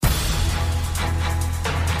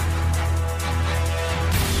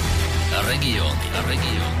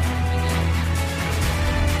Regióny.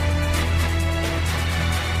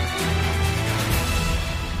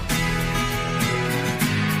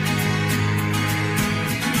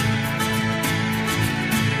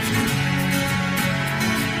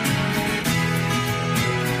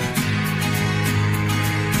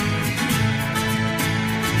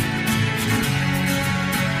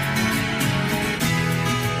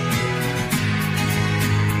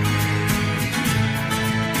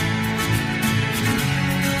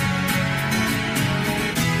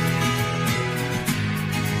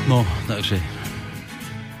 No, takže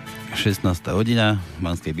 16. hodina v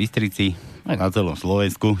Banskej Bystrici, aj na celom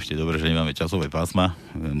Slovensku. Ešte dobre, že nemáme časové pásma.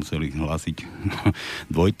 Museli hlásiť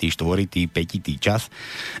dvojitý, štvoritý, pätitý čas.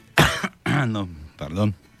 No,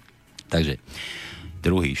 pardon. Takže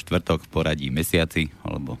druhý štvrtok v poradí mesiaci,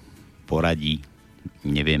 alebo poradí,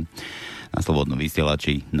 neviem, na slobodnom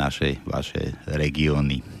vysielači naše, vaše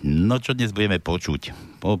regióny. No, čo dnes budeme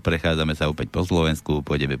počuť? Prechádzame sa opäť po Slovensku,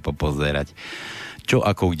 pôjdeme popozerať, čo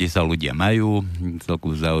ako, kde sa ľudia majú.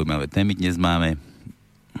 Celku zaujímavé témy dnes máme.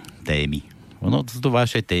 Témy. No, to sú to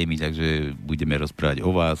vaše témy, takže budeme rozprávať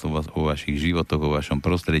o vás, o vašich životoch, o vašom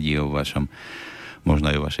prostredí, o vašom,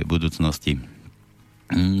 možno aj o vašej budúcnosti.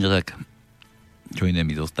 No tak, čo iné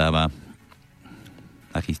mi zostáva?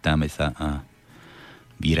 Nachystáme sa a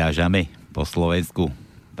vyrážame po Slovensku.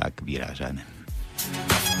 Tak vyrážame.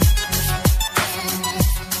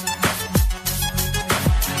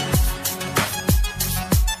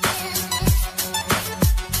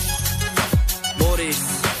 Moris,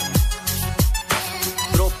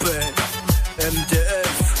 Trope,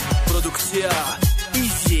 MDF, produkcia,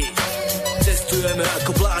 easy. Cestujeme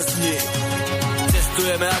ako blázni.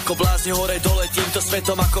 Cestujeme ako blázni hore dole týmto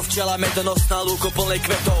svetom, ako včela medonosná lúko plnej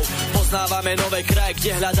kvetov. Poznávame nové kraje,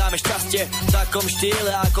 kde hľadáme šťastie, v takom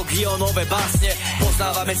štýle ako Gionové básne.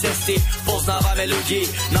 Poznávame cesty, poznávame ľudí,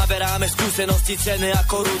 naberáme skúsenosti cenné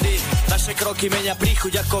ako rudy. Naše kroky menia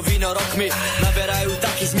príchuť ako víno rokmi, naberajú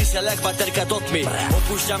taký zmysel jak baterka do tmy.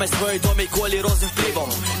 Opúšťame svoje domy kvôli rôznym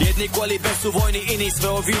vplyvom, jedni kvôli besu vojny, iní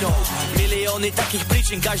svojou vinou. Milióny takých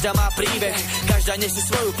príčin, každá má príbeh, každá nesie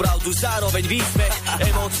svoju pravdu, zároveň výsmech.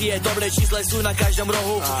 Emócie, dobré či zlé sú na každom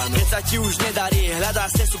rohu, keď sa ti už nedarí,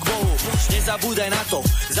 hľadá cestu k Bohu. Nezabúdaj na to,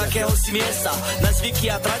 z akého si miesta, na zvyky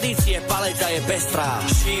a tradície paleta je pestrá.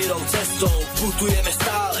 Šírou cestou putujeme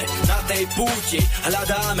stále, na tej púti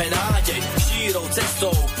hľadáme nádej. Šírou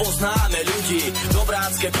cestou poznáme ľudí,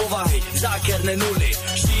 dobrácké povahy, zákerné nuly.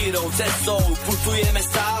 Šírou cestou putujeme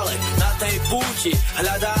stále, na tej púti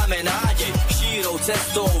hľadáme nádej. Šírou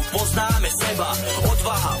cestou poznáme seba,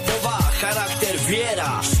 odvaha, povaha, charakter, viera.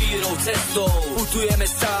 Šírou cestou putujeme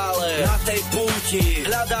stále, na tej púti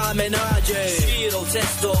hľadáme nádej. Šírou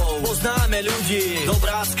cestou poznáme ľudí,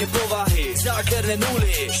 dobrácké povahy, zákerné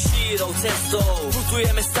nuly. Šírou cestou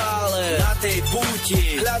putujeme stále, na tej púti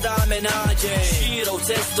hľadáme nádej. Šírou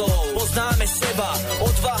cestou poznáme seba,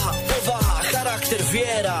 odvaha, povaha, charakter,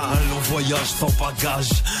 viera. Un long voyage sans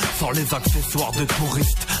bagage, sans les accessoires de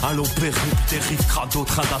touriste. Un long périple, des risques, radeau,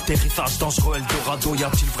 train d'atterrissage dangereux, Eldorado. Y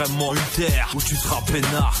a-t-il vraiment une terre où tu seras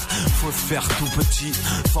peinard? Faut se faire tout petit,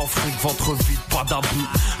 sans fric, ventre vide, pas d'abus.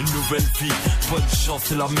 Une nouvelle vie, bonne chance,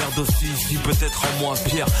 c'est la merde aussi ici, peut-être en moins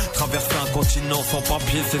pire. Traverser un continent sans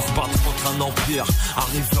papier, c'est se battre contre un empire.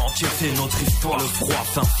 Arriver entier, c'est notre histoire. Le froid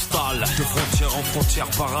s'installe, de frontière en frontière,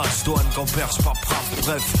 barrage, douane, gamberge, paperasse.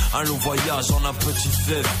 Bref, un long voyage en un petit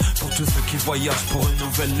zèbre. Pour tous ceux qui voyagent pour une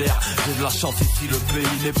nouvelle ère. J'ai de la chance ici, le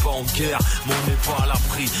pays n'est pas en guerre, mais on n'est pas à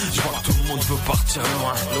l'abri. Je vois que tout le monde veut partir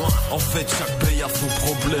loin, loin. En fait, chaque pays a son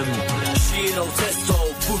problème. Šírou cestou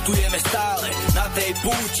putujeme stále, na tej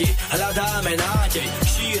púti hľadáme nádej.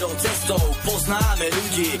 Šírou cestou poznáme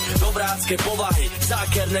ľudí, dobrácké povahy,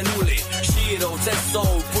 zákerné nuly. Šírou cestou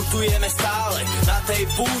putujeme stále, na tej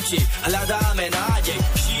púti hľadáme nádej.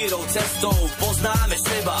 Šírou cestou poznáme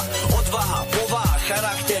seba, odvaha, povaha,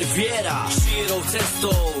 charakter, viera. Šírou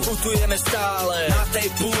cestou putujeme stále, na tej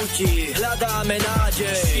púti hľadáme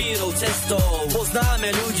nádej. Šírou cestou poznáme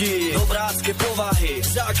ľudí, dobrácké povahy,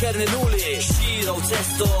 zákerné nuly. Šírou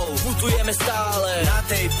cestou putujeme stále, na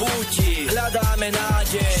tej púti hľadáme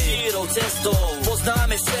nádej. Šírou cestou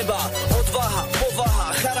poznáme seba, odvaha, povaha,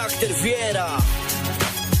 charakter, viera.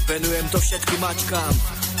 Venujem to všetkým mačkám,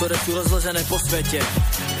 ktoré sú rozlezené po svete,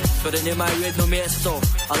 ktoré nemajú jedno miesto,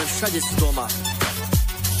 ale všade sú doma.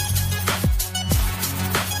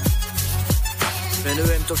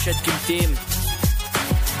 Venujem to všetkým tým,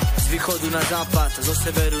 z východu na západ, zo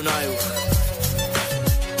severu na juh.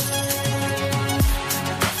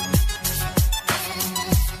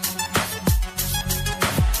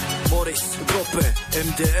 Moris, Trope,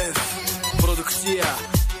 MDF, produkcia,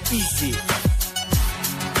 easy.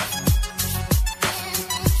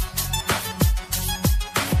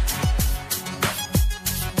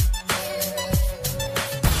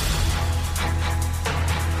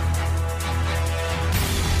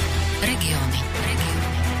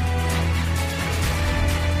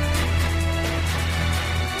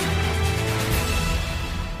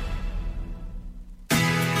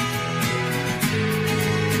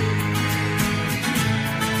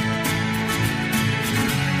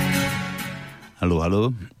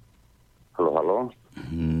 Haló. Haló.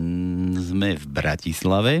 Sme v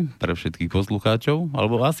Bratislave pre všetkých poslucháčov,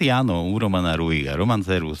 alebo asi áno, u Romana RUHIGa. Roman,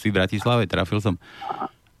 servus, si v Bratislave, trafil som?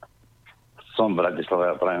 Som v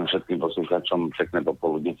Bratislave a prajem všetkým poslucháčom pekné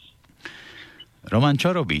popoludne. Roman,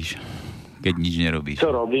 čo robíš, keď nič nerobíš?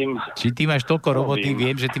 Čo robím? Či ty máš toľko roboty,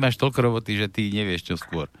 viem, že ty máš toľko roboty, že ty nevieš čo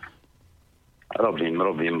skôr. Robím.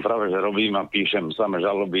 Práve, že robím a píšem samé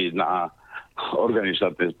žaloby na orgány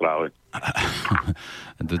štátnej správy.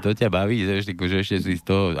 To ťa baví, že ešte si z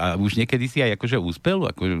toho... A už niekedy si aj akože úspel?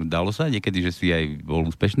 Akože dalo sa niekedy, že si aj bol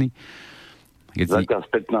úspešný? Zatiaľ z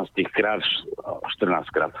 15 krát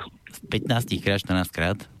 14 krát. Z 15 krát 14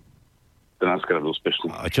 krát? 14 krát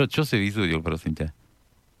úspešný. A čo si vysúdil, prosím ťa?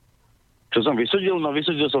 Čo som vysúdil? No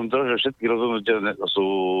vysúdil som to, že všetky rozhodnutia sú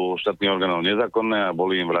štátnych orgánov nezákonné a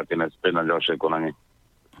boli im vrátené späť na ďalšie konanie.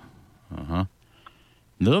 Aha.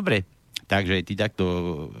 No dobre. Takže ty takto,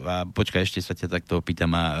 a počkaj, ešte sa ťa takto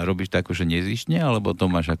opýtam, a robíš to akože nezištne, alebo to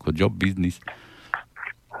máš ako job, business?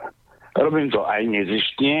 Robím to aj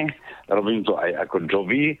nezištne, robím to aj ako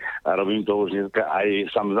joby a robím to už dneska aj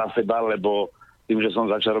sám za seba, lebo tým, že som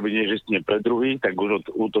začal robiť nezištne pre druhých, tak už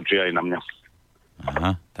útočí aj na mňa.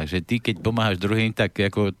 Aha, takže ty, keď pomáhaš druhým, tak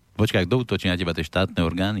ako, počkaj, kto útočí na teba, tie štátne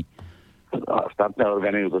orgány? A štátne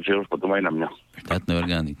orgány útočí už potom aj na mňa. Štátne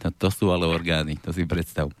orgány, to sú ale orgány, to si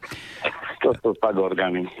predstav. To sú tak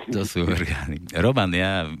orgány. To sú orgány. Roman,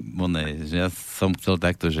 ja som chcel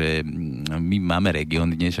takto, že my máme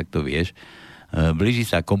regióny, dnes však to vieš, blíži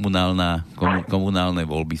sa komunálne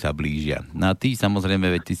voľby sa blížia. No a ty samozrejme,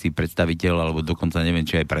 veď ty si predstaviteľ, alebo dokonca neviem,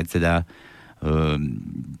 či aj predseda,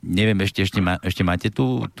 neviem, ešte máte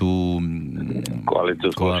tú koalíciu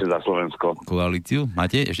Spoločne za Slovensko. Koalíciu?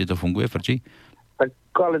 Máte? Ešte to funguje, frčí? Tak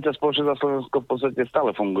koalícia Spoločne za Slovensko v podstate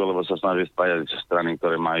stále funguje, lebo sa snaží spájať strany,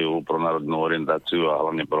 ktoré majú pronárodnú orientáciu a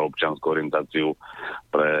hlavne pro občiansku orientáciu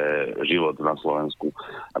pre život na Slovensku,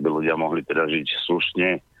 aby ľudia mohli teda žiť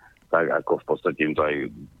slušne, tak ako v podstate im to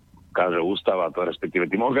aj káže ústava, to respektíve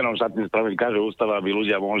tým orgánom štátnej správy káže ústava, aby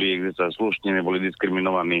ľudia mohli existovať slušne, neboli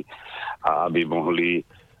diskriminovaní a aby mohli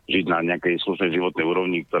žiť na nejakej slušnej životnej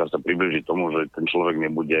úrovni, ktorá sa približí tomu, že ten človek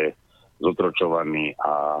nebude zotročovaný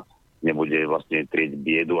a nebude vlastne trieť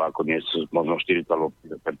biedu, ako dnes možno 40%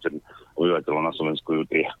 obyvateľov na Slovensku ju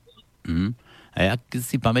trie. A ja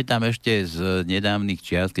si pamätám ešte z nedávnych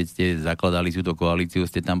čias, keď ste zakladali túto koalíciu,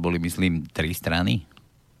 ste tam boli, myslím, 3 strany?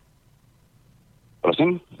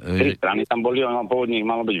 Prosím? 3 strany tam boli, ale pôvodne ich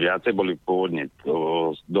malo byť viacej, boli pôvodne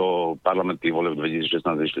do parlamentných volieb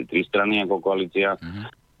 2016 išli 3 strany ako koalícia,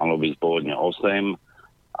 malo byť pôvodne 8,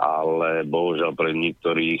 ale bohužiaľ pre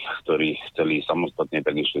niektorých, ktorí chceli samostatne,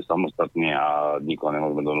 tak išli samostatne a nikoho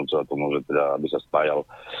nemôžeme donúcovať tomu, že teda, aby sa spájal.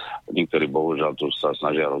 Niektorí bohužiaľ tu sa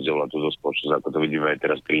snažia rozdielovať túto spoločnosť, ako to vidíme aj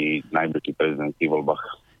teraz pri najbližších prezidentských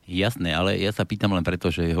voľbách. Jasné, ale ja sa pýtam len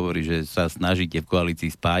preto, že hovorí, že sa snažíte v koalícii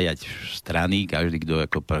spájať strany, každý, kto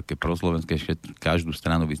ako pro Slovenské, každú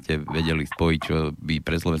stranu by ste vedeli spojiť, čo by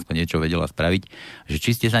pre Slovensko niečo vedela spraviť, že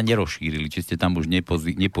či ste sa nerozšírili, či ste tam už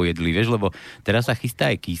nepojedli, vieš, lebo teraz sa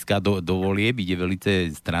chystá aj Kiska do volieb, ide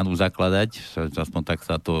velice stranu zakladať, aspoň tak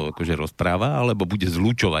sa to akože rozpráva, alebo bude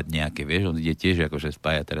zlučovať nejaké, vieš, on ide tiež akože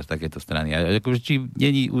spájať teraz takéto strany. A akože či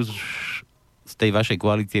není už z tej vašej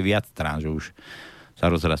koalície viac strán, že už sa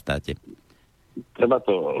rozrastáte? Treba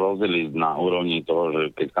to rozdeliť na úrovni toho, že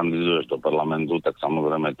keď kandiduješ do parlamentu, tak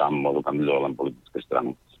samozrejme tam môžu kandidovať len politické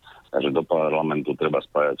strany. Takže do parlamentu treba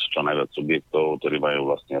spájať čo najviac subjektov, ktorí majú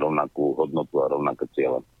vlastne rovnakú hodnotu a rovnaké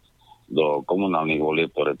ciele. Do komunálnych volieb,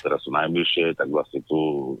 ktoré teraz sú najbližšie, tak vlastne tu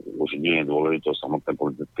už nie je dôležitosť samotné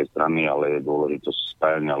politické strany, ale je dôležitosť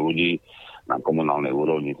spájania ľudí na komunálnej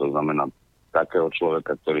úrovni. To znamená takého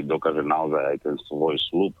človeka, ktorý dokáže naozaj aj ten svoj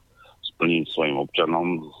sľub splniť svojim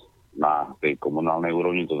občanom na tej komunálnej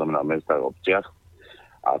úrovni, to znamená v mestách a obciach.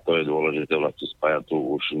 A to je dôležité vlastne spájať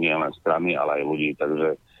tu už nie len strany, ale aj ľudí.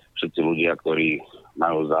 Takže všetci ľudia, ktorí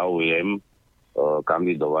majú záujem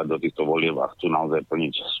kandidovať do týchto volieb a chcú naozaj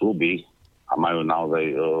plniť sľuby a majú naozaj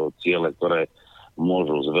ciele, ktoré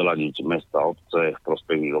môžu zveladiť mesta a obce v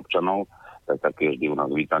prospech ich občanov, tak je vždy u nás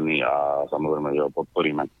vítaný a samozrejme, že ho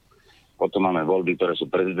podporíme. Potom máme voľby, ktoré sú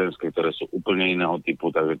prezidentské, ktoré sú úplne iného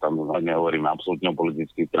typu, takže tam nehovoríme absolútne o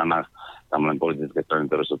politických stranách, tam len politické strany,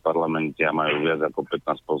 ktoré sú v parlamente a majú viac ako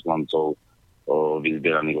 15 poslancov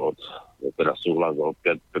vyzbieraných od teda súhlas od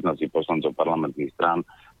 15 poslancov parlamentných strán,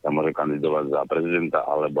 tam môže kandidovať za prezidenta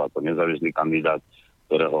alebo ako nezávislý kandidát,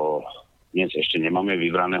 ktorého dnes ešte nemáme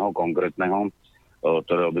vybraného konkrétneho,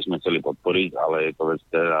 ktorého by sme chceli podporiť, ale je to vec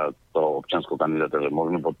teda toho občianskeho kandidáta, že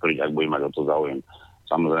môžeme podporiť, ak bude mať o to záujem.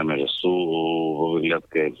 Samozrejme, že sú vo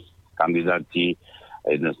vyhliadke kandidáti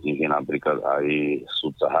a jeden z nich je napríklad aj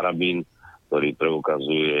sudca Harabín, ktorý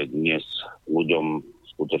preukazuje dnes ľuďom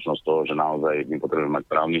skutočnosť toho, že naozaj my potrebujeme mať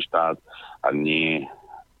právny štát a nie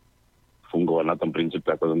fungovať na tom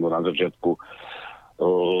princípe, ako som bol na začiatku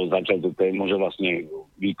začal tú tému, že vlastne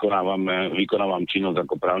vykonávam činnosť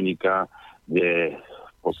ako právnika, kde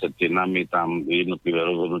v podstate namietam jednotlivé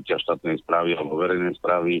rozhodnutia štátnej správy alebo verejnej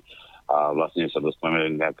správy a vlastne sa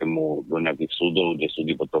dostaneme do nejakých súdov, kde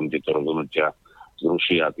súdy potom tieto rozhodnutia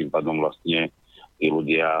zrušia a tým pádom vlastne tí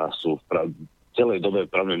ľudia sú celej dobe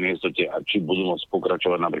v právnej neistote a či budú môcť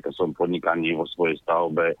pokračovať napríklad v svojom podnikaní, vo svojej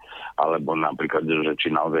stavbe, alebo napríklad, že či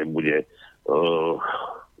naozaj bude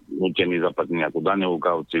nutený zaplatiť nejakú daňovú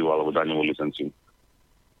kauciu alebo daňovú licenciu.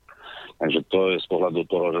 Takže to je z pohľadu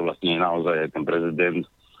toho, že vlastne naozaj aj ten prezident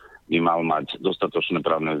by mal mať dostatočné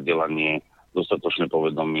právne vzdelanie, dostatočné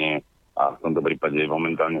povedomie a v tomto prípade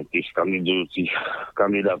momentálne tých kandidujúcich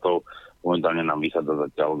kandidátov momentálne nám vychádza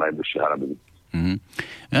zatiaľ najbližšie Harabiny.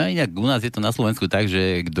 A inak u nás je to na Slovensku tak,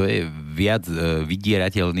 že kto je viac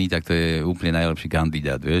vydierateľný, tak to je úplne najlepší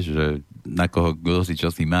kandidát, vieš, že na koho, kto si čo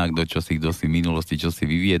si má, kto si v minulosti čo si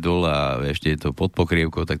vyviedol a ešte je to pod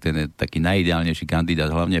pokrievkou, tak ten je taký najideálnejší kandidát,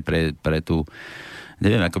 hlavne pre tú,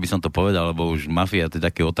 neviem, ako by som to povedal, lebo už mafia to je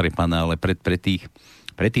také otrepaná, ale pre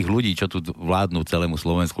tých ľudí, čo tu vládnu celému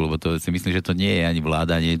Slovensku, lebo to si myslím, že to nie je ani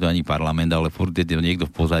vláda, nie je to ani parlament, ale furt je niekto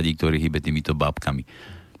v pozadí, ktorý hýbe týmito bábkami.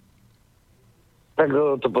 Tak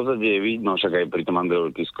to v podstate je vidno, však aj pri tom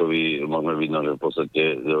Andrejovi Kiskovi môžeme vidno, že v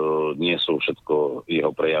podstate nie sú všetko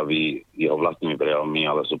jeho prejavy, jeho vlastnými prejavmi,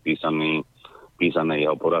 ale sú písané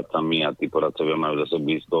jeho poradcami a tí poradcovia majú zase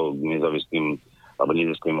blízko k nezávislým alebo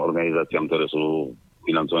nezávislým organizáciám, ktoré sú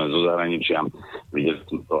financované zo zahraničia. Videli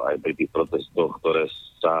sme to aj pri tých protestoch, ktoré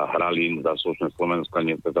sa hrali za slušné Slovenska,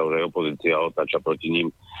 dneska sa už aj opozícia otáča proti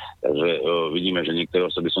ním. Takže vidíme, že niektoré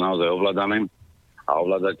osoby sú naozaj ovládané a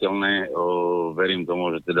ovládateľné. Verím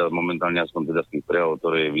tomu, že teda momentálne aspoň teda z tých prejavov,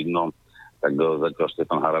 ktoré je vidno, tak zatiaľ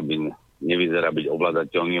Štefan Harabín nevyzerá byť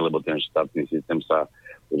ovládateľný, lebo ten štátny systém sa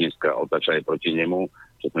dneska otáča aj proti nemu,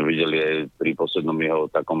 čo sme videli aj pri poslednom jeho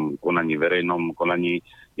takom konaní, verejnom konaní,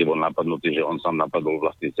 kde bol napadnutý, že on sám napadol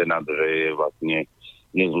vlastný senát, že je vlastne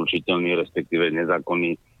nezlučiteľný, respektíve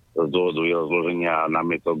nezákonný z dôvodu jeho zloženia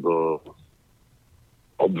námietok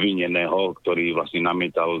obvineného, ktorý vlastne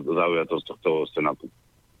namietal zaujatosť tohto senátu.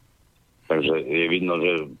 Takže je vidno,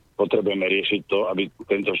 že potrebujeme riešiť to, aby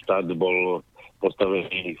tento štát bol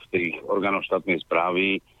postavený v tých orgánoch štátnej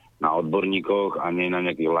správy na odborníkoch a nie na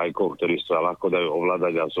nejakých lajkoch, ktorí sa ľahko dajú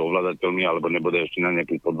ovládať a sú ovládateľní, alebo nebude ešte na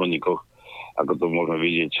nejakých podvodníkoch, ako to môžeme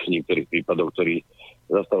vidieť v niektorých prípadoch, ktorí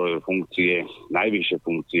zastávajú funkcie, najvyššie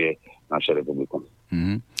funkcie našej republiky.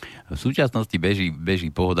 V súčasnosti beží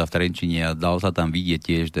pohoda v Trenčine a dal sa tam vidieť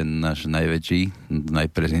tiež ten náš najväčší,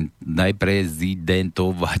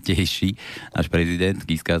 najprezidentovatejší náš prezident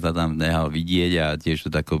Kiska sa tam nehal vidieť a tiež to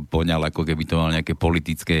tak poňal, ako keby to mal nejaké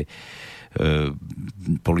politickú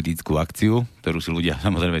akciu, ktorú si ľudia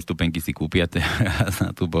samozrejme stupenky si kúpia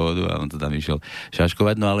na tú pohodu a on to tam išiel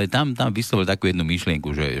šaškovať, no ale tam vyslovil takú jednu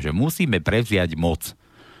myšlienku, že musíme prevziať moc.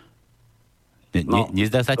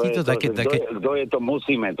 Nezdá sa ti to také... Kto je to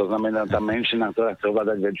musíme? To znamená tá menšina, ktorá chce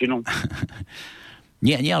ovládať väčšinu?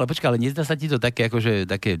 Nie, ale počkaj, ale nezdá sa ti to také, akože,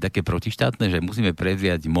 také protištátne, že musíme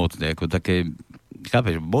prevziať moc, ako také...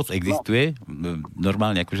 Chápeš, moc existuje,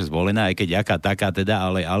 normálne akože zvolená, aj keď aká taká teda,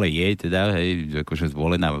 ale je teda, hej, akože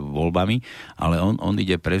zvolená voľbami, ale on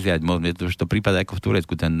ide prevziať moc. Je to prípad ako v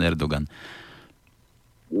Turecku, ten Erdogan.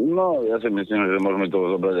 No, ja si myslím, že môžeme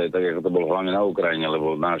to zobrať aj tak, ako to bolo hlavne na Ukrajine,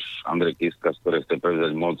 lebo náš Andrej Kiska, z ktorej chce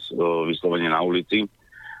prevziať moc vyslovene na ulici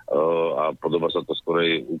a podoba sa to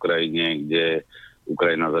skorej Ukrajine, kde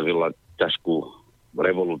Ukrajina zažila ťažkú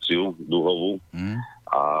revolúciu duhovú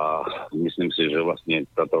a myslím si, že vlastne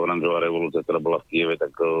táto oranžová revolúcia, ktorá bola v Kieve,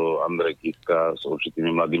 tak Andrej Kiska s určitými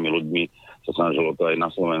mladými ľuďmi sa snažilo to aj na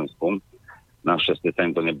Slovensku. Našťastie sa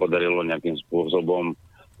im to nepodarilo nejakým spôsobom.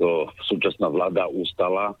 Súčasná vláda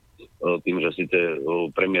ustala tým, že síce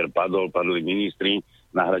premiér padli ministri,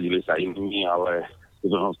 nahradili sa inými, ale v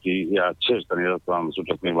skutočnosti ja tiež to nezastávam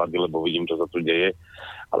súčasnej vlády, lebo vidím, čo sa tu deje,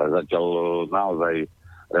 ale zatiaľ naozaj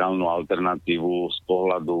reálnu alternatívu z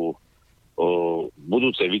pohľadu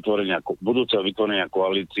budúceho vytvorenia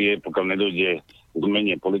koalície. Pokiaľ nedojde k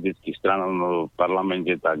zmene politických strán v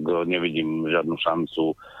parlamente, tak nevidím žiadnu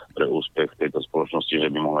šancu pre úspech tejto spoločnosti, že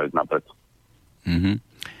by mohla ísť napred.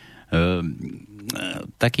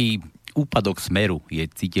 Taký úpadok smeru je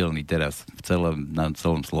citeľný teraz na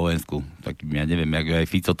celom Slovensku. Tak ja neviem, jak aj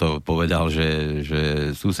Fico to povedal,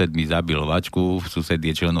 že sused mi zabil mačku, sused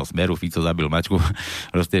je členom smeru, Fico zabil mačku.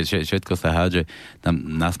 Proste všetko sa hádže tam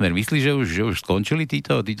na smer. Myslíš, že už skončili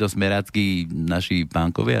títo smerácky naši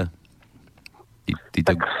pánkovia?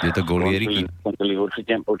 Tieto golieriky? Skončili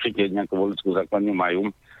určite nejakú voličskú základňu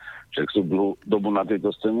majú, však sú dlhú dobu na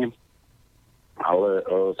tejto scéne. Ale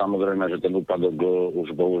samozrejme, že ten úpadok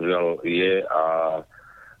už bohužiaľ je a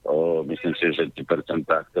myslím si, že tie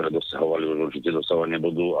percentá, ktoré dosahovali, už určite dosahovať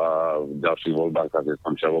nebudú a v ďalších voľbách také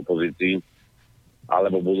skončia v opozícii.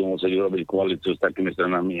 Alebo budú musieť urobiť koalíciu s takými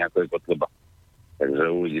stranami, ako je Kotleba. Takže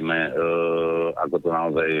uvidíme, ako to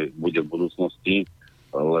naozaj bude v budúcnosti,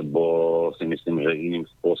 lebo si myslím, že iným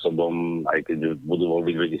spôsobom, aj keď budú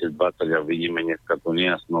voľby 2020 a vidíme dneska tú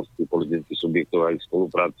nejasnosť politických subjektov a ich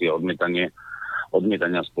spolupráci a odmietania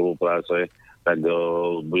spolupráce, tak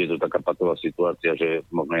bude to taká patová situácia, že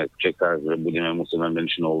možno aj v Čechách, že budeme musieť mať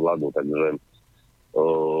menšinovú vládu, takže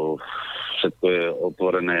všetko je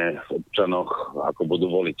otvorené v občanoch, ako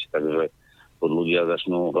budú voliť, takže ľudia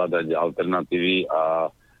začnú hľadať alternatívy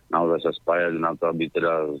a naozaj sa spájať na to, aby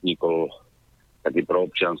teda vznikol taký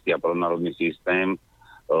proobčiansky a pronárodný systém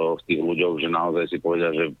v tých ľuďoch, že naozaj si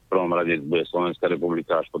povedia, že v prvom rade bude Slovenská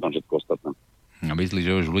republika až potom všetko ostatné. A myslíš,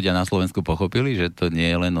 že už ľudia na Slovensku pochopili, že to nie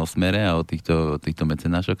je len o smere a o týchto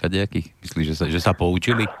mecenášoch kadejakých? Myslíš, že sa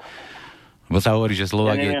poučili? Lebo sa hovorí, že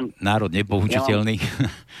Slovák je národ nepoučiteľný.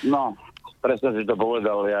 No, presne si to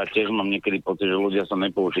povedal. Ja tiež mám niekedy pocit, že ľudia sú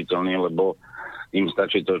nepoučiteľní, lebo im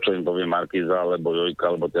stačí to, čo im povie Markíza, alebo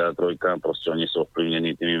Jojka, alebo teda Trojka. Proste oni sú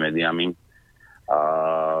ovplyvnení tými médiami. A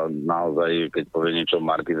naozaj, keď povie niečo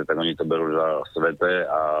Markíze, tak oni to berú za sveté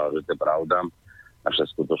a že to je pravda.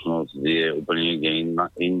 Naša skutočnosť je úplne niekde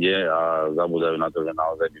inde a zabúdajú na to, že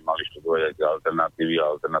naozaj by mali študovať aj tie alternatívy a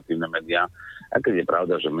alternatívne médiá. A keď je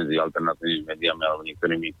pravda, že medzi alternatívnymi médiami alebo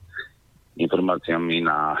niektorými informáciami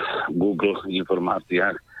na Google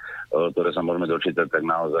informáciách, ktoré sa môžeme dočítať, tak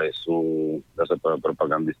naozaj sú zase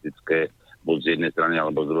propagandistické buď z jednej strany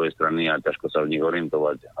alebo z druhej strany a ťažko sa v nich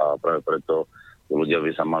orientovať. A práve preto ľudia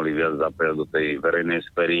by sa mali viac zapájať do tej verejnej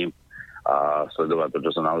sféry a sledovať to,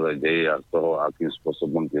 čo sa naozaj deje a z toho, akým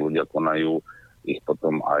spôsobom tí ľudia konajú, ich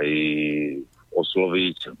potom aj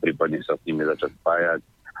osloviť, prípadne sa s nimi začať spájať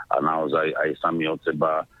a naozaj aj sami od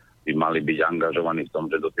seba by mali byť angažovaní v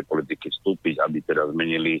tom, že do tej politiky vstúpiť, aby teda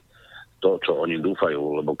zmenili to, čo oni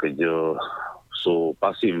dúfajú, lebo keď sú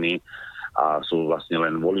pasívni a sú vlastne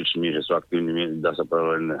len voličmi, že sú aktívni, dá sa povedať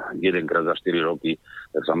len jedenkrát za 4 roky,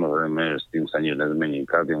 tak samozrejme s tým sa nič nezmení.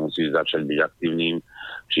 Každý musí začať byť aktívnym,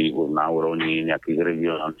 či už na úrovni nejakých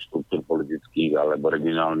regionálnych štruktúr politických alebo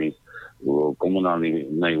regionálnych,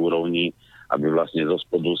 komunálnej úrovni, aby vlastne zo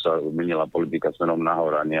spodu sa zmenila politika smerom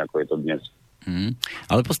nahor a nie ako je to dnes.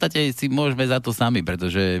 Ale v podstate si môžeme za to sami,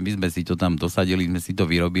 pretože my sme si to tam dosadili, sme si to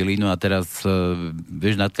vyrobili, no a teraz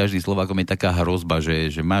vieš, nad každým Slovákom je taká hrozba,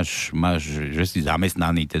 že máš, že si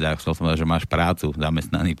zamestnaný, teda chcel som povedať, že máš prácu,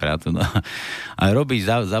 zamestnaný prácu, no a robíš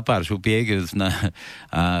za pár šupiek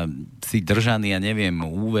a si držaný, ja neviem,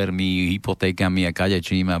 úvermi, hypotékami a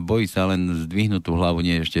kadečím a bojí sa len zdvihnúť tú hlavu,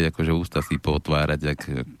 nie ešte akože ústa si potvárať,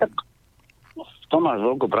 To máš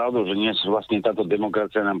veľkú pravdu, že dnes vlastne táto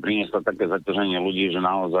demokracia nám priniesla také zaťaženie ľudí, že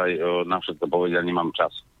naozaj na všetko povedia nemám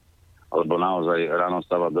čas. Alebo naozaj ráno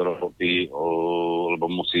stáva do roboty,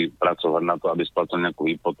 lebo musí pracovať na to, aby splatil nejakú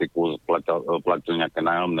hypotéku, platil nejaké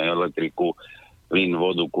nájomné, elektriku, plyn,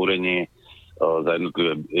 vodu, kúrenie, za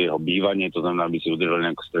jednotlivé jeho bývanie, to znamená, aby si udržal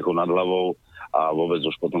nejakú strechu nad hlavou a vôbec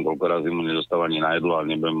už potom koľko razy mu nedostáva ani na jedlo a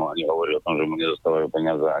nebudem mu ani hovoriť o tom, že mu nedostávajú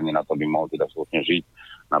peniaze ani na to, aby mohol teda slušne žiť,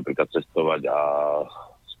 napríklad cestovať a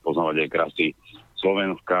spoznávať aj krásy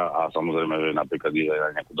Slovenska a samozrejme, že napríklad ísť aj na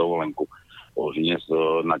nejakú dovolenku. Už dnes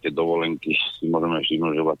na tie dovolenky si môžeme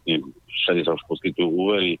všimnúť, že vlastne všade sa už poskytujú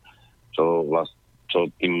úvery, čo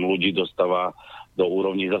tým ľudí dostáva do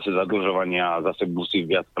úrovni zase zadlžovania a zase musí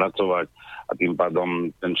viac pracovať a tým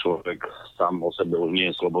pádom ten človek sám o sebe už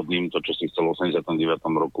nie je slobodným, to, čo si chcel v 89.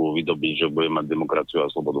 roku vydobiť, že bude mať demokraciu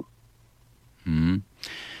a slobodu.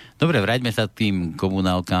 Dobre, vráťme sa k tým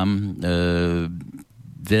komunálkam.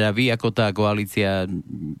 Teda vy ako tá koalícia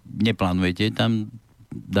neplánujete tam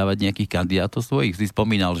dávať nejakých kandidátov svojich? Si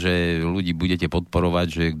spomínal, že ľudí budete podporovať,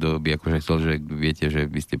 že kto by akože chcel, že viete, že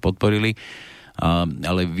by ste podporili.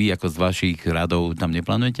 Ale vy ako z vašich radov tam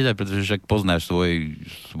neplánujete dať, pretože však poznáš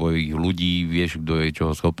svojich ľudí, vieš, kto je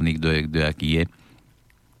čoho schopný, kto je aký je.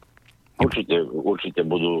 Určite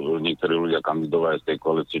budú niektorí ľudia kandidovať z tej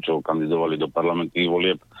koalície, čo kandidovali do parlamentných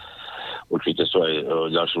volieb. Určite sú aj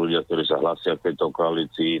ďalší ľudia, ktorí sa hlasia k tejto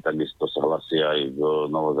koalícii, takisto sa hlasia aj k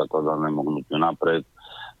novozakladanému hnutiu Napred,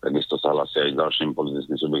 takisto sa hlasia aj k ďalším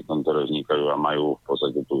politickým subjektom, ktoré vznikajú a majú v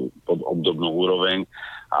podstate tú obdobnú úroveň.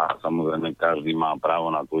 A samozrejme, každý má právo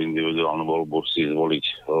na tú individuálnu voľbu si zvoliť,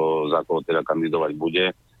 za koho teda kandidovať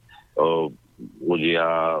bude. Ľudia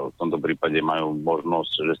v tomto prípade majú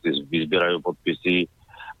možnosť, že si vyzbierajú podpisy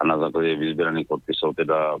a na základe vyzbieraných podpisov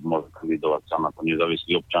teda môže kandidovať sám ako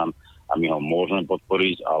nezávislý občan a my ho môžeme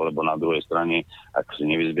podporiť, alebo na druhej strane, ak si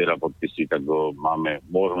nevyzbiera podpisy, tak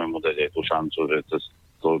môžeme mu dať aj tú šancu, že cez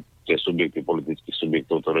tie subjekty, politických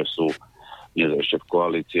subjektov, ktoré sú dnes ešte v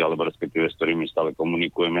koalícii, alebo respektíve s ktorými stále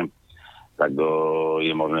komunikujeme, tak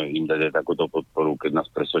je možné im dať aj takúto podporu, keď nás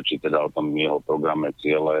presvedčí teda o tom jeho programe,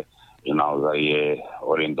 ciele, že naozaj je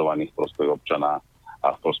orientovaný v prospech občana a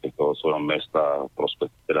v prospech toho svojho mesta, v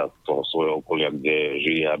prospech teda toho svojho okolia, kde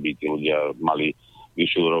žije, aby tí ľudia mali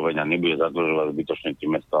vyššiu úroveň a nebude zadlžovať zbytočne tie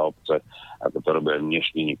mesta a obce, ako to robia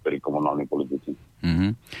dnešní niektorí komunálni politici.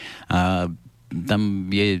 Uh-huh. A tam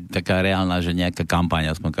je taká reálna, že nejaká kampaň,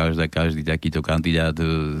 aspoň každý takýto kandidát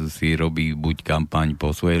si robí buď kampaň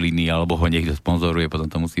po svojej línii, alebo ho niekto sponzoruje, potom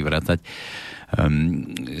to musí vracať.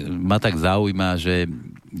 Ma tak zaujíma, že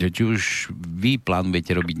či už vy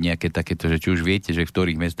plánujete robiť nejaké takéto, že či už viete, že v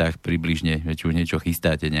ktorých mestách približne, že či už niečo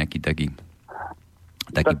chystáte, nejaký taký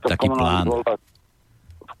plán.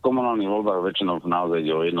 V komunálnych voľbách väčšinou naozaj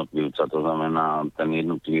ide o jednotlivca, to znamená ten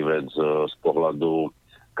jednotlivec z pohľadu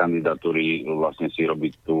kandidatúry vlastne si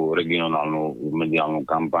robiť tú regionálnu mediálnu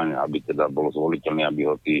kampaň, aby teda bol zvoliteľný, aby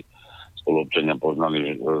ho tí spoluobčania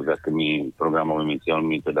poznali, s akými programovými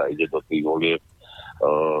cieľmi teda ide do tých volieb.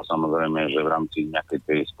 Samozrejme, že v rámci nejakej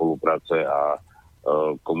tej spolupráce a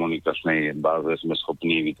komunikačnej báze sme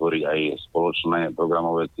schopní vytvoriť aj spoločné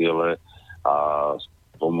programové ciele a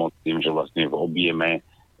pomôcť tým, že vlastne v objeme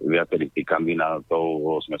viacerých tých kandidátov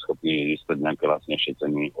sme schopní získať nejaké vlastnejšie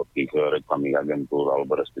ceny od tých reklamných agentúr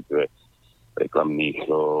alebo respektíve reklamných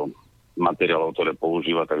materiálov, ktoré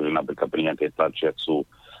používa. Takže napríklad pri nejakej tlači, ak sú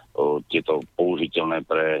tieto použiteľné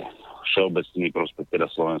pre všeobecný prospekt teda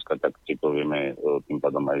Slovenska, tak si to vieme tým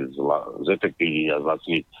pádom aj zefektívniť a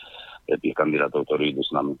zlacniť pre tých kandidátov, ktorí idú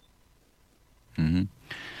s nami. Mm-hmm.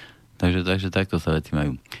 Takže takto sa veci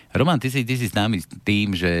majú. Roman, ty si s nami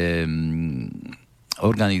tým, že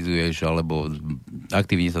organizuješ alebo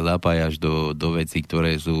aktívne sa zapájaš do vecí,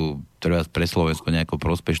 ktoré sú pre Slovensko nejako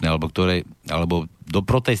prospešné alebo do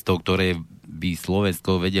protestov, ktoré by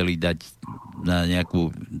Slovensko vedeli dať na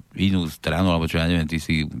nejakú inú stranu, alebo čo ja neviem, ty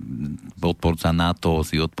si odporca NATO,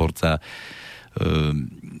 si odporca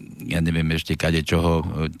ja neviem ešte kade čoho.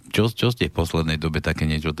 Čo ste v poslednej dobe také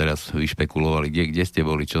niečo teraz vyšpekulovali? Kde ste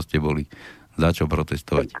boli? Čo ste boli? Za čo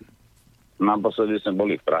protestovať? Naposledy sme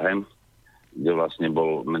boli v Prahe, kde vlastne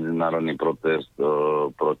bol medzinárodný protest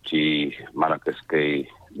proti Marakešskej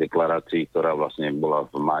deklarácii, ktorá vlastne bola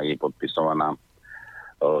v máji podpisovaná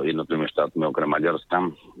jednotlivými štátmi okrem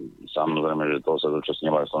Maďarska. Samozrejme, že toho sa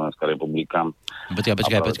zúčastnila aj Slovenská republika. Počkaj,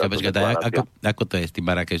 ako to je s tým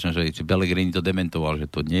Marakešom, že Pellegrini to dementoval, že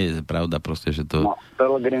to nie je pravda proste, že to... No,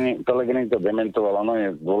 Pellegrini to dementoval, ono je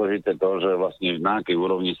dôležité to, že vlastne na akej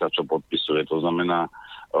úrovni sa čo podpisuje. To znamená,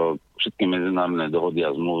 všetky medzinárodné dohody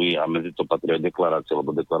a zmluvy a medzi to patria deklarácie,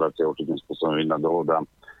 lebo deklarácia je určitým spôsobom jedna dohoda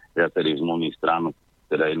viacerých zmluvných strán,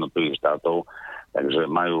 teda jednotlivých štátov, takže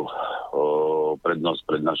majú prednosť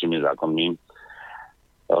pred našimi zákonmi.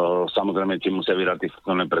 Samozrejme, tie musia byť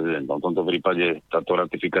ratifikované prezidentom. V tomto prípade táto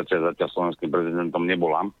ratifikácia zatiaľ slovenským prezidentom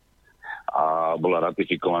nebola a bola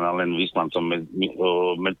ratifikovaná len vyslancom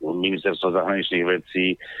ministerstva zahraničných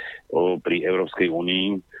vecí pri Európskej únii,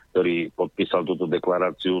 ktorý podpísal túto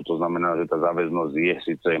deklaráciu. To znamená, že tá záväznosť je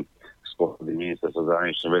síce z pohľadu ministerstva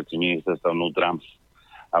zahraničných vecí, ministerstva vnútra,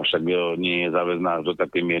 avšak nie je záväzná až do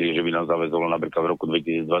takej miery, že by nám záväzalo napríklad v roku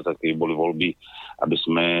 2020, keď boli voľby, aby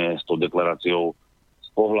sme s tou deklaráciou z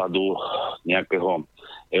pohľadu nejakého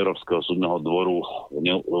Európskeho súdneho dvoru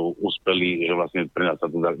uspeli, že vlastne pre nás tá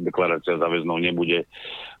deklarácia záväznou nebude,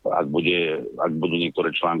 ak budú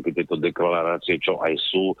niektoré články tejto deklarácie, čo aj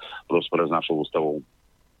sú, v rozpore s našou ústavou.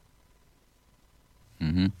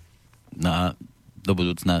 Mm-hmm. No a do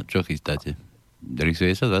budúcna čo chystáte?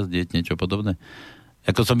 Rysuje sa zase niečo podobné?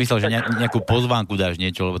 Ako som myslel, že nejakú pozvánku dáš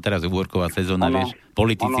niečo, lebo teraz je úvorková sezóna, vieš,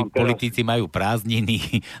 politici majú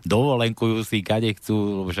prázdniny, dovolenkujú si, kade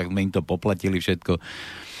chcú, lebo však sme im to poplatili všetko.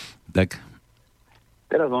 Tak.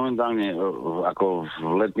 Teraz momentálne, ako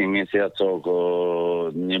v letných mesiacoch,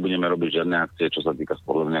 nebudeme robiť žiadne akcie, čo sa týka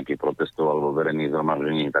spolu nejakých protestov alebo verejných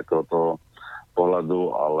zhromaždení takéhoto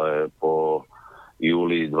pohľadu, ale po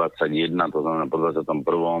júli 21, to znamená po 21.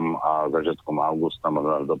 a začiatkom augusta,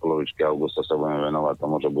 možno až do polovičky augusta sa budeme venovať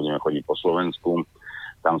tomu, že budeme chodiť po Slovensku.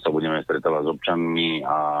 Tam sa budeme stretávať s občanmi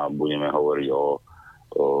a budeme hovoriť o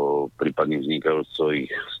prípadných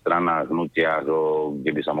vznikajúcich stranách, hnutiach,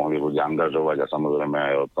 kde by sa mohli ľudia angažovať a samozrejme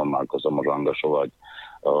aj o tom, ako sa môžu angažovať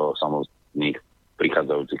v samotných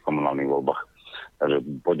prichádzajúcich komunálnych voľbách. Takže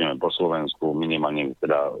pôjdeme po Slovensku, minimálne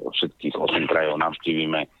teda všetkých 8 krajov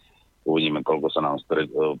navštívime, uvidíme, koľko sa nám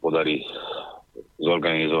podarí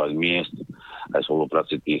zorganizovať miest aj v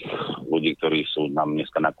spolupráci tých ľudí, ktorí sú nám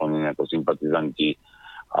dneska naklonení ako sympatizanti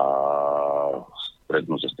a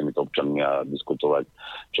stretnúť sa s týmito občanmi a diskutovať,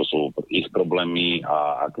 čo sú ich problémy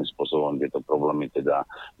a akým spôsobom tieto problémy teda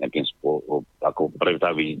nejakým spôsobom, ako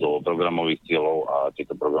pretaviť do programových cieľov a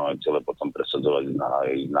tieto programové ciele potom presadzovať aj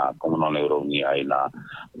na komunálnej úrovni, aj na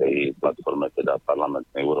tej platforme teda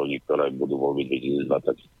parlamentnej úrovni, ktoré budú voľby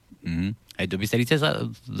 2020. Aj do Bystrice sa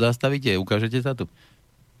zastavíte? Ukážete sa tu?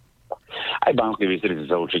 Aj Banskej Bystrici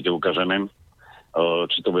sa určite ukážeme.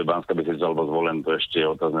 Či to bude Banská Bystrica alebo Zvolen, to ešte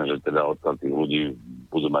je otázne, že teda od tých ľudí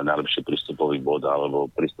budú mať najlepší prístupový bod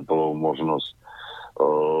alebo prístupovú možnosť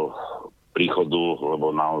príchodu,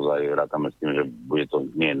 lebo naozaj rátame s tým, že bude to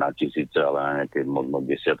nie na tisíce, ale na nejaké možno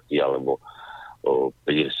desiatky alebo 50,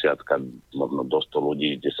 možno do 100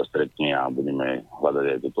 ľudí, kde sa stretne a budeme hľadať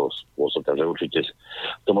aj túto spôsob. Takže určite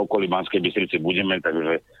v tom okolí Banskej Bystrici budeme,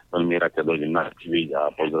 takže veľmi rád ťa dojdem navštíviť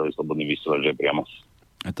a pozdravujem Slobodný vysielač, že priamo.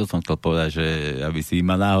 A to som chcel povedať, že aby si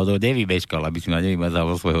ma náhodou nevymeškal, aby si ma nevymazal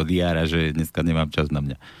vo svojho diára, že dneska nemám čas na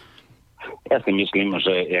mňa. Ja si myslím,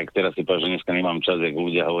 že jak teraz si povedal, že dneska nemám čas, jak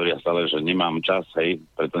ľudia hovoria stále, že nemám čas, hej,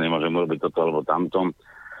 preto nemôžem urobiť toto alebo tamto.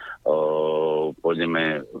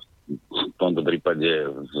 Pôjdeme v tomto prípade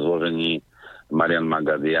v zložení Marian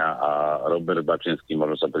Magadia a Robert Bačinský,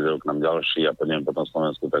 možno sa príde k nám ďalší a pôjdeme potom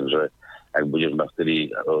Slovensku, takže ak budeš mať vtedy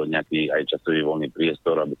nejaký aj časový voľný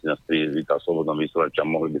priestor, aby si nás vítal Slobodnom vysielači a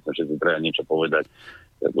mohli by sme všetci traja niečo povedať,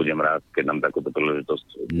 tak budem rád, keď nám takúto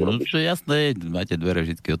príležitosť urobíš. No to je jasné, máte dvere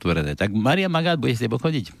vždy otvorené. Tak Marian Magad bude s tebou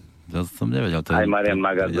chodiť? To som nevedel. Aj Marian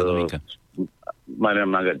Magad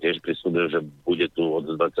tiež prisúdil, že bude tu od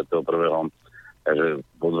 21. Takže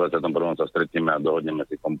po 21. sa stretneme a dohodneme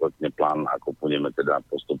si kompletne plán, ako budeme teda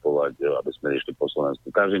postupovať, aby sme išli po Slovensku.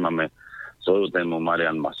 Každý máme svoju tému,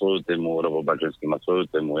 Marian má svoju tému, Robo Bačenský má svoju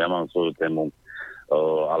tému, ja mám svoju tému,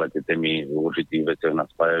 ale tie témy v určitých veciach nás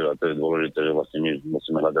spájajú a to je dôležité, že vlastne my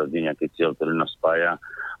musíme hľadať vždy nejaký cieľ, ktorý nás spája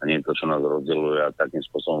a nie to, čo nás rozdeľuje a takým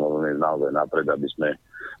spôsobom môžeme ísť naozaj napred, aby sme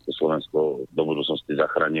to Slovensko do budúcnosti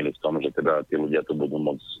zachránili v tom, že teda tí ľudia tu budú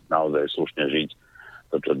môcť naozaj slušne žiť.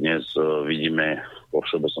 To, čo dnes vidíme vo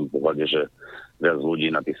všeobecnom pohľade, že viac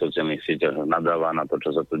ľudí na tých sociálnych sieťach nadáva na to,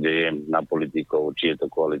 čo sa tu deje, na politikov, či je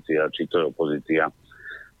to koalícia, či to je opozícia.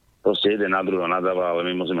 Proste jeden na druhého nadáva,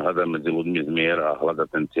 ale my musíme hľadať medzi ľuďmi zmier a hľadať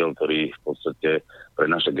ten cieľ, ktorý v podstate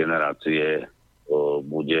pre naše generácie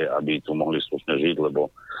bude, aby tu mohli slušne žiť,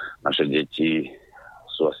 lebo naše deti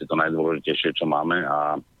sú asi to najdôležitejšie, čo máme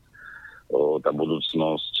a tá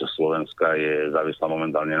budúcnosť Slovenska je závislá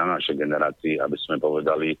momentálne na našej generácii, aby sme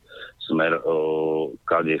povedali smer,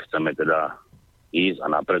 kde chceme teda ísť a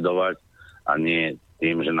napredovať a nie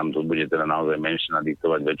tým, že nám tu bude teda naozaj menšina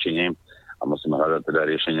diktovať väčšine a musíme hľadať teda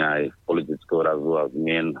riešenia aj politického razu a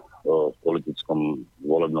zmien v politickom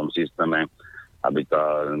volebnom systéme, aby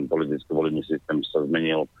ten politický volebný systém sa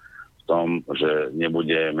zmenil v tom, že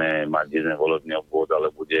nebudeme mať jeden volebný obvod,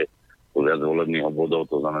 ale bude viac volebných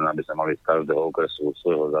obvodov, to znamená, aby sa mali z každého okresu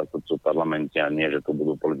svojho zástupcu v parlamente a nie, že tu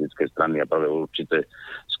budú politické strany a práve určité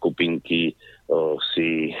skupinky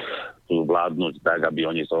si tu vládnuť tak, aby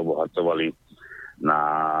oni sa obohacovali na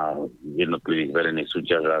jednotlivých verejných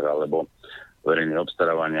súťažách alebo verejných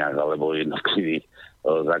obstarávaniach alebo jednotlivých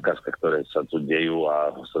zákazkách, ktoré sa tu dejú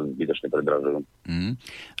a sa zbytočne predražujú.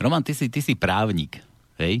 Roman, ty si právnik,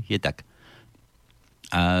 hej? Je tak.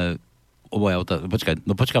 A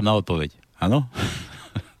počkám na odpoveď. Áno?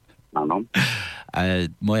 Áno.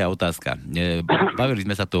 Moja otázka. Bavili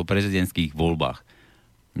sme sa tu o prezidentských voľbách.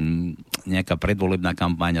 Nejaká predvolebná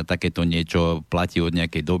kampaň a takéto niečo platí od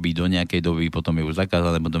nejakej doby do nejakej doby, potom je už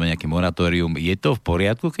zakázané, potom je nejaké moratórium. Je to v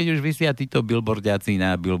poriadku, keď už vysia títo billboardiaci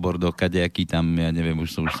na billboardoch, kadejaký tam, ja neviem,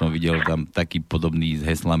 už som videl tam taký podobný s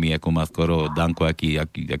heslami, ako má skoro Danko, aký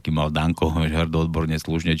mal Danko, hrdo, odborne,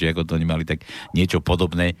 slušne, či ako to nemali, tak niečo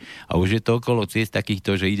podobné. A už je to okolo ciest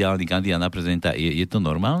takýchto, že ideálny kandidát na prezidenta. Je to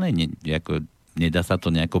normálne? Nedá sa to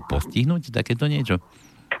nejako postihnúť, takéto niečo?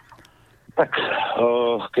 Tak,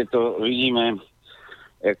 keď to vidíme,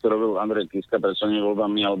 jak to robil Andrej Kiska pred členými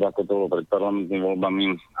voľbami, alebo ako to bolo pred parlamentnými voľbami,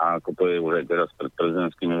 a ako to je už aj teraz pred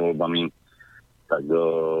prezidentskými voľbami, tak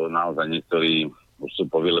naozaj niektorí už sú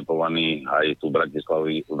povylepovaní aj tu v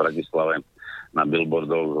Bratislave na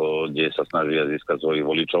billboardoch, kde sa snažia získať svojich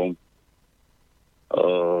voličov.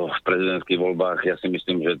 V prezidentských voľbách ja si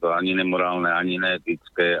myslím, že to ani nemorálne, ani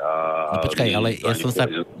neetické. No počkaj, ale ja som sa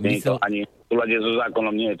myslel... Ani v súlade so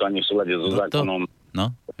zákonom, nie je to ani v súlade so zákonom.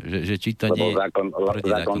 No, že či to nie je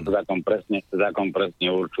zákon presne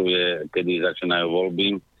určuje, kedy začínajú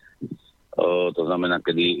voľby. To znamená,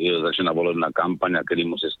 kedy začína volebná kampaň a kedy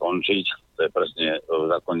musí skončiť. To je presne v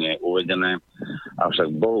zákone uvedené.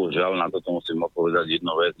 Avšak bohužiaľ, na toto musím odpovedať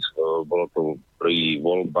jednu vec. Bolo to pri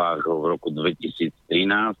voľbách v roku 2013,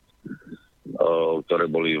 ktoré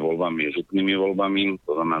boli voľbami, župnými voľbami,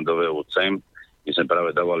 to znamená do VUC. My sme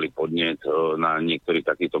práve dávali podnet na niektorých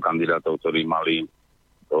takýchto kandidátov, ktorí mali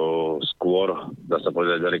skôr, dá sa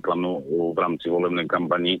povedať, reklamu v rámci volebnej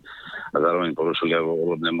kampani a zároveň porušili aj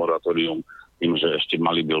volebné moratórium tým, že ešte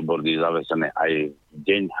mali billboardy zavesené aj v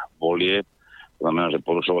deň volie. To znamená, že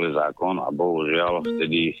porušovali zákon a bohužiaľ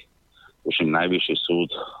vtedy tuším najvyšší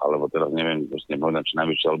súd, alebo teraz neviem, či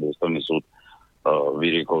najvyšší alebo ústavný súd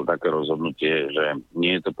vyriekol také rozhodnutie, že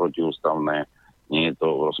nie je to protiústavné, nie je to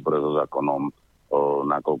v rozpore so zákonom,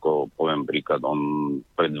 nakoľko poviem príklad, on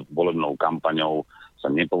pred volebnou kampaňou sa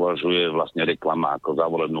nepovažuje vlastne reklama ako za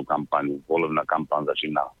volebnú kampaň. Volebná kampaň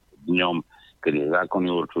začína dňom, kedy zákon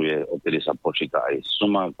určuje, odtedy sa počíta aj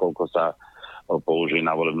suma, koľko sa použije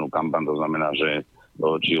na volebnú kampaň. To znamená, že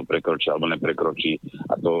či ju prekročí alebo neprekročí.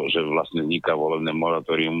 A to, že vlastne vzniká volebné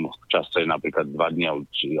moratórium v čase napríklad 2 dni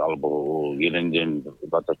alebo 1 deň,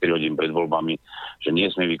 24 hodín pred voľbami, že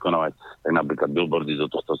nesmie vykonávať, tak napríklad billboardy do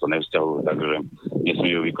tohto sa nevzťahujú, takže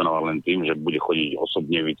nesmie ju vykonávať len tým, že bude chodiť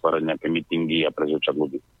osobne, vytvárať nejaké mítingy a presvedčať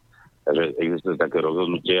ľudí. Takže existuje také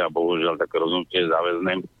rozhodnutie a bohužiaľ také rozhodnutie je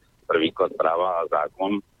záväzné pre výklad práva a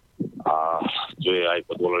zákon. A čo je aj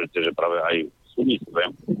to dôležité, že práve aj v súdnictve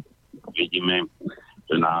vidíme,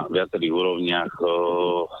 že na viacerých úrovniach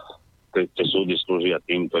tie súdy slúžia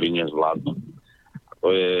tým, ktorí nezvládnu. A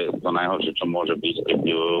to je to najhoršie, čo môže byť, keď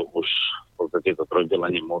už v podstate to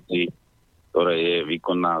trojdelenie moci, ktoré je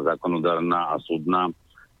výkonná, zákonodárna a súdna,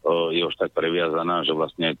 je už tak previazaná, že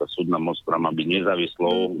vlastne aj tá súdna moc, ktorá má byť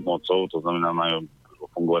nezávislou mocou, to znamená, majú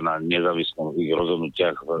fungovať na nezávislých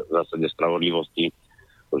rozhodnutiach v zásade spravodlivosti,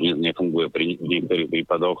 to nefunguje v niektorých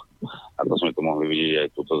prípadoch, ako sme to mohli vidieť aj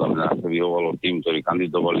tu. To znamená, že vyhovalo tým, ktorí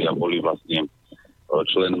kandidovali a boli vlastne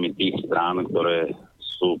členmi tých strán, ktoré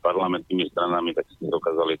sú parlamentnými stranami, tak si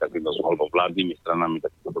dokázali takýmto spôsobom, alebo vládnymi stranami,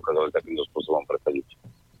 tak si dokázali takýmto spôsobom presadiť.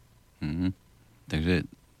 Mm-hmm. Takže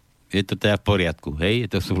je to teda v poriadku, hej?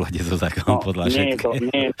 Je to v súlade so zákonom podľa všetkého?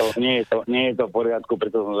 Nie je to v poriadku,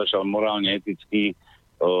 preto som začal morálne, eticky,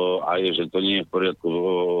 a je, že to nie je v poriadku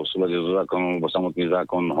v súlade so zákonom, lebo samotný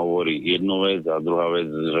zákon hovorí jednu vec a druhá vec,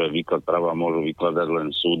 že výklad práva môžu vykladať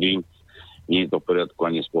len súdy. Nie je to v poriadku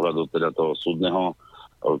ani z pohľadu teda toho súdneho.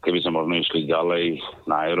 Keby sme možno išli ďalej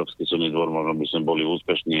na Európsky súdny dvor, možno by sme boli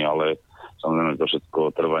úspešní, ale samozrejme to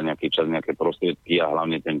všetko trvá nejaký čas, nejaké prostriedky a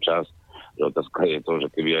hlavne ten čas. Že otázka je to,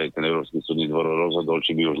 že keby aj ten Európsky súdny dvor rozhodol,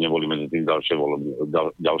 či by už neboli medzi tým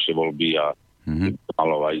ďalšie voľby a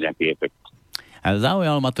malo aj nejaký efekt. A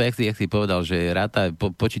zaujalo ma to, jak si povedal, že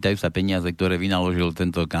počítajú sa peniaze, ktoré vynaložil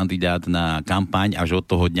tento kandidát na kampaň až od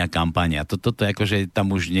toho dňa kampania. Toto akože tam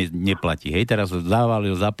už neplatí. Hej, teraz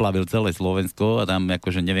zaplavil celé Slovensko a tam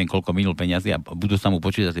akože neviem koľko minul peniazy a budú sa mu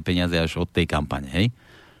počítať tie peniaze až od tej kampane, hej?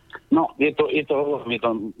 No, je to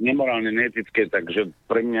nemorálne, neetické, takže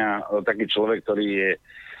pre mňa taký človek, ktorý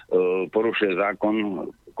porušuje zákon,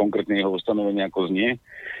 konkrétne jeho ustanovenie ako znie,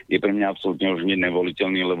 je pre mňa absolútne už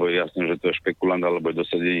nevoliteľný, lebo je jasné, že to je špekulant alebo je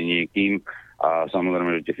dosadený niekým a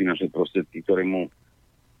samozrejme, že tie finančné prostriedky, ktoré mu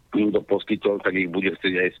to poskytol, tak ich bude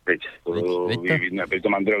chcieť aj späť. Vidíme pri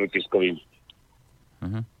tom Andrejovi Kiskovi.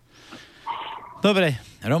 Uh-huh. Dobre,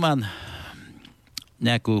 Roman,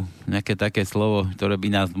 nejaké také slovo, ktoré by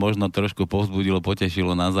nás možno trošku povzbudilo,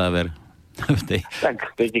 potešilo na záver.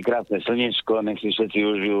 Tak, to je krásne slnečko, nech si všetci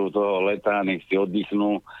užijú toho leta, nech si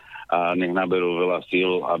oddychnú a nech naberú veľa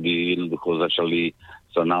síl, aby jednoducho začali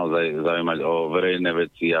sa naozaj zaujímať o verejné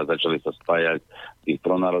veci a začali sa spájať v tých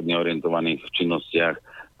pronárodne orientovaných činnostiach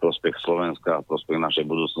v prospech Slovenska, v prospech našej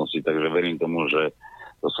budúcnosti. Takže verím tomu, že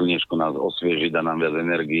to slnečko nás osvieži, dá nám viac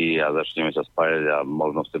energií a začneme sa spájať a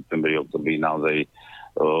možno v septembri, oktobri naozaj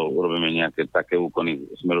urobíme nejaké také úkony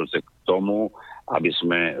smerujúce k tomu, aby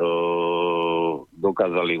sme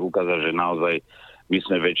dokázali ukázať, že naozaj my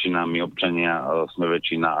sme väčšina, my občania sme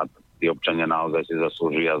väčšina a tí občania naozaj si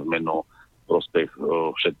zaslúžia zmenu prospech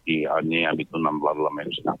všetkých a nie, aby tu nám vládla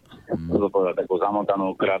menšina. To povedať takú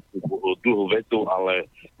zamotanú, krátku, dlhú vetu,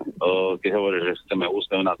 ale keď hovoríš, že chceme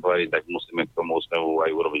úsmev natvoriť, tak musíme k tomu úsmevu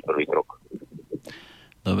aj urobiť prvý krok.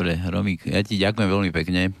 Dobre, Romík, ja ti ďakujem veľmi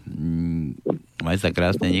pekne. Maj sa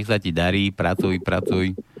krásne, nech sa ti darí, pracuj.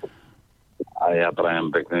 A ja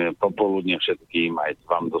prajem pekne popoludne všetkým, aj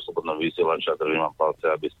vám do slobodného vysielača, držím vám palce,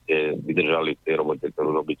 aby ste vydržali v tej robote,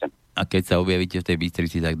 ktorú robíte. A keď sa objavíte v tej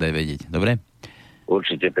Bystrici, tak daj vedieť. Dobre?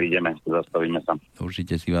 Určite prídeme, zastavíme sa.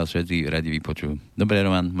 Určite si vás všetci radi vypočujú. Dobre,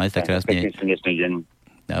 Roman, maj sa krásne. Pekný dnešný deň.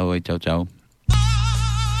 Ahoj, čau.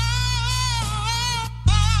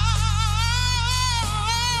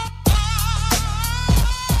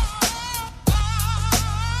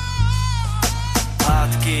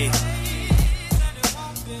 Hádky,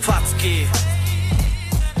 facky,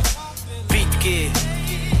 bitky,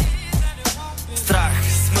 strach,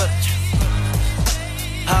 smrť.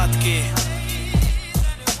 Hádky,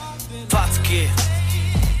 facky,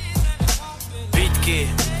 bitky,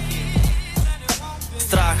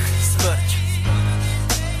 strach, smrť.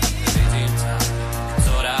 Vidím tvár,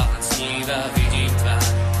 ktorá len sníva, vidím tvár,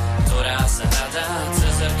 ktorá sa hľadá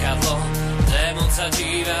cez zrkadlo. Démon sa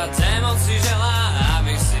díva, démon si želá,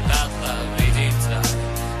 aby si padla. Vidím tvár,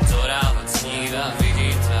 ktorá len sníva,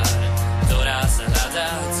 vidím tvár, ktorá sa hľadá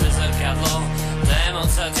cez zrkadlo. Démon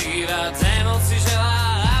sa díva, démon si želá,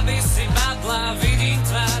 aby si padla. Vidím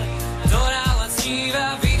tvár, ktorá len sníva,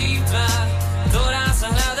 vidím tvár, ktorá sa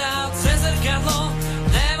hľadá cez zrkadlo.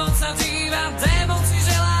 Démon sa díva, démon si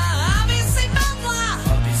želá, aby si padla.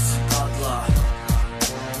 Aby si padla.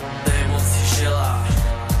 Démon si želá,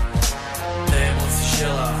 démon si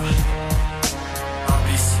želá,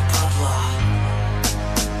 aby si padla.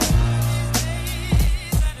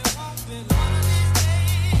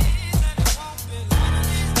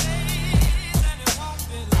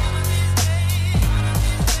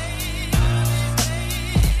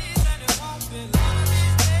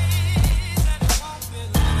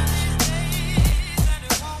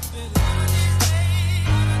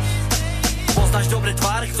 Poznáš dobre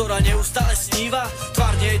tvár, ktorá neustále sníva,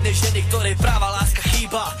 tvár nejednej ženy, ktorej práva láska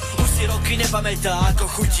chýba. Už si roky nepamätá, ako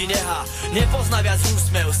chutí nehá, nepozná viac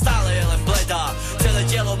úsmev, stále je len bledá. Celé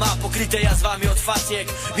telo má pokryté jazvami od fatiek,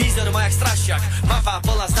 výzor má jak strašiak, mapa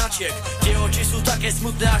plná značiek. Tie oči sú také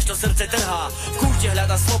smutné, až to srdce trhá. V kúte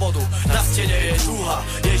hľada slobodu, na stene je túha.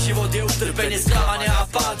 Jej život je utrpenie, sklamania a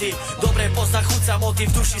pády. Dobre pozná chuť samoty,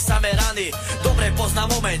 v duši samé rany. Dobre pozná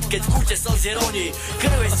moment, keď v kúte slzie roní.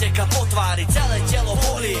 Krv je steka po tvári, celé telo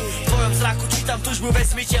bolí. V tvojom zraku čítam tužbu,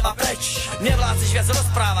 vezmite ma preč. Nevládzeš viac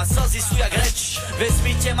rozprávať, slzy sú jak reč.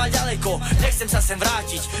 Vezmite ma ďaleko, nechcem sa sem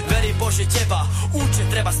vrátiť. Verím Bože teba, účet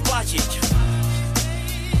treba splatiť.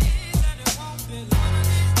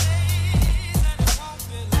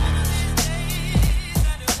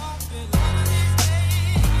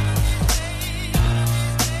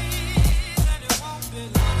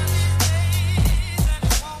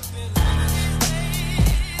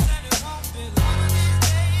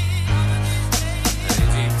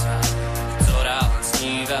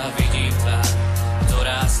 Vidím tvár,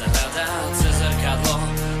 ktorá sa hľadá cez zrkadlo.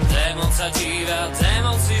 Démon sa díva,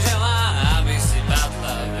 démon si želá, aby si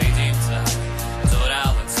padla. Vidím tvár, ktorá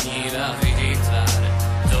len sníva, vidím tvár,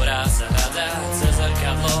 ktorá sa hľadá cez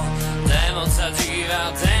zrkadlo. Démon sa díva,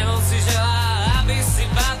 démon si želá, aby si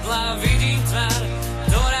padla. Vidím tvár,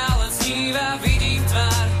 ktorá len sníva, vidím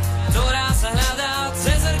tvár, ktorá sa hľadá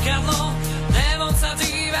cez zrkadlo. Démon sa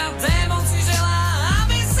díva, démon si želá,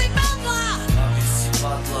 aby si padla.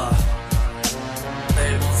 Padla.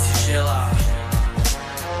 Démon si želá,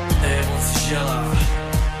 démon si želá,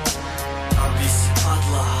 aby si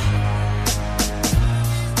padla.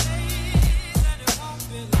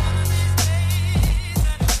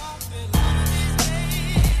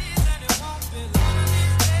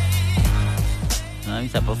 No a my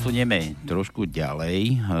sa posunieme trošku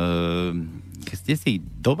ďalej. Keď ste si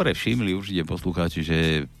dobre všimli, určite poslucháči,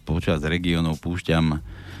 že počas regiónov púšťam.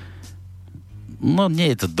 No nie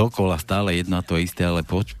je to dokola stále jedno a to isté, ale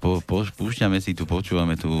púšťame si tu,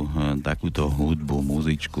 počúvame tu takúto hudbu,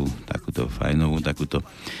 muzičku, takúto fajnovú, takúto,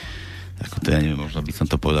 ja neviem, možno by som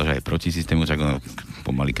to povedal, že aj proti systému, čak ono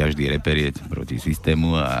pomaly každý reper je proti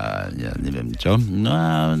systému a ja neviem čo. No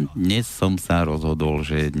a dnes som sa rozhodol,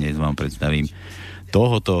 že dnes vám predstavím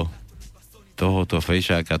tohoto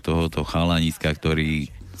fejšáka, tohoto chalaniska, ktorý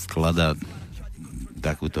skladá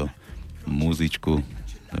takúto muzičku,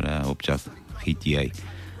 ktorá občas chytí aj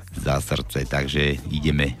za srdce, takže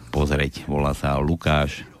ideme pozrieť. Volá sa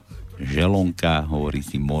Lukáš, ŽELONKA, hovorí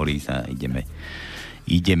si Moris a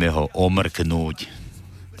ideme ho omrknúť.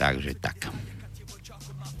 Takže tak.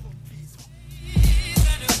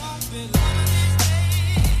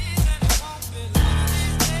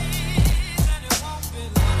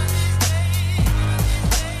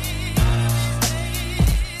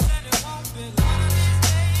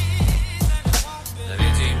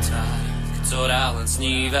 Vidím tvár, ktorá len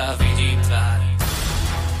sníva, vidím tvár.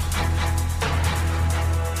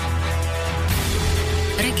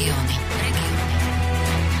 Regióny.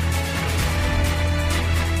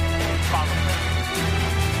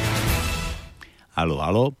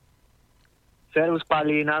 Haló. Servus,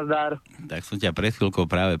 Pali, nazdar. Tak som ťa pred chvíľkou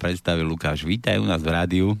práve predstavil, Lukáš. Vítaj u nás v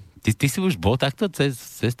rádiu. Ty si už bol takto cez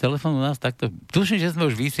telefón u nás takto? Tuším, že sme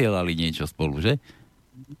už vysielali niečo spolu, že?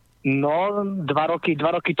 No, 2 roky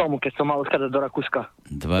tomu, keď som mal odchádzať do Rakúska.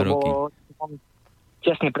 2 roky.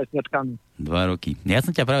 Tesne pred sviatkami. 2 roky. Ja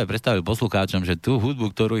som ťa práve predstavil poslucháčom, že tú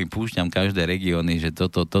hudbu, ktorú im púšťam každé regióny, že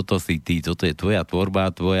toto si ty, toto je tvoja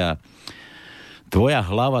tvorba, tvoja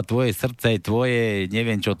hlava, tvoje srdce, tvoje,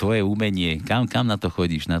 neviem čo, tvoje umenie. Kam na to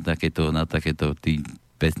chodíš, na takéto ty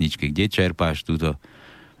pesničky? Kde čerpáš túto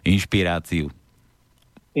inšpiráciu?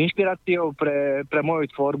 Inšpiráciou pre moju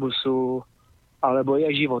tvorbu je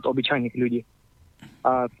život obyčajných ľudí.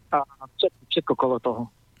 A všetko okolo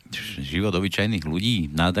toho. Život obyčajných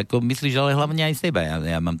ľudí? No tak myslíš, ale hlavne aj seba.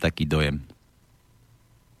 Ja mám taký dojem.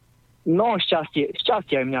 No, šťastie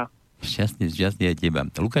aj mňa. Šťastie aj teba.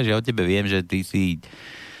 Lukáš, ja o tebe viem, že ty si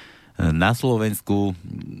na Slovensku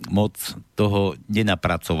moc toho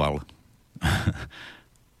nenapracoval.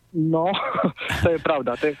 No, to je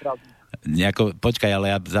pravda. Počkaj,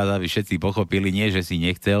 ale aby všetci pochopili, nie, že si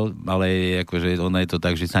nechcel, ale akože ono je to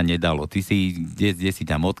tak, že sa nedalo. Ty si, kde si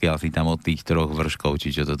tam, odkiaľ si tam od tých 3 vrškov, či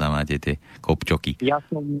čo to tam máte, tie kopčoky? Ja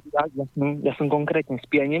som konkrétne z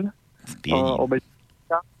Pienin.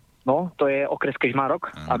 No, to je okres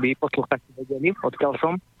Kežmarok, aby poslucháči vedeli, odkiaľ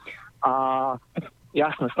som. A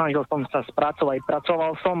jasne, snažil som sa spracovať,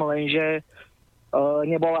 pracoval som, lenže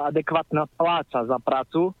nebola adekvátna pláca za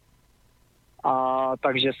prácu. A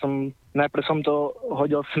takže najprv som to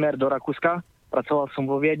hodil smer do Rakúska, pracoval som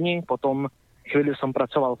vo Viedni, potom chvíľu som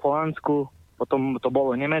pracoval v Holandsku, potom to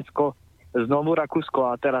bolo Nemecko, znovu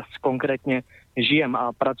Rakúsko a teraz konkrétne žijem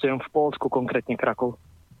a pracujem v Poľsku, konkrétne Krakov.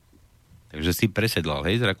 Takže si presedlal,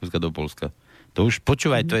 hej, z Rakúska do Poľska. To už,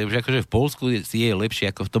 počúvaj, to je už akože v Poľsku je lepšie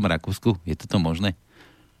ako v tom Rakúsku? Je to možné?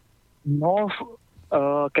 No,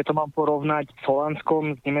 keď to mám porovnať s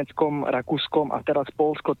Holandskom, s Nemeckom, Rakúskom a teraz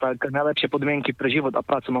Poľsko, tak najlepšie podmienky pre život a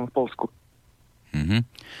prácu mám v Poľsku. Mhm.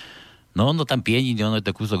 No tam Pienin, ono je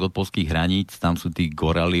to kúsok od poľských hraníc, tam sú tí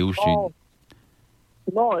gorali už.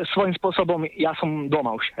 No, svojím spôsobom ja som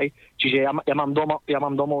doma už, hej. Čiže ja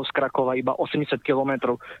mám domov z Krakova iba 80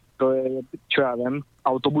 kilometrov. To je, čo ja viem,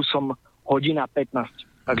 autobusom hodina 15.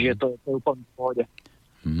 Takže to je úplne v pohode.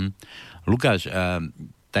 Mhm. Lukáš,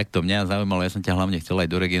 takto mňa zaujímalo, ja som ťa hlavne chcel aj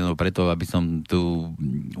do regiónov preto, aby som tu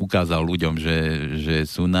ukázal ľuďom, že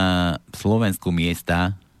sú na Slovensku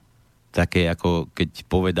miesta, také ako keď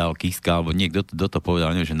povedal Kiska, alebo niekto to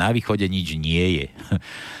povedal, neviem, že na východe nič nie je.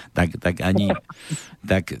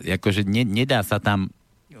 tak akože nedá sa tam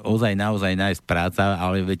naozaj nájsť práca,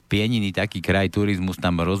 ale veď Pieniny, taký kraj, turizmus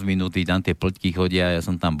tam rozvinutý, tam tie plťky chodia, ja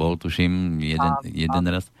som tam bol, tuším, jeden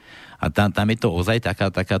raz. A tam je to ozaj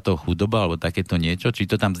takáto chudoba, alebo takéto niečo? Či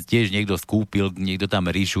to tam tiež niekto skúpil, niekto tam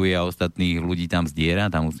ríšuje a ostatných ľudí tam zdiera,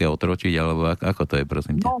 tam musia otročiť, alebo ako to je,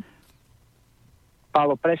 prosím ťa? No,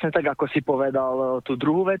 Pálo, presne tak, ako si povedal tú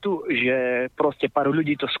druhú vetu, že proste pár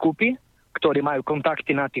ľudí to skúpi, ktorí majú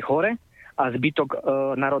kontakty na tých hore a zbytok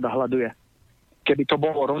národa hľaduje. Keby to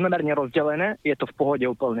bolo rovnomerne rozdelené, je to v pohode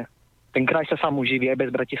úplne. Ten kraj sa sám uživí aj bez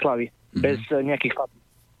Bratislavy, bez nejakých fabrík.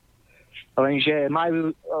 Lenže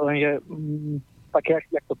také,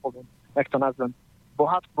 jak to poviem, jak to nazvem.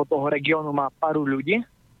 Bohatstvo toho regiónu má pár ľudí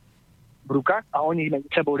v rukách a oni medzi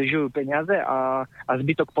sebou lyžujú peniaze a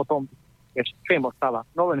zbytok potom, čo im ostáva,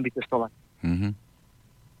 no len vycestovať. Mm-hmm.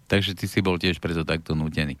 Takže ty si bol tiež preto takto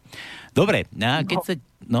nútený. Dobre, a keď sa...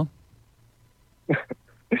 No?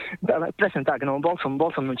 Presne tak, no bol som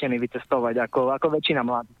nútený vycestovať ako väčšina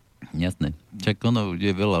mladých. Jasné. Čak ono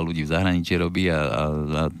je veľa ľudí v zahraničí robí a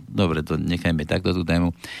dobre, to nechajme takto tú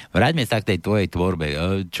tému. Vráťme sa k tej tvojej tvorbe.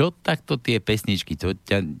 Čo takto tie pesničky, to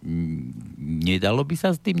ťa nedalo by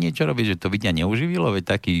sa s tým niečo robiť, že to by ťa neuživilo?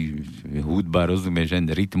 Veď taký hudba, rozumieš,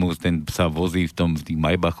 že rytmus, ten sa vozí v tých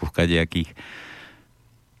Maybachoch kadejakých.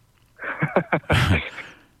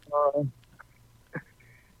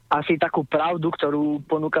 Asi takú pravdu, ktorú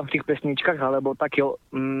ponúkam v tých pesničkách, alebo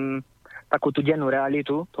takú tú dennú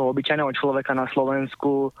realitu toho obyčajného človeka na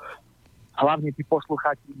Slovensku, hlavne tí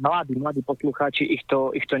poslucháči, mladí poslucháči, ich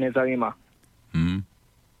to nezaujíma.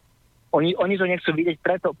 Oni to nechcú vidieť,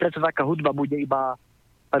 preto taká hudba bude iba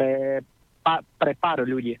pre pár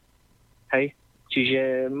ľudí. Hej?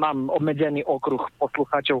 Čiže mám obmedzený okruh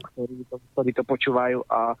poslucháčov, ktorí to počúvajú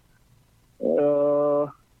a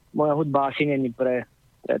moja hudba asi není pre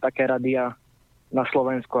také rádia na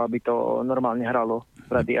Slovensku, aby to normálne hralo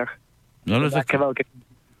v rádiách. No, ale také veľké...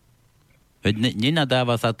 Veď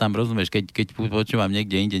nenadáva sa tam, rozumieš, keď počúvam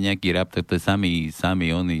niekde inde nejaký rap, tak to je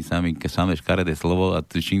samé škaredé slovo a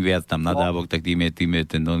čím viac tam nadávok, tak tým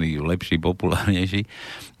je ten oný lepší, populárnejší.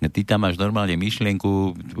 Ty tam máš normálne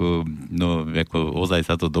myšlienku, no ako ozaj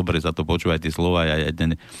sa to dobre, sa to počúva aj tie slova,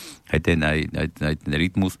 aj ten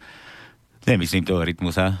rytmus. Nemyslím toho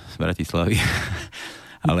rytmusa z Bratislavy,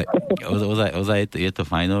 ale ozaj je to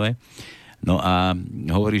fajnové. No a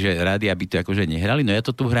hovorí, že rádia by to akože nehrali. No ja to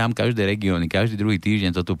tu hrám každé regióny, každý druhý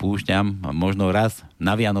týždeň to tu púšťam. Možno raz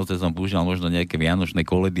na Vianoce som púšťal možno nejaké vianočné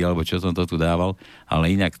koledy, alebo čo som to tu dával,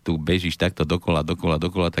 ale inak tu bežíš takto dokola,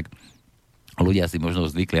 tak ľudia si možno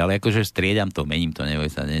zvykli. Ale akože striedam to, mením to, neboj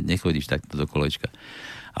sa, nechodíš takto do kolečka.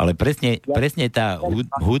 Ale presne tá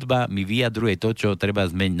hudba mi vyjadruje to, čo treba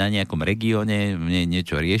zmeniť na nejakom regióne,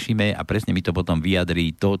 niečo riešime a presne mi to potom vyjadrí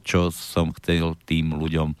to, čo som chcel tým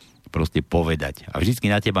ľuďom proste povedať. A vždycky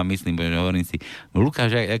na teba myslím, že hovorím si,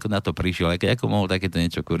 Lukáš, ako na to prišiel, ako mohol takéto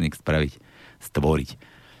niečo kurník spraviť, stvoriť.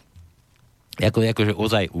 Akože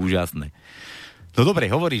ozaj úžasné. No dobre,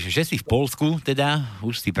 hovoríš, že si v Poľsku, teda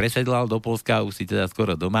už si presedlal do Poľska, už si teda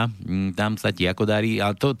skoro doma, tam sa ti ako darí,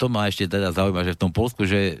 ale to ma ešte teda zaujíma, že v tom Poľsku,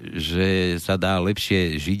 že sa dá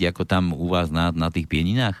lepšie žiť ako tam u vás na tých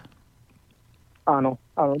pieninách? Áno,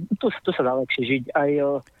 tu sa dá lepšie žiť. Aj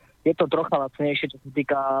je to trocha lacnejšie, čo sa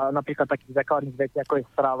týka napríklad takých základných vecí, ako je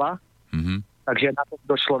strava. Mm-hmm. Takže na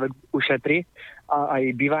to človek ušetrí. A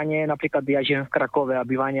aj bývanie, napríklad ja žijem v Krakove a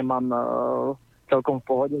bývanie mám celkom v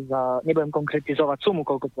pohode. Nebudem konkretizovať sumu,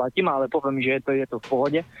 koľko platím, ale poviem, že je to v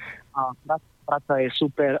pohode. A práca je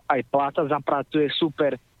super, aj pláca za prácu je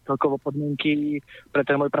super, celkovo podmienky pre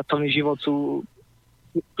ten môj pracovný život sú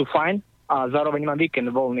fajn a zároveň mám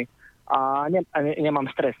víkend voľný. A nemám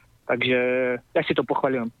stres. Takže ja si to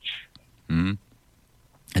pochváľujem.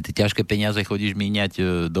 A ty ťažké peniaze chodíš míňať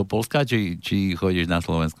do Poľska, či chodíš na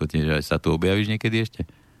Slovensku tiež? Aj sa tu objavíš niekedy ešte?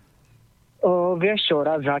 Vieš čo,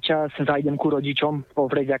 raz za čas zajdem ku rodičom,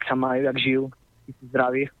 pozrieť, jak sa majú, jak žijú,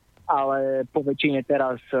 zdraví. Ale po väčšine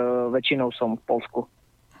teraz väčšinou som v Poľsku.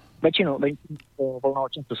 Väčšinou voľného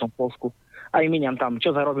času som v Poľsku. Aj míňam tam.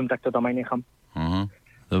 Čo zarobím, tak to tam aj nechám.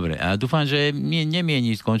 Dobre, a dúfam, že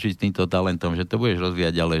nemieníš skončiť s týmto talentom, že to budeš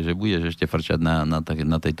rozvíjať ďalej, že budeš ešte frčať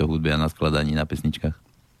na tejto hudbe a na skladaní, na pesničkách.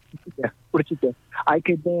 Určite. Aj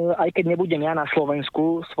keď nebudem ja na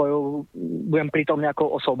Slovensku, budem prítomný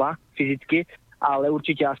ako osoba fyzicky, ale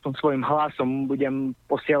určite aspoň svojim hlasom budem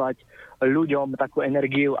posielať ľuďom takú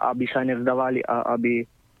energiu, aby sa nevzdávali a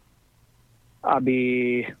aby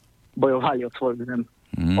bojovali o svoju zem.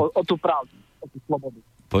 O tú pravdu, o tú slobodu.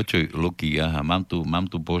 Počuj, Luky, mám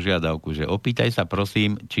tu požiadavku, že opýtaj sa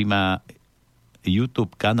prosím, či má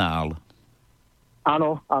YouTube kanál.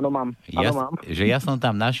 Áno, mám. Že ja som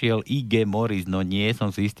tam našiel IG Moris, no nie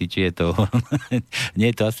som si istý, či je to...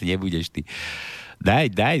 Nie, to asi nebudeš ty.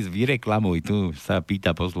 Daj, vyreklamuj, tu sa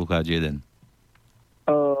pýta poslucháč jeden.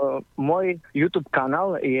 Môj YouTube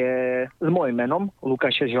kanál je s môjim menom,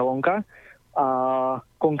 Lukáš ŽELONKA, a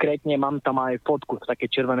konkrétne mám tam aj fotku v takej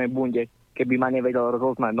červenej bunde, keby ma nevedel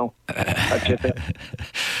rozoznať, no. Takže to...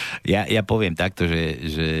 Ja poviem takto,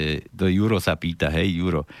 že do Juro sa pýta, hej,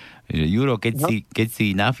 Juro, že Juro, keď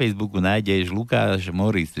si na Facebooku nájdeš Lukáš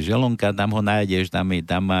Moris ŽELONKA, tam ho nájdeš, tam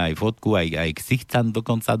má aj fotku, aj ksicht tam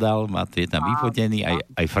dokonca dal, je tam vyfotený,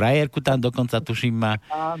 aj frajerku tam dokonca tuším má.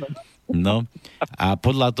 Áno. No, a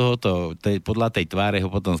podľa tej tváre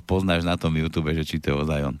ho potom spoznáš na tom YouTube, že či to je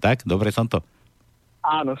ozaj on. Tak? Dobre som to?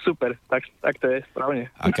 Áno, super, tak to je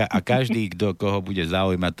správne. A každý, koho bude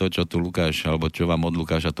zaujímať to, čo tu Lukáš, alebo čo vám od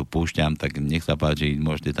Lukáša tu púšťam, tak nech sa páči,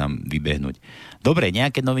 môžete tam vybehnúť. Dobre,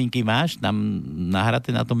 nejaké novinky máš tam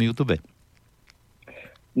nahraté na tom YouTube?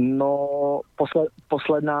 No,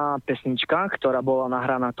 posledná pesnička, ktorá bola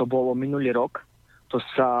nahraná, to bolo minulý rok. To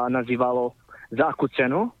sa nazývalo Za akú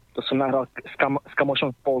cenu? To som nahral s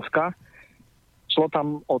kamošom z Poľska. Šlo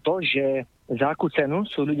tam o to, že za akú cenu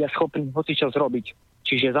sú ľudia schopní hocičo zrobiť.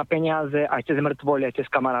 Čiže za peniaze, aj cez mŕtvoľ, aj cez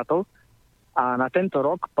kamarátov. A na tento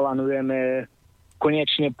rok plánujeme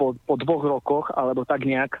konečne po 2 rokoch, alebo tak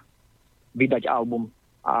nejak, vydať album.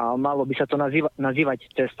 A malo by sa to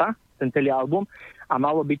nazývať Cesta, ten celý album. A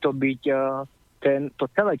malo by to byť to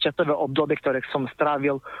celé časové obdobie, ktoré som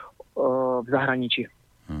strávil v zahraničí.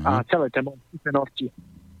 A celé tie skúsenosti.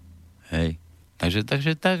 Hej.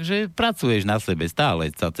 Takže pracuješ na sebe,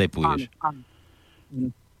 stále sa cepuješ. Áno.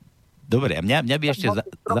 Dobre, a mňa by ešte...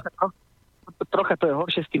 Trocha to je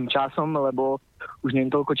horšie s tým časom, lebo už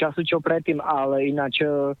neviem toľko času, čo predtým, ale ináč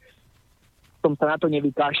som sa na to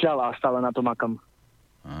nevykašľal a stále na to makam.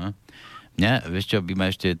 Aha. Mňa, vieš čo, by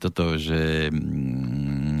ma ešte toto, že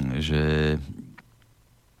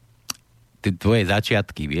tie tvoje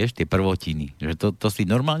začiatky, vieš, tie prvotiny, že to si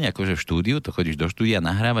normálne akože v štúdiu, to chodíš do štúdia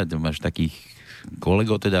nahrávať, máš takých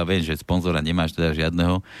kolegov, teda viem, že sponzora nemáš teda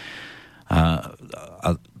žiadneho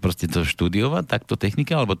a proste to štúdiovať, takto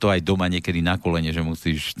technika, alebo to aj doma niekedy na kolene, že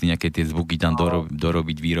musíš si nejaké tie zvuky tam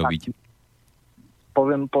dorobiť, vyrobiť?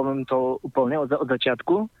 Poviem to úplne od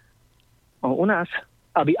začiatku. U nás,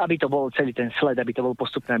 aby to bol celý ten sled, aby to bol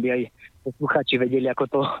postupné, aby aj poslucháči vedeli,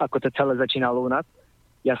 ako to celé začínalo u nás.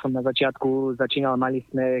 Ja som na začiatku mali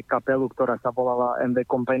sme kapelu, ktorá sa volala MV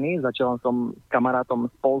Company. Začal som s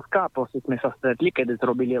kamarátom z Polska a proste sme sa stretli, keď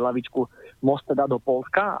zrobili lavičku most teda do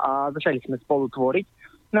Polska a začali sme spolu tvoriť.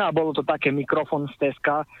 No a bolo to také mikrofón z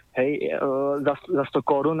Teska, hej, za 100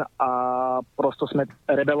 korún a prosto sme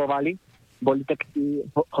rebelovali. Boli texty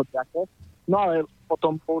hociaké. No ale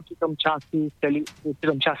potom po určitom čase chceli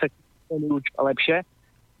už lepšie,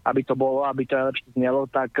 aby to lepšie znelo,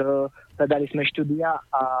 tak dali sme štúdia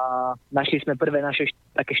a našli sme prvé naše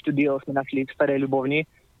také štúdio, sme našli v Starej Ľubovni,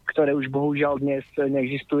 ktoré už bohužiaľ dnes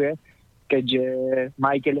neexistuje, keďže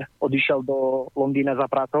majiteľ odišiel do Londýna za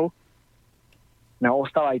prácou. No,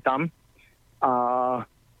 ostal aj tam. A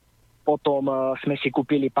potom sme si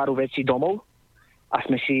kúpili pár vecí domov a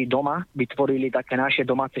sme si doma vytvorili také naše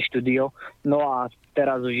domáce štúdio. No a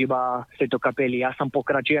teraz už iba z tejto kapely ja sam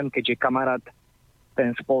pokračujem, keďže kamarát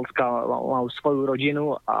ten z Polska mal svoju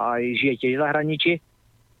rodinu a aj žije tiež v zahraničí.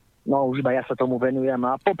 No už iba ja sa tomu venujem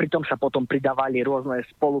a popri tom sa potom pridávali rôzne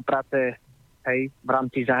spolupráce, hej, v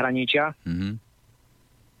rámci zahraničia. Mm-hmm.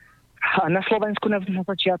 A na Slovensku na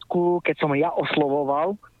začiatku, keď som ja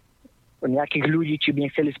oslovoval nejakých ľudí, či by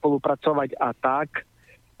nechceli spolupracovať a tak,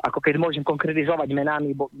 ako keď môžem konkretizovať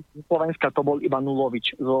menami, bo Slovenska to bol iba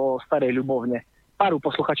Nulovič zo Starej Ľubovne. Páru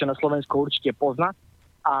posluchačov na Slovensku určite pozná.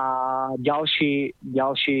 A ďalší,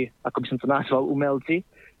 ako by som to nazval, umelci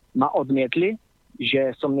ma odmietli,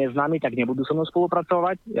 že som neznámy, tak nebudú so mnou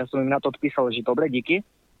spolupracovať. Ja som im na to odpísal, že dobre, díky.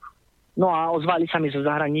 No a ozvali sa mi zo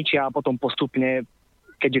zahraničia a potom postupne,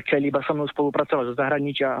 keďže chceli iba so mnou spolupracovať zo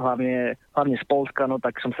zahraničia, hlavne z Polska, no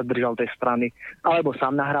tak som sa držal tej strany. Alebo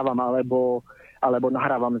sám nahrávam, alebo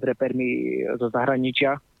nahrávam s repermi zo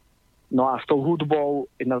zahraničia. No a s tou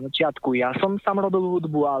hudbou, na začiatku ja som sám robil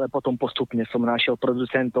hudbu, ale potom postupne som našiel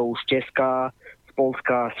producentov z Česka, z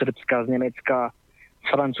Polska, Srbska, z Nemecka, z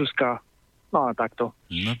Francúzska, no a takto.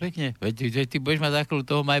 No pekne, veď ty budeš mať za chvíľu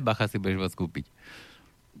toho Maybacha, si budeš môcť kúpiť.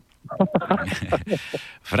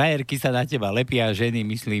 Frajerky sa na teba lepia, ženy,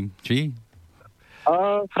 myslím, či?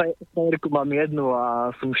 Frajerku mám jednu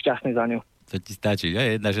a som šťastný za ňu. To ti stačí, ja?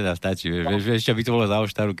 Jedna žena stačí, vieš, čo by to bolo za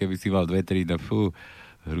oštaru, keby si mal 2-3, no fú,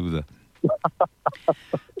 hrúza.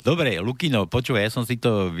 Dobre, Lukino, počúvaj, ja som si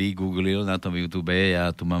to vygooglil na tom YouTube,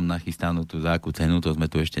 ja tu mám nachystanú tú za akú cenu, to sme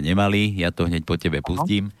tu ešte nemali, ja to hneď po tebe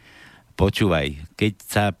pustím. Počúvaj, keď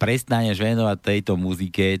sa prestaneš venovať tejto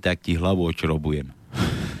muzike, tak ti hlavu očrobujem.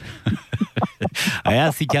 A ja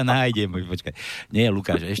si ťa nájdem. Počkaj. Nie,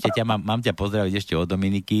 Lukáš, ešte mám ťa pozdraviť ešte od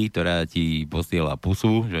Dominiky, ktorá ti posiela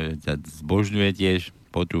pusu, že ťa zbožňuje tiež,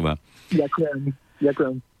 počúva.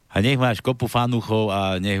 Ďakujem. A nech máš kopu fanúchov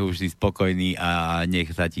a nech už si spokojný a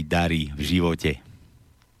nech sa ti darí v živote.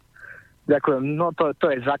 Ďakujem. No to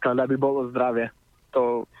je základ, aby bolo zdravie.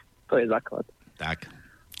 To je základ. Tak.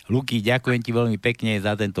 Luky, ďakujem ti veľmi pekne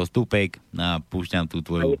za tento vstupek a púšťam tú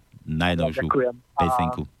tvoju najnovšiu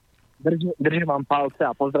pesenku. Držím vám palce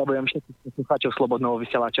a pozdravujem všetkých poslucháčov Slobodného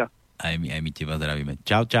vysielača. Aj my teba zdravíme.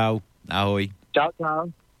 Čau, ahoj.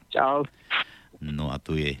 Čau. No a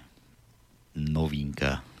tu je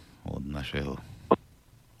novinka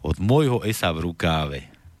od môjho esa v rukáve.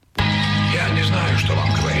 Я не знаю, что вам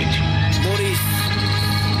говорить. Moris.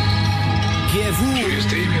 Через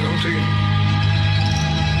 3 минуты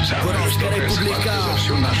самое жестокое схватка за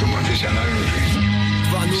всю нашу профессиональную жизнь.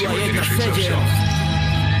 Сегодня решится все.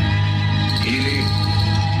 Или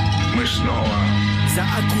мы снова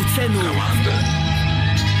команда,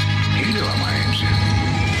 или ломаемся.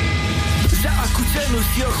 Za akú cenu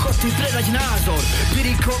si ochotný predať názor,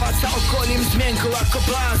 vyrikovať sa okolím zmienkou ako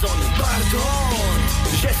blázon. Pardon,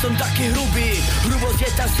 že som taký hrubý, hrubosť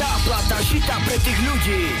je tá záplata žita pre tých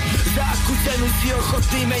ľudí. Za akú cenu si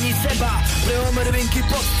ochotný meniť seba, pre omrvinky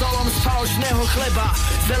pod stolom z falošného chleba.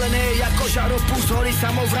 Zelené ako žaropús hory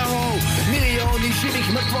samovrahov, milióny živých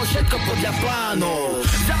mŕtvol, všetko podľa plánov.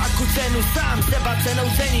 Za akú cenu sám seba cenou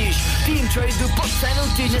ceníš? Tým, čo idú pod cenu,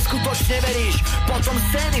 ty neskutočne veríš. Potom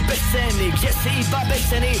scény bez scény, kde si iba bez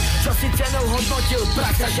ceny. Čo si cenou hodnotil,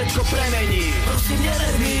 prax sa všetko premení. Prosím,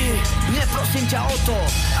 never mi, neprosím ťa o to,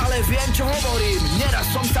 ale viem, čo hovorím, neraz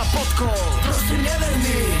som sa potkol. Prosím, never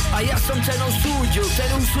mi, a ja som cenou súdil, ten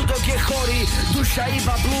úsudok je chorý, duša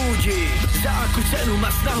iba blúdi. Za akú cenu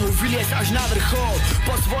má snahu vyliesť až na vrchol?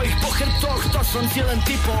 Po svojich pochrbtoch, to som si len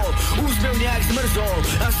typol. Úsmev nejak zmrzol,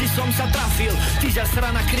 a vždy som sa trafil. Ty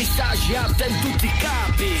zasrana Krista, žiaľ, ten tu ty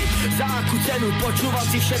kápi. Za akú cenu počúval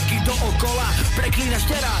si všetkých dookola? Preklínaš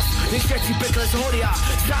teraz, nech všetci pekle zhoria.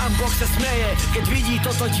 Sám Boh sa smeje, keď vidí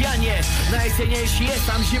toto dianie. Najcenejší je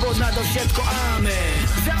sám život nado všetko, amen.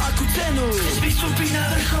 Za akú cenu chceš vystúpiť na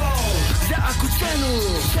vrchol? Za akú cenu?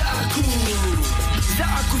 Za akú? Za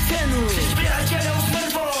akú cenu chceš priateľov s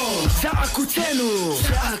mŕtvou? Za akú cenu?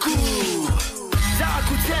 Za akú? Za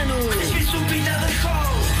akú cenu chceš vystúpiť na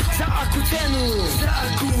vrchol? Za akú cenu? Za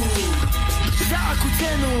akú? Za akú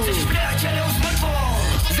cenu chceš priateľov s mŕtvou?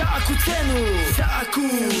 Za akú cenu? Za akú?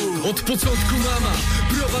 Od początku mama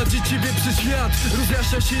prowadzi ciebie przez świat.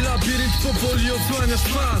 Rozjaśnia się labirynt, powoli odsłaniasz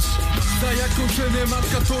twarz. Za jaką cenę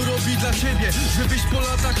matka to robi dla ciebie? Żebyś po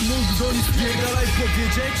latach mógł do nich spierdalaj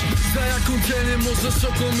powiedzieć? Za jaką cenę możesz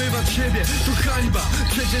okłamywać siebie? To hańba,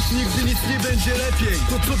 przecież nigdy nic nie będzie lepiej.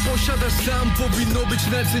 To co posiadasz sam powinno być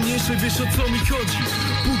najcenniejsze. Wiesz o co mi chodzi?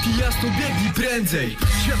 Póki jasno biegnij prędzej.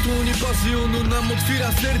 Światło nie parzy, ono nam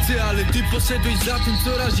otwiera serce. Ale ty poszedłeś za tym,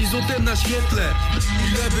 co razi złotem na świetle.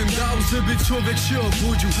 Ile bym dał, żeby człowiek się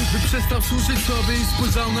obudził, by przestał służyć sobie i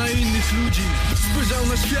spojrzał na innych ludzi. Spojrzał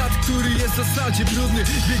na świat, który jest w zasadzie brudny.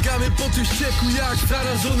 Biegamy po tym ścieku jak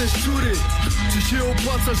zarażone szczury. Czy się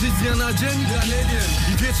opłaca żyć z dnia na dzień? Ja nie wiem.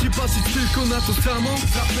 I wiecznie patrzeć tylko na to samo?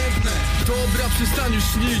 Zapewne. Dobra, przestań już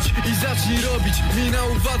śnić i zacznij robić. Miej na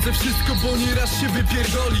uwadze wszystko, bo nieraz się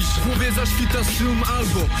wypierdolisz. W głowie zaświta szum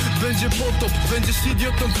albo będzie potop. Będziesz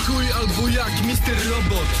idiotą w chuj albo jak Mr.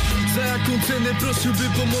 Robot. Za jaką cenę prosiłby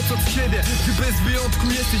pomoc od siebie? Ty bez wyjątku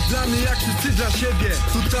jesteś dla mnie jak wszyscy dla siebie.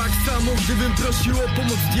 To tak samo gdybym prosił o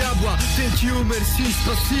pomoc diabła. Thank you, merci,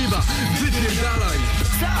 spasiba. Wypierdalaj.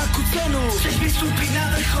 Za akú cenu chceš vystúpiť na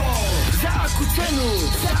vrchol? Za akú cenu?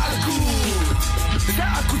 Za akú? Za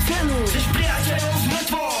akú cenu chceš priateľov s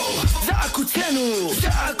mŕtvou? Za akú cenu?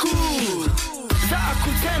 Za akú? Za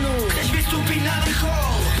akú cenu chceš vystúpiť na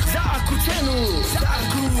vrchol? Za akú cenu? Za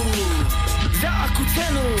akú? Za akú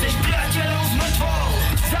cenu chceš priateľov s mŕtvou?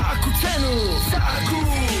 Za akú cenu? Za akú?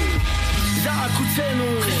 Za akú cenu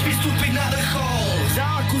chceš vystúpiť na vrchol? Za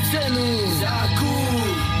akú cenu? Za akú?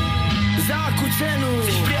 Za akú cenu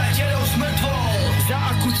chceš priateľov s mŕtvou? Za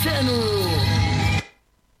akú cenu?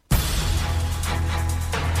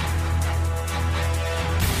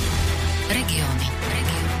 Regióny.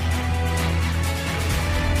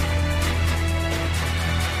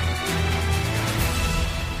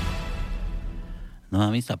 No a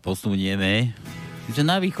my sa posunieme. Sice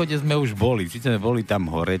na východe sme už boli. Sice sme boli tam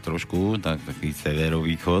hore trošku, taký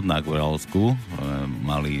severovýchod na Gorálsku.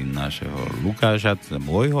 Mali našeho Lukáša,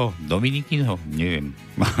 môjho, Dominikinho, neviem.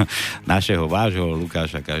 Našeho, vášho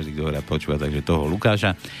Lukáša, každý, kto hľa počúva, takže toho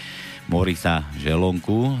Lukáša. Morisa,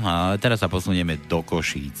 Želonku. A teraz sa posunieme do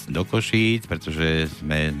Košíc. Do Košíc, pretože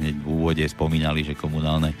sme v úvode spomínali, že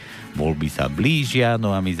komunálne voľby sa blížia.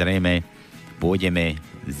 No a my zrejme pôjdeme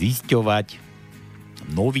zisťovať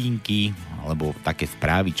novinky, alebo také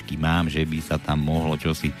správičky mám, že by sa tam mohlo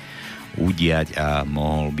čosi udiať a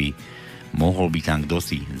mohol by tam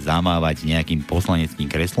kdosi zamávať nejakým poslaneckým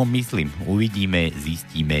kreslom, myslím. Uvidíme,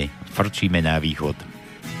 zistíme, frčíme na východ.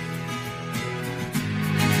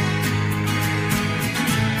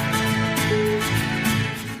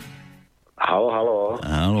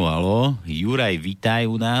 Haló. Juraj, vitaj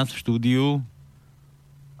u nás v štúdiu.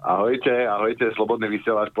 Ahojte, slobodný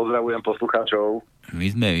vysielač, pozdravujem poslucháčov. My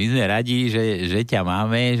sme radi, že ťa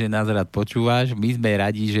máme, že nás rád počúvaš. My sme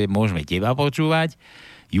radi, že môžeme teba počúvať.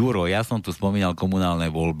 Juro, ja som tu spomínal komunálne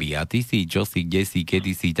voľby a ty si čosi, kdesi,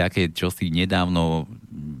 kedysi také čosi nedávno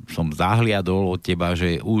som zahliadol od teba,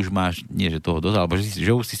 že už máš, nie že toho dosť, alebo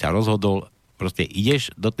že už si sa rozhodol, proste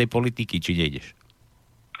ideš do tej politiky, či nejdeš?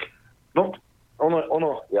 No,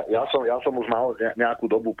 ja som už mal nejakú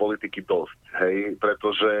dobu politiky dosť, hej,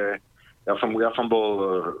 pretože ja som bol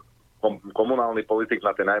komunálny politik na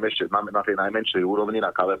tej najmenšej úrovni, na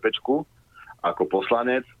KVPčku, ako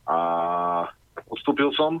poslanec a ustúpil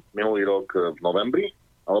som minulý rok v novembri,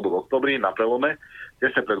 alebo v oktobri, na prelome,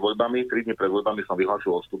 tesne pred voľbami, 3 dní pred voľbami som vyhlásil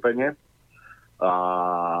odstúpenie. A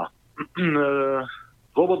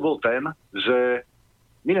dôvod bol ten, že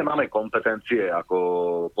my nemáme kompetencie ako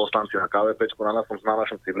poslanci na KVPčku, na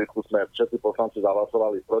našom sídlisku sme všetci poslanci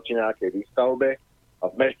zahlasovali proti nejakej výstavbe a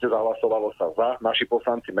v meste zahlasovalo sa za, naši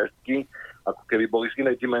poslanci mestskí, ako keby boli z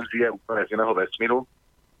inej dimenzie, úplne z iného vesmíru.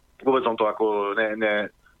 Vôbec som to ako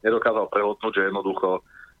nedokázal prehotnúť, že jednoducho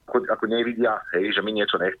ako nevidia, hej, že my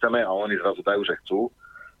niečo nechceme a oni zrazu dajú, že chcú.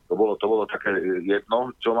 To bolo také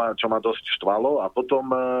jedno, čo ma dosť štvalo. A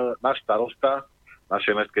potom náš starosta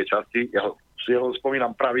našej mestskej časti, ja ho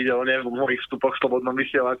spomínam pravidelne v mojich vstupoch v Slobodnom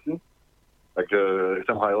vysielači, tak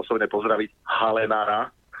chcem ho aj osobne pozdraviť,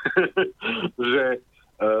 Halenára, že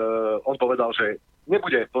on povedal, že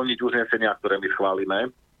nebude plniť uznesenia, ktoré my schválime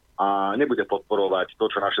a nebude podporovať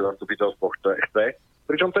to, čo naše zastupiteľstvo chce.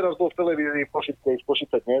 Pričom teraz bol v televízii v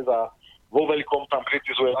Košice Dnes a vo veľkom tam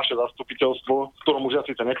kritizuje naše zastupiteľstvo, v ktorom už ja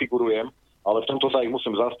síce nefigurujem, ale v tomto sa ich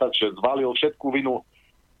musím zastať, že zvalil všetku vinu.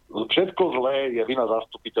 Všetko zlé je vina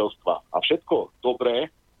zastupiteľstva a všetko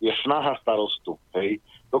dobré je snaha starostu. Hej.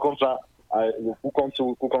 Dokonca aj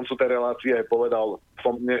ku koncu tej relácie povedal,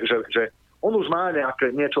 že on už má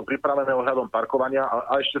niečo pripravené ohľadom parkovania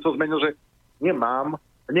a ešte to zmenil, že mám,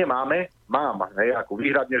 hej, ako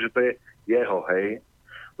výhradne, že to je jeho, hej.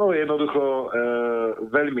 No jednoducho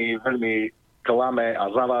veľmi, veľmi klame a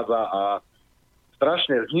zavádza a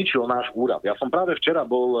strašne zničil náš úrad. Ja som práve včera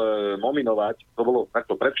bol nominovať, to bolo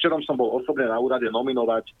takto, predvčerom som bol osobne na úrade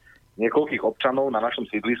nominovať niekoľkých občanov na našom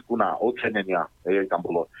sídlisku na ocenenia. Tam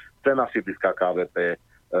bolo cena sídliska KVP,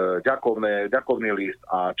 ďakovný list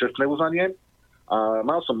a čestné uznanie. A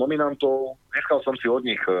mal som nominantov, získal som si od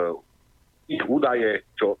nich ich údaje,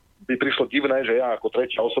 čo by prišlo divné, že ja ako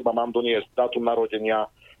tretia osoba mám doniesť dátum narodenia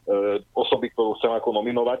osoby, ktorú chcem ako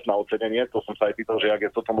nominovať na ocenenie. To som sa aj pýtal, že ak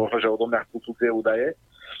je toto možné, že odo mňa chcú tie údaje.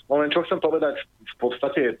 No len čo chcem povedať v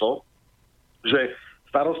podstate je to, že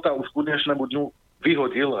starosta už k dnešnému dňu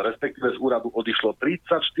vyhodil, respektíve z úradu odišlo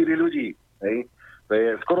 34 ľudí. Hej. To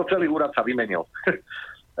je, skoro celý úrad sa vymenil.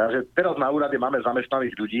 Takže teraz na úrade máme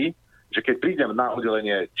zamestnaných ľudí, že keď prídem na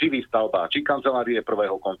oddelenie či výstavba, či kancelárie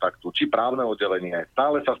prvého kontaktu, či právne oddelenie,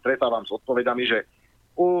 stále sa stretávam s odpovedami, že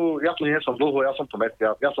ja tu nie som dlho, ja som tu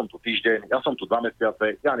mesiac, ja som tu týždeň, ja som tu 2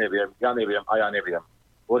 mesiace, ja neviem.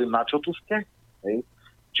 Hovorím, na čo tu ste? Hej.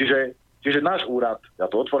 Čiže náš úrad, ja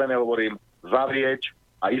to otvorene hovorím, zavrieť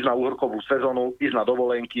a ísť na úhorkovú sezónu, ísť na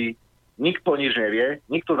dovolenky, nikto nič nevie,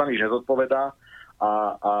 nikto za nič nezodpovedá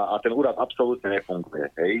a ten úrad absolútne nefunguje.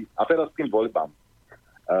 Hej. A teraz k tým voľbám.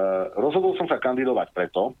 Rozhodol som sa kandidovať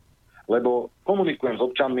preto, lebo komunikujem s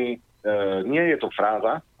občanmi, nie je to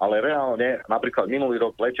fráza, ale reálne, napríklad minulý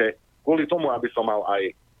rok v lete, kvôli tomu, aby som mal aj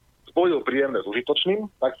spojil príjemné s užitočným,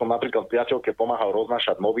 tak som napríklad priateľke pomáhal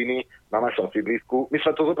roznášať noviny na našom sídlisku. My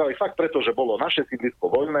sme to zobrali fakt preto, že bolo naše sídlisko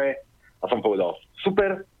voľné a som povedal,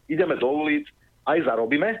 super, ideme do ulic, aj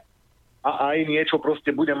zarobíme a aj niečo proste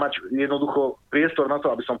budem mať jednoducho priestor na to,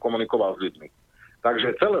 aby som komunikoval s ľuďmi.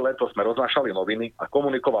 Takže celé leto sme roznášali noviny a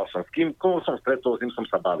komunikoval som s kým, koho som stretol, s kým som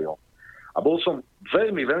sa bavil. A bol som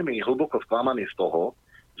veľmi, veľmi hlboko sklamaný z toho,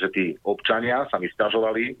 že tí občania sa mi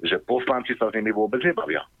sťažovali, že poslanci sa s nimi vôbec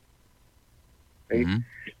nebavia. Mm-hmm.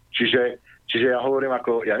 Čiže ja hovorím,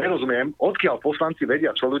 ja nerozumiem, odkiaľ poslanci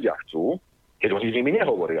vedia, čo ľudia chcú, keď oni s nimi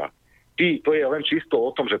nehovoria. To je len čisto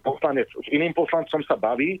o tom, že poslanec s iným poslancom sa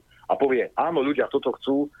baví a povie, áno, ľudia toto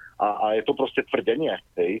chcú a je to proste tvrdenie.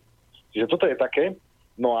 Hej. Čiže toto je také.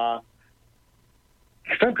 No a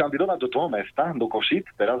chcem kandidovať do toho mesta, do Košic,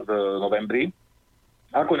 teraz v novembri,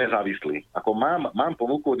 ako nezávislý. Ako mám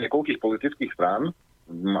ponuku od niekoľkých politických strán,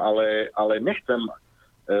 ale nechcem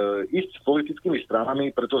ísť s politickými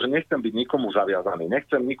stranami, pretože nechcem byť nikomu zaviazaný.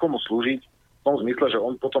 Nechcem nikomu slúžiť v tom zmysle, že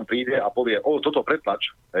on potom príde a povie, toto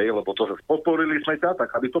pretlač, lebo to, že podporili sme ťa,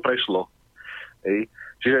 tak aby to prešlo.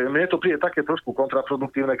 Čiže mne to príde také trošku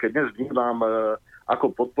kontraproduktívne, keď dnes vnímam,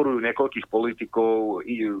 ako podporujú niekoľkých politikov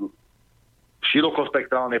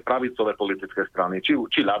širokospektrálne pravicové politické strany,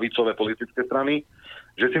 či ľavicové politické strany,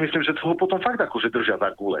 že si myslím, že toho potom fakt akože držia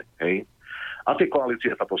za gule, hej. A tie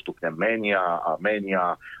koalície sa postupne menia a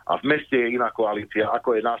v meste je iná koalícia,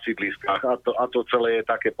 ako je na sídliskách a to celé je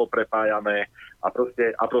také poprepájané a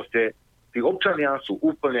proste tí občania sú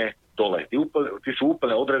úplne dole. Tí sú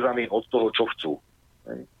úplne odrezaní od toho, čo chcú.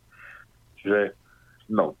 Hej. Čiže,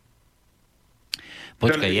 no.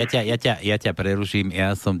 Počkaj, ja ťa preruším,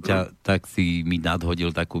 ja som tak si mi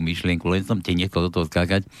nadhodil takú myšlienku, len som ti nechcel do toho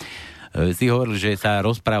skákať. Si hovoril, že sa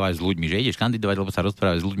rozprávaš s ľuďmi, že ideš kandidovať, lebo sa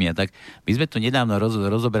rozprávaš s ľuďmi a tak. My sme tu nedávno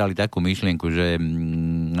rozoberali takú myšlienku, že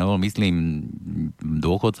myslím,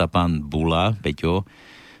 dôchodca pán Bula, Peťo,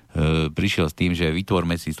 prišiel s tým, že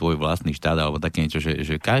vytvorme si svoj vlastný štát alebo také niečo,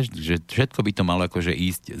 že všetko by to malo akože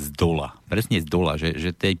ísť z dola. Presne z dola,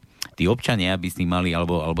 že tí občania by si mali,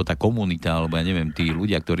 alebo tá komunita, alebo ja neviem, tí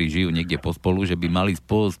ľudia, ktorí žijú niekde pospolu, že by mali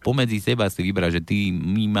spomedzi seba si vybrať, že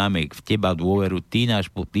my máme v teba dôveru, ty nás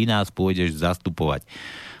pôjdeš zastupovať.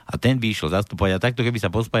 A ten by išiel zastupovať. A takto, keby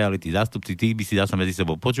sa pospájali tí zástupci, ty by si zase medzi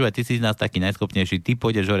sebou počúvať, ty si z nás taký najschopnejší, ty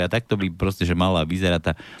pôjdeš hore. A takto by proste, že mala vyzerať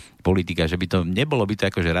tá politika, že by to nebolo by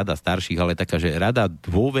to ako, že rada starších, ale taká, že rada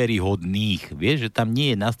dôveryhodných. Vieš, že tam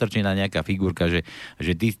nie je nastrčená nejaká figurka, že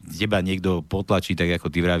teba niekto potlačí, tak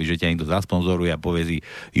ako ty vravíš, že ťa niekto zasponzoruje a povie si,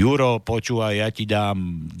 Juro, počúvaj, ja ti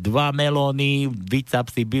dám 2 melóny,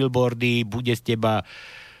 vycap si billboardy, bude z teba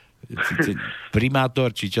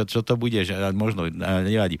primátor, či čo to budeš, možno,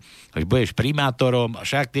 nevadí. Až budeš primátorom,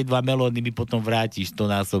 však tie 2 melóny mi potom vrátiš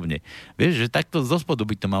 100-násobne. Vieš, že takto zo spodu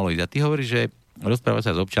by to malo ísť. A ty hovoríš, že rozprávaš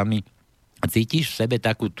sa s občanmi a cítiš v sebe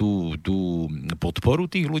takú tú podporu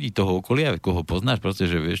tých ľudí, toho okolia, koho poznáš, proste,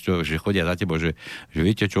 že vieš čo, že chodia za tebou, že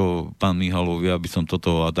viete čo, pán MIHAЛOV, ja by som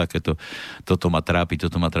toto a takéto, toto ma trápi.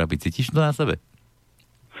 Cítiš to na sebe?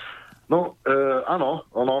 No, áno,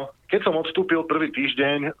 keď som odstúpil prvý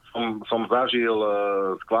týždeň, som zažil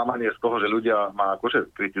sklamanie z toho, že ľudia ma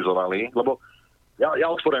akože kritizovali, lebo ja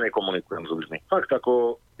otvorene komunikujem s ľuďmi. Fakt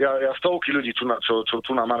ako, ja stovky ľudí, čo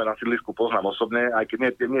tu máme na sídlisku, poznám osobne, aj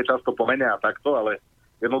keď nie často pomenia takto, ale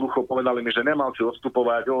jednoducho povedali mi, že nemal si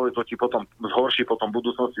odstupovať, to ti potom zhorší potom v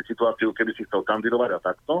budúcnosti situáciu, keby si chcel kandidovať a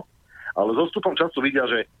takto. Ale s odstupom času vidia,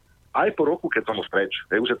 že aj po roku, keď som už preč,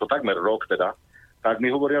 už je to takmer rok teda, tak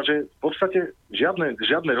mi hovoria, že v podstate žiadne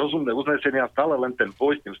rozumné uznesenia, stále len ten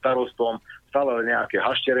boj s tým starostom, stále len nejaké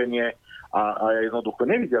hašterenie a jednoducho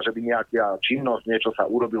nevidia, že by nejaká činnosť, niečo sa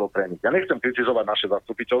urobilo pre nich. Ja nechcem kritizovať naše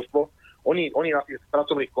zastupiteľstvo. Oni na tých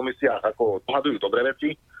pracovných komisiách ako dohadujú dobré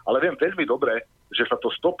veci, ale viem veľmi dobre, že sa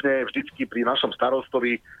to stopne vždycky pri našom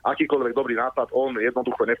starostovi, akýkoľvek dobrý nápad on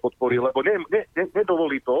jednoducho nepodporí, lebo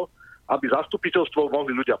nedovolí to, aby zastupiteľstvo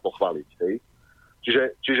mohli ľudia pochváliť. Hej?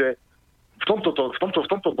 Čiže v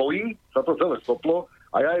tomto boji sa to celé stoplo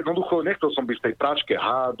a ja jednoducho nechcel som byť v tej práčke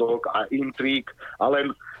hádok a intrík, ale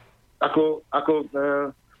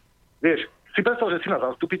vieš, si predstav, že si na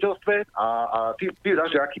zastupiteľstve a ty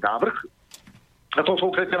dáš nejaký návrh a to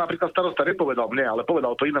konkrétne napríklad starosta nepovedal mne, ale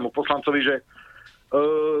povedal to inému poslancovi, že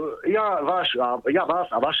ja vás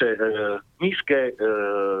a vaše nízke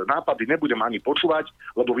nápady nebudem ani počúvať,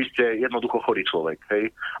 lebo vy ste jednoducho chorý človek. Hej?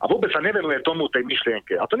 A vôbec sa nevenuje tomu tej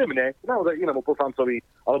myšlienke. A to nie mne, naozaj inému poslancovi,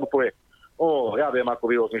 alebo povie, ja viem, ako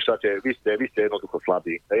vy rozmýšľate, vy ste jednoducho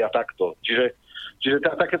slabí. Hej? A takto. Čiže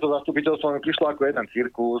takéto zastupiteľstvo mi prišlo ako jeden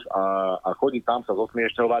cirkus a chodí tam sa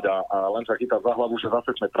zosmiešňovať a len sa chytať za hlavu, že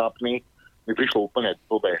zase sme trápni, mi prišlo úplne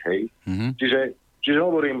blbé, hej. Mm-hmm. Čiže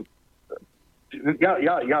hovorím,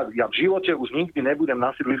 ja v živote už nikdy nebudem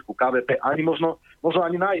na sídlisku KVP, ani možno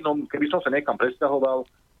ani na inom, keby som sa niekam presťahoval,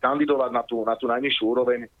 kandidovať na tú najnižšiu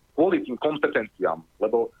úroveň kvôli tým kompetenciám,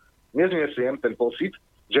 lebo nezniesiem ten pocit,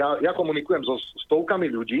 že ja komunikujem so stovkami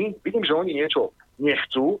ľudí, vidím, že oni niečo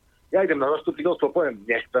nechcú, ja idem na zastupiteľstvo, poviem,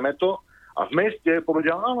 nechceme to, a v meste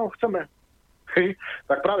povedia, áno, chceme.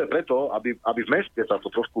 Tak práve preto, aby v meste sa to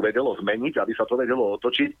trošku vedelo zmeniť, aby sa to vedelo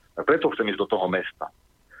otočiť, tak preto chcem ísť do toho mesta.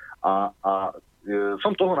 A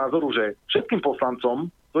som toho názoru, že všetkým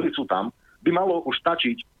poslancom, ktorí sú tam, by malo už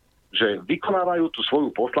stačiť, že vykonávajú tú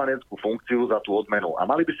svoju poslaneckú funkciu za tú odmenu. A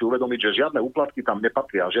mali by si uvedomiť, že žiadne úplatky tam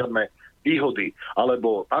nepatria, žiadne výhody,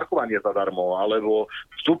 alebo parkovanie zadarmo, alebo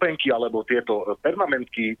vstupenky, alebo tieto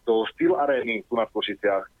permanentky do Steel Arény tu na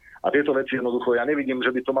Košiciach. A tieto veci jednoducho, ja nevidím,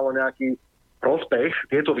 že by to malo nejaký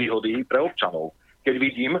prospech, tieto výhody pre občanov. Keď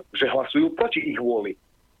vidím, že hlasujú proti ich vôli.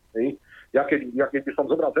 Ja keď by som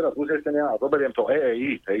zobral teraz uznesenia a zoberiem to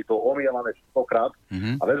EEI, to omielané 100-krát,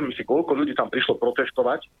 a vezmem si, koľko ľudí tam prišlo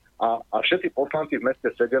protestovať a všetci poslanci v meste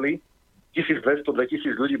sedeli,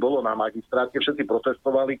 1200-2000 ľudí bolo na magistráte, všetci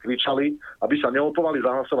protestovali, kričali, aby sa neopovažili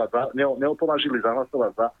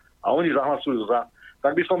zahlasovať za a oni zahlasujú za.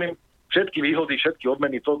 Tak by som im všetky výhody, všetky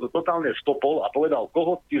odmeny totálne stopol a povedal,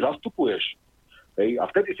 koho ty zastupuješ. A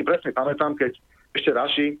vtedy si presne pamätám, keď ešte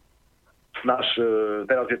Raši, náš,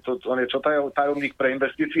 teraz je to, on je čo tajomník pre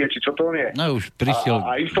investície, či čo to on je? No už prišiel.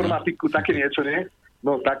 A informatiku, také niečo, nie?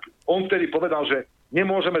 No tak on vtedy povedal, že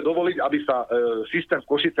nemôžeme dovoliť, aby sa systém v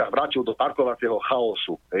Košiciach vrátil do parkovacieho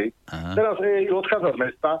chaosu. Hej? Teraz odchádza z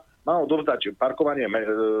mesta, má odovzdať parkovanie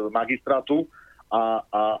magistrátu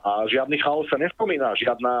a žiadny chaos sa nespomína,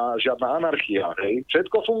 žiadna anarchia. Hej?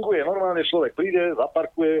 Všetko funguje, normálne človek príde,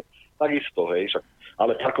 zaparkuje, takisto. Hej?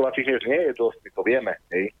 Ale parkovacích miest nie je dosť, to vieme.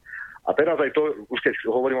 Hej? A teraz aj to, už keď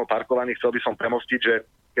hovorím o parkovaní, chcel by som premostiť, že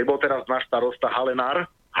keď bol teraz náš starosta Halenár,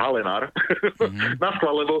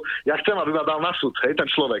 lebo ja chcem, aby ma dal na súd, hej, ten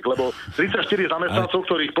človek, lebo 34 zamestnancov,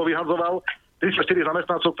 ktorých povyhadzoval, 34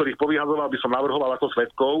 zamestnancov, ktorých povyhazoval, by som navrhoval ako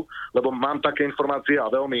svedkov, lebo mám také informácie a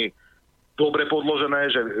veľmi dobre podložené,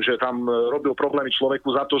 že tam robil problémy človeku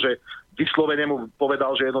za to, že vyslovene mu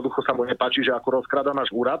povedal, že jednoducho sa mu nepáči, že ako rozkráda náš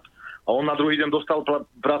úrad a on na druhý deň dostal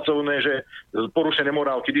pracovné, že porušenie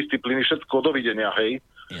morálky, disciplíny, všetko, dovidenia, hej.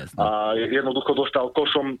 Jasne. A jednoducho dostal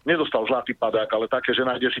košom, nedostal zlatý padák, ale také, že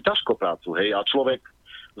nájde si ťažko prácu, hej, a človek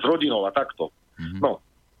s rodinou a takto. Mm-hmm. No.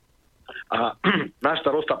 A náš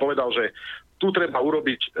starosta povedal, že tu treba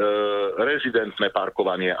urobiť rezidentné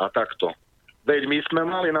parkovanie a takto. Veď my sme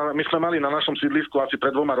mali na našom sídlisku asi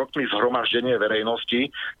pred 2 rokmi zhromaždenie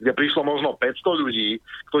verejnosti, kde prišlo možno 500 ľudí,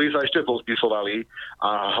 ktorí sa ešte podpisovali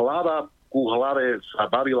a hlava ku hlave sa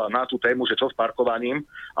bavila na tú tému, že čo s parkovaním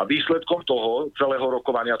a výsledkom toho celého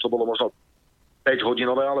rokovania, čo bolo možno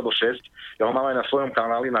 5-hodinové alebo 6, ja ho mám aj na svojom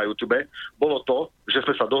kanáli na YouTube, bolo to, že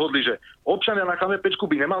sme sa dohodli, že občania na kanepečku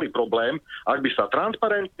by nemali problém, ak by sa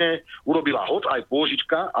transparentne urobila hoď aj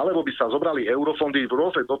pôžička, alebo by sa zobrali eurofondy v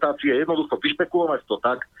rôzne dotácie, jednoducho vyšpekulovať to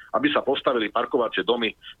tak, aby sa postavili parkovacie domy,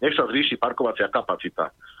 nech sa zvýši parkovacia kapacita.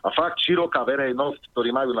 A fakt široká verejnosť, ktorí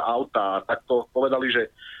majú na auta, takto povedali, že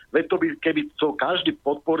veď to by, keby to každý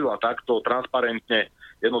podporil a takto transparentne,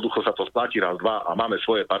 jednoducho sa to splatí raz, dva a máme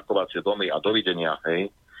svoje parkovacie domy a dovidenia,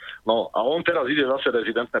 hej. No a on teraz ide zase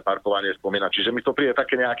rezidentné parkovanie spomínať, čiže mi to príde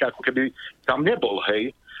také nejaké, ako keby tam nebol,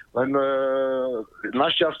 hej. Len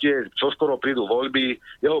našťastie, čo skoro prídu voľby,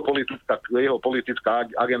 jeho politická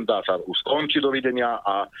agenda sa už skončí, dovidenia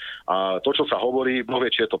a to, čo sa hovorí, vie,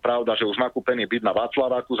 či je to pravda, že už nakúpený byt na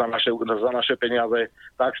Václaváku za naše peniaze,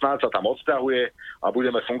 tak snáď sa tam odsťahuje a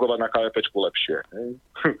budeme fungovať na KVPčku lepšie.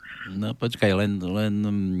 No počkaj, len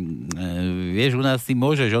vieš, u nás si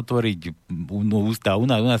môžeš otvoriť ústa, u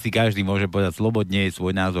nás si každý môže povedať slobodne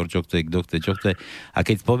svoj názor, čo chce, kto chce, čo chce. A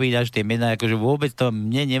keď spomínaš tie mená, akože vôbec to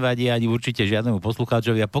mne nevadí ani určite žiadnemu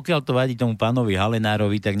poslucháčovi a pokiaľ to vadí tomu pánovi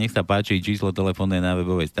Halenárovi, tak nech sa páči číslo telefónne na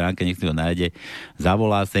webovej stránke, nech si ho nájde,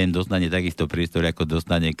 zavolá sem, dostane takisto priestor, ako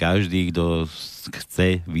dostane každý, kto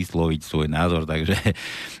chce vysloviť svoj názor, takže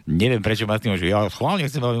neviem, prečo ma s tým, že ja schválne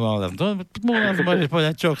chcem veľmi malo, môžeš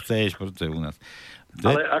povedať, čo chceš, pretože u nás.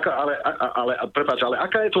 Ale prepáč, ale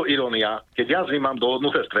aká je to irónia, keď ja s ním mám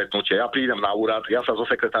dohodnuté stretnutie, ja prídem na úrad, ja sa so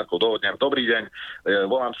sekretárkou dohodnem, dobrý deň,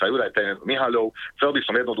 volám sa Juraj, ten MIHAＬOV, chcel by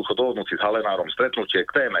som jednoducho dohodnúť si s Halenárom stretnutie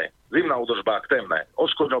k téme zimná údržba, k téme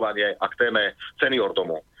odškodňovanie a k téme senior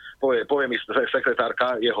domu. Povie mi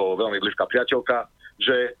sekretárka, jeho veľmi blízka priateľka,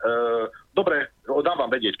 že dobre, dám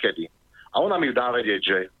vám vedieť kedy. A ona mi dá vedieť,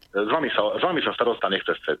 že s vami sa starosta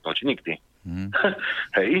nechce stretnúť. Nikdy.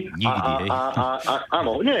 Hej?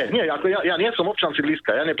 Áno, nie, ako ja nie som občan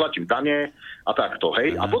sídliska, ja neplatím dane a takto,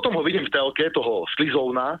 hej? A potom ho vidím v telke toho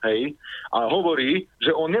slizovna, hej? A hovorí,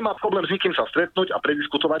 že on nemá problém s nikým sa stretnúť a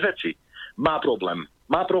prediskutovať veci. Má problém,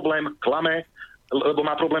 klame, lebo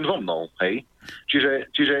má problém so mnou, hej?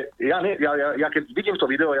 Čiže ja keď vidím to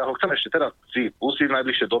video, ja ho chcem ešte teraz si pustiť v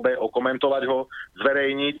najbližšej dobe, okomentovať ho,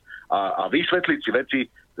 zverejniť a vysvetliť si veci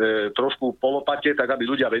trošku polopate, tak aby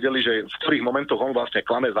ľudia vedeli, že v ktorých momentoch on vlastne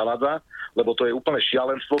klame, zavádza, lebo to je úplne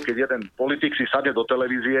šialenstvo, keď jeden politik si sadne do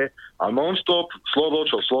televízie a non-stop slovo,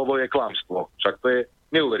 čo slovo je klamstvo. Však to je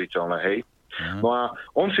neuveriteľné, hej? No a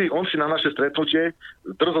on si na naše stretnutie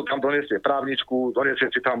drzo tam donesie právničku, donesie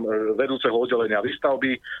si tam vedúceho oddelenia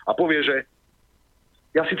výstavby a povie, že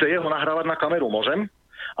ja síce jeho nahrávať na kameru môžem,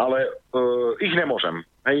 ale ich nemôžem.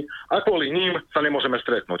 Hej? A kvôli ním sa nemôžeme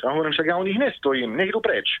stretnúť. A hovorím, však ja o nich nestojím, nech idú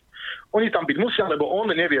preč. Oni tam byť musia, lebo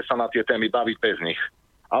on nevie sa na tie témy baviť bez nich.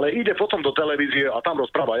 Ale ide potom do televízie a tam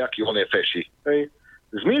rozpráva, aký on je feši. Hej?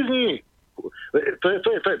 Zmizni.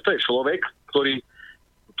 To je človek, ktorý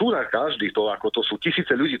tu na každý, to sú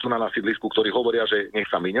tisíce ľudí tu na sídlisku, ktorí hovoria, že nech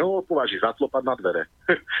sa mi neopováži zatlopať na dvere.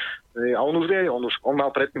 A on už vie, on mal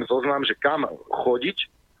predtým zoznam, že kam chodiť,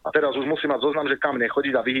 a teraz už musí mať zoznam, že kam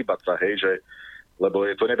nechodiť a vyhýbať sa, hej, lebo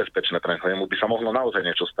je to nebezpečné pre neho, by sa mohlo naozaj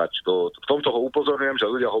niečo stať. V tomto ho upozorňujem, že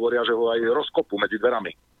ľudia hovoria, že ho aj rozkopú medzi dverami.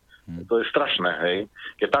 To je strašné, hej,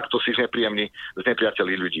 keď takto si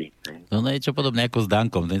znepriateľí ľudí. No niečo podobné ako s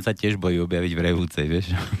Dankom, ten sa tiež bojí objaviť v Revúcej,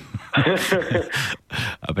 vieš.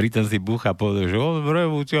 A pritom si búcha povedal, že v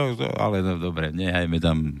Revúcej, ale no dobre, nehajme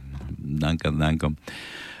tam Danka s Dankom.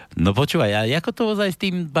 No počúvaj, a ako to ozaj s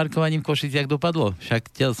tým parkovaním v Košiciach dopadlo?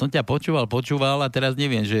 Však som ťa počúval a teraz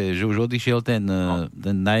neviem, že už odišiel ten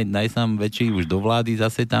najsám väčší už do vlády,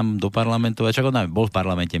 zase tam do parlamentu, a však on bol v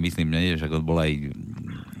parlamente, myslím, nie? Však on bol aj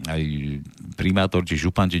primátor, či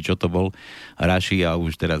župan, či čo to bol, Raši, a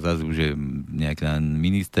už teraz zase už je nejaký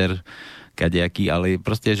minister kadejaký, ale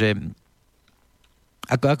proste, že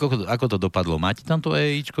Ako to dopadlo? Máte tam to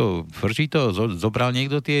EIčko? Frčí to? Zobral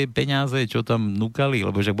niekto tie peniaze, čo tam núkali?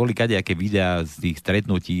 Lebo že boli kadejaké videá z tých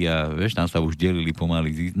stretnutí a vieš, tam sa už delili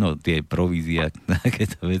pomaly tie provízie a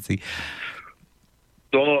takéto veci.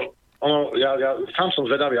 Ja sám som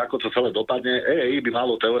zvedavý, ako to celé dopadne. EI by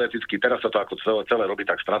malo teoreticky, teraz sa to ako celé robí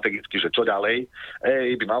tak strategicky, že čo ďalej.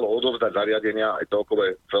 EI by malo odovzdať zariadenia aj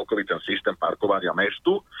celkový ten systém parkovania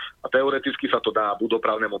mestu a teoreticky sa to dá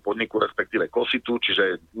dopravnému podniku, respektíve Kositu,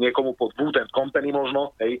 čiže niekomu pod Wood & Company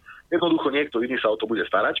možno. Jednoducho niekto iný sa o to bude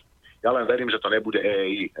starať. Ja len verím, že to nebude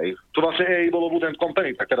EI. Tu vlastne EI bolo Wood &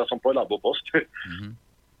 Company, tak teraz som povedal blbosť.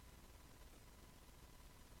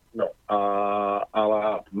 No,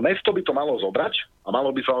 ale mesto by to malo zobrať a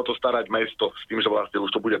malo by sa o to starať mesto s tým, že vlastne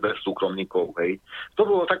už to bude bez súkromníkov, To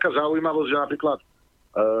bolo taká zaujímavosť, že napríklad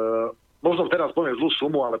možno teraz poviem zlú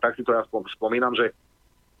sumu, ale tak si to ja spomínam, že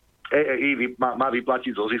EEI má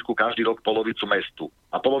vyplatiť zo zisku každý rok polovicu mestu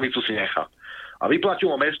a polovicu si nechá. A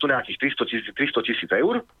vyplatilo mestu nejakých 300 000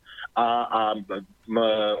 eur a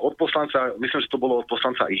od poslanca, myslím, že to bolo od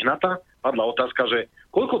poslanca Ihnata, padla otázka, že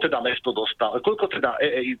koľko teda mesto dostalo, koľko teda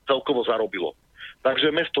EEI celkovo zarobilo.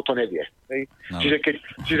 Takže mesto to nevie. No.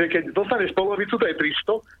 Čiže keď dostaneš polovicu, to je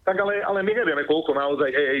 300, tak ale my nevieme, koľko naozaj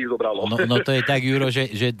EEI zobralo. No to je tak, Juro,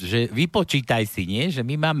 že vypočítaj si, nie? Že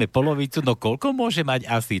my máme polovicu, no koľko môže mať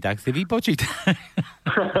asi, tak si vypočítaj.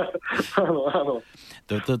 Áno.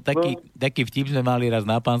 Taký vtip sme mali raz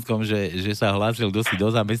na Pánskom, že sa hlásil dosť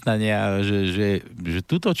do zamestnania, že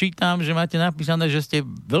tuto čítam, že máte napísané, že ste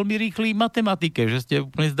veľmi rýchli v matematike, že ste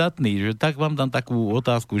úplne zdatní, že tak vám dám takú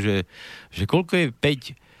otázku, že koľko je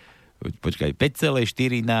 5,4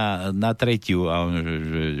 na tretiu, a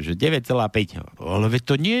že 9,5. Ale veď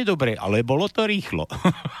to nie je dobre, ale bolo to rýchlo.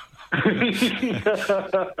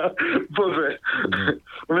 Bože,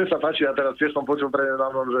 mne sa páči, ja teraz tiež som počul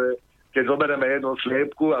prednedávnom, že keď zoberieme jednu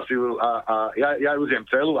sliepku a ja ju zjem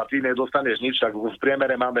celú a ty nedostaneš nič, tak v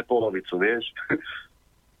priemere máme polovicu, vieš?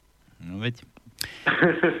 No veď.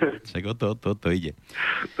 Však o to ide.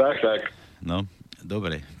 Tak. No,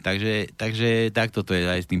 dobre. Takže takto to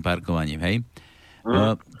je aj s tým parkovaním, hej?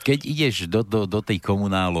 Keď ideš do tej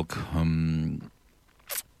komunálok,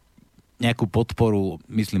 nejakú podporu,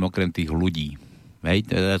 myslím, okrem tých ľudí, hej?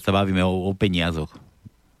 Teda sa bavíme o peniazoch.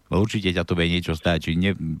 Určite ťa to bude niečo stáť. Či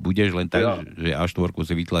nebudeš len tak, že A4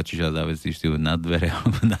 si vytlačíš a zavesíš si ju na dvere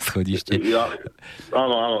alebo na schodište?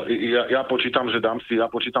 Áno. Ja počítam, že dám si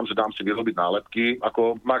vyrobiť nálepky.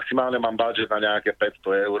 Ako maximálne mám budget na nejaké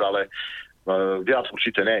 500 eur, ale viac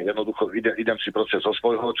určite nie. Jednoducho idem si proste zo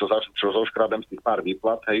svojho, čo zoškrabem z tých pár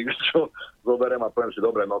výplat, čo zoberiem a poviem si,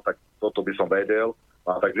 dobre, no tak toto by som vedel.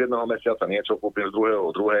 A tak z jedného mesiaca niečo kúpim, z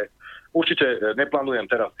druhého druhé. Určite neplánujem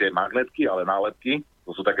teraz tie magnetky, ale nálepky.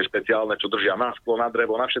 To sú také špeciálne, čo držia na sklo, na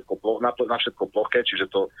drevo, na všetko ploché, čiže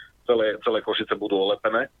to celé Košice budú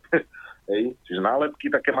olepené. Čiže nálepky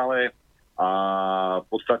také malé a v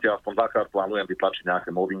podstate aspoň dvakrát plánujem vytlačiť nejaké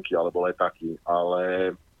novinky alebo letáky,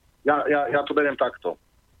 ale ja to beriem takto.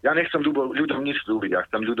 Ja nechcem ľuďom nič slúbiť, ja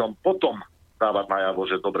chcem ľuďom potom dávať najavo,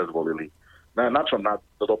 že dobre zvolili. Na čom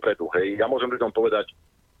to dopredu, hej? Ja môžem ľuďom povedať,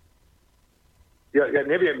 ja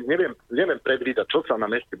neviem predvídať, čo sa na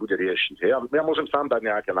meste bude riešiť. Ja môžem sám dať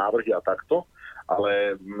nejaké návrhy a takto,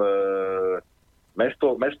 ale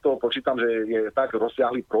mesto počítam, že je tak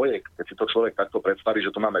rozsiahlý projekt, keď si to človek takto predstaví,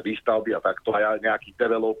 že tu máme výstavby a takto a ja nejakých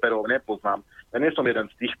developerov nepoznám. Ja nie som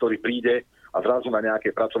jeden z tých, ktorý príde a zrazu na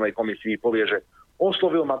nejakej pracovnej komisii povie, že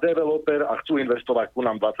oslovil ma developer a chcú investovať ku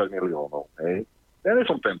nám 20 miliónov. Hej? Ja nie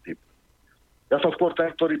som ten typ. Ja som skôr ten,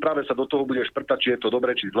 ktorý práve sa do toho bude šprtať, či je to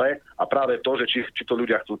dobre, či zle a práve to, že či to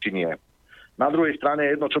ľudia chcú, či nie. Na druhej strane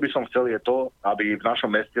jedno, čo by som chcel, je to, aby v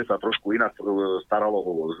našom meste sa trošku inak staralo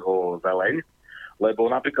o zeleň, lebo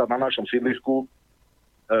napríklad na našom sídlisku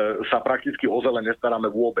sa prakticky o zeleň nestaráme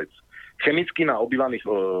vôbec. Chemicky na obývaných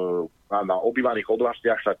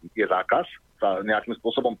oblastiach je zákaz, sa nejakým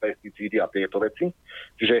spôsobom pesticídy a tieto veci.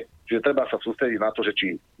 Čiže treba sa sústrediť na to, že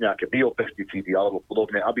či nejaké biopesticídy alebo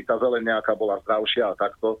podobne, aby tá zeleň nejaká bola zdravšia a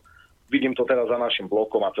takto. Vidím to teraz za našim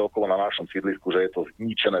blokom a celkovo na našom sídlisku, že je to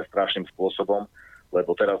zničené strašným spôsobom,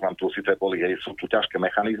 lebo teraz nám tu síce sú tu ťažké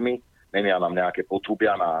mechanizmy, nenia nám nejaké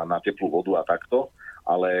potrubia na teplú vodu a takto,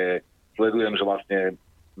 ale sledujem, že vlastne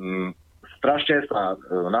strašne sa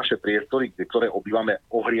naše priestory, ktoré obývame,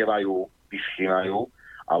 ohrievajú, vyschýnajú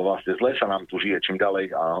a vlastne zle sa nám tu žije čím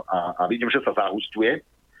ďalej a vidím, že sa zahusťuje,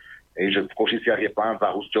 že v Košiciach je plán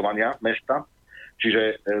zahusťovania mesta.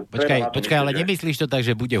 Čiže počkaj, ale nemyslíš to tak,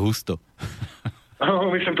 že bude husto?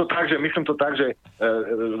 Myslím to tak, že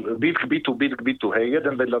byt k bytu, hej,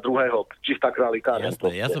 jeden vedľa druhého, čistá králikárne.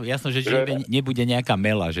 Jasné, že nebude nejaká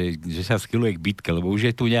mela, že sa schyluje k bitke, lebo už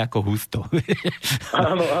je tu nejako husto.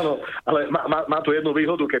 Áno, ale má tu jednu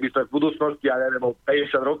výhodu, keby sme v budúcnosti, ja neviem,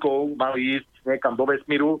 50 rokov mali ísť niekam do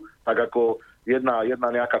vesmíru, tak ako jedna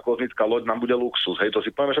nejaká kozmická loď nám bude luxus, hej, to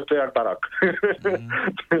si povieme, že to je jak barak.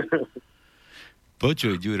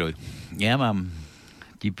 Počuj, Juraj,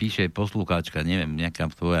 ti píše poslucháčka, neviem, nejaká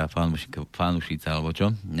tvoja fanušica alebo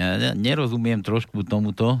čo. Ja nerozumiem trošku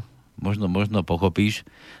tomuto, možno pochopíš.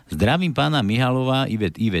 Zdravím pána MIHAЛOVA,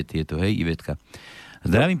 Ivet je to, hej, Ivetka.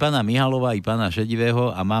 Zdravím pána MIHALOVA i pána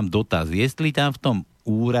Šedivého a mám dotaz. Jestli tam v tom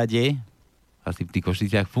úrade, asi v tých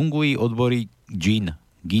Košiciach, fungujú odbory GIN,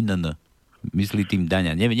 myslí tým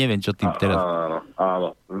daňa. Neviem, čo tým teraz...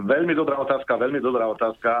 Áno. Veľmi dobrá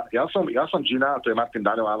otázka. Ja som Gina, to je Martin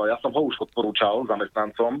Daňov, áno, ja som ho už odporúčal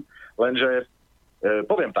zamestnancom, lenže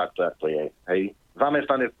poviem takto, jak to je. Hej.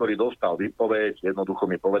 Zamestnanec, ktorý dostal výpoveď, jednoducho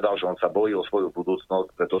mi povedal, že on sa bojí o svoju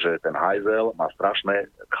budúcnosť, pretože ten hajzel má strašné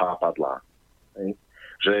chápadlá. Hej.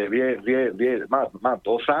 Že má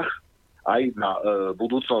dosah aj na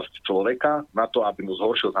budúcnosť človeka, na to, aby mu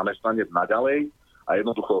zhoršil zamestnanec naďalej a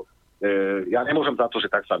jednoducho ja nemôžem za to, že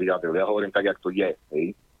tak sa vyjadril. Ja hovorím tak, jak to je.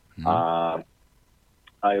 Hej. A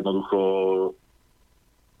jednoducho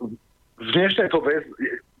v dnešnej dobe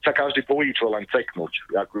sa každý bojí čo len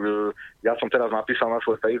ceknúť. Ja som teraz napísal na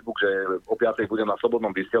svoj Facebook, že o 5:00 budem na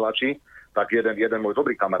slobodnom vysielači, tak jeden môj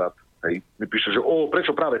dobrý kamarát, hej, mi píše, že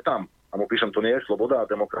prečo práve tam? A mu píšem, to nie je sloboda a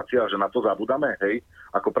demokracia, že na to zabudáme, hej?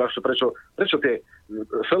 Ako prečo tie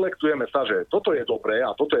selektujeme sa, že toto je dobré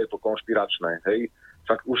a toto je to konšpiračné, hej?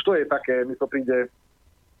 Tak už to je také, mi to príde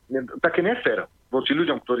také nefér voči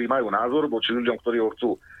ľuďom, ktorí majú názor, voči ľuďom, ktorí ho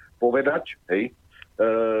chcú povedať, hej?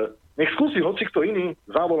 Nech skúsi hoci kto iný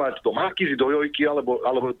zavolať do Markízy, do Jojky, alebo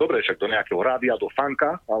dobre, však do nejakého rádia, do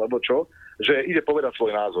Fanka, alebo čo, že ide povedať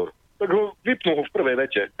svoj názor. Tak ho vypnú ho v prvej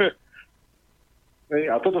vete.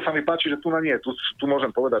 A toto sa mi páči, že tu na nie. Tu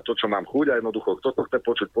môžem povedať to, čo mám chuť a jednoducho, kto to chce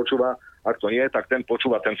počuť, počúva. Ak to nie, tak ten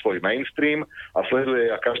počúva ten svoj mainstream a sleduje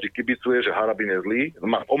a každý kibicuje, že Harabin je zlý.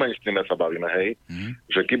 O mainstreame sa bavíme, hej.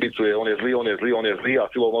 Že kibicuje, on je zlý a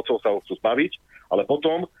silou mocou sa ho chcú zbaviť. Ale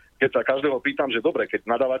potom, keď sa každého pýtam, že dobre, keď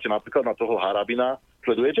nadávate napríklad na toho Harabina,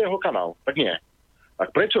 sledujete jeho kanál? Tak nie.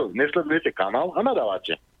 Tak prečo nesledujete kanál a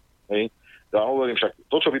nadávate? Hej. Ja hovorím však,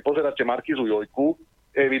 to, čo vy pozeráte Markízu Jojku,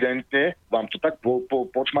 evidentne vám to tak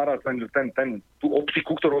počmára tú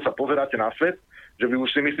optiku, ktorou sa pozeráte na svet, že vy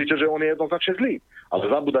už si myslíte, že on je jednoznačne zlý.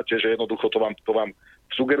 Ale zabudáte, že jednoducho to vám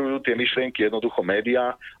sugerujú tie myšlienky, jednoducho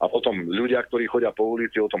médiá a potom ľudia, ktorí chodia po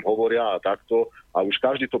ulici, o tom hovoria a takto a už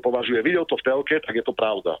každý to považuje. Videl to v telke, tak je to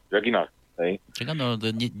pravda. Jak inak. Čak áno,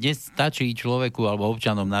 dnes stačí človeku alebo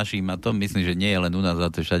občanom našim, a to myslím, že nie je len u nás, a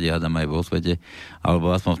to všade hádam aj vo svete, alebo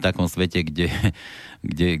aspoň v takom svete,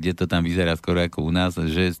 kde to tam vyzerá skoro ako u nás,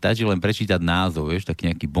 že stačí len prečítať názov, vieš, taký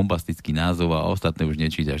nejaký bombastický názov a ostatné už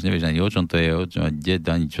nečítaš. Nevieš ani o čom to je,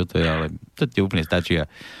 ani čo to je, ale to ti úplne stačí a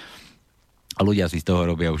ľudia si z toho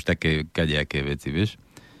robia už také kadejaké veci, vieš.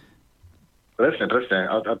 Presne.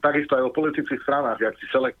 A takisto aj o politických stranách, jak si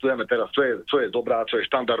selektujeme teraz, čo je dobrá, čo je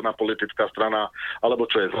štandardná politická strana, alebo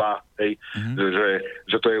čo je zlá, hej,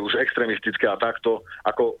 že to je už extrémistické a takto.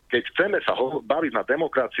 Ako keď chceme sa baviť na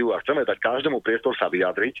demokraciu a chceme dať každému priestor sa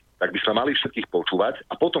vyjadriť, tak by sme mali všetkých počúvať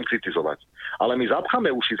a potom kritizovať. Ale my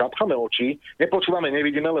zapcháme uši, zapcháme oči, nepočúvame,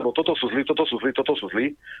 nevidíme, lebo toto sú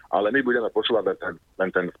zlí, ale my budeme počúvať len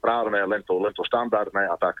ten správne, len to štandardné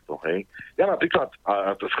a takto, hej. Ja napríklad,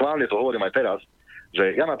 a schválne to hovorím aj teraz,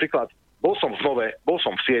 že ja napríklad bol som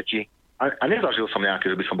v sieti a nezažil som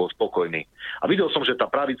nejaké, že by som bol spokojný. A videl som, že tá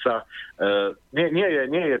pravica nie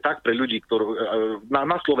je tak pre ľudí,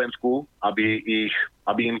 na Slovensku,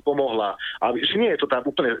 aby im pomohla. Že nie je to tá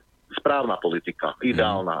úplne správna politika,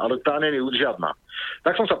 ideálna, ale tá nie je žiadna.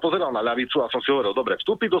 Tak som sa pozeral na ľavicu a som si hovoril, dobre,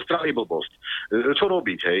 vstúpiť do strany blbosť. Čo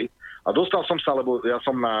robiť, hej? A dostal som sa, lebo ja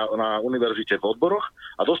som na univerzite v odboroch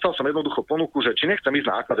a dostal som jednoducho ponuku, že či nechcem ísť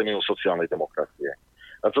na Akadémiu sociálnej demokracie.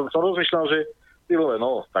 A to som rozmýšľal, že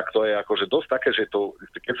tak to je akože dosť také, že to,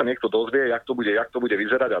 keď sa niekto dozvie, jak to bude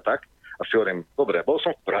vyzerať a tak, a si hovorím, dobre, bol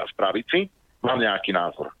som v pravici, mám nejaký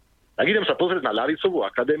názor. Tak idem sa pozrieť na ľavicovú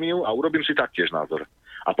akadémiu a urobím si taktiež názor.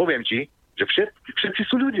 A poviem ti, že všetci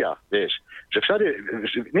sú ľudia, vieš. Že všade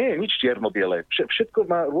nie je nič čierno-biele.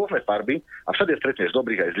 Všetko má rôzne farby a všade stretneš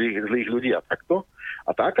dobrých aj zlých ľudí a takto.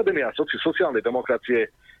 A tá Akadémia sociálnej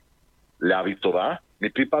demokracie ľavicová mi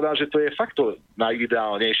pripadá, že to je fakt to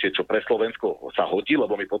najideálnejšie, čo pre Slovensko sa hodí,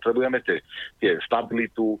 lebo my potrebujeme tie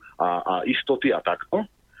stabilitu a istoty a takto.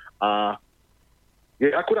 A je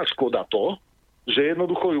akurát škoda to, že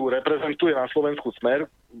jednoducho ju reprezentuje na Slovensku Smer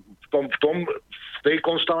v tej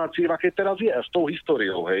konštalácii, v akej teraz je, s tou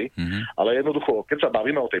históriou, hej. Ale jednoducho, keď sa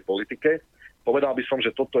bavíme o tej politike, povedal by som,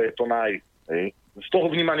 že toto je to hej. Z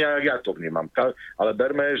toho vnímania, jak ja to vnímam. Ale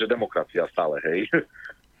berme, že demokracia stále, hej.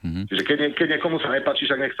 Čiže keď niekomu sa nepáči,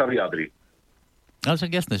 však nech sa vyjadri. Ale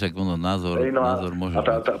však jasné, však ono názor môže... A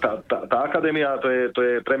tá akadémia, to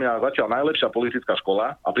je pre mňa zatiaľ najlepšia politická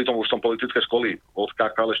škola, a pritom už som politické školy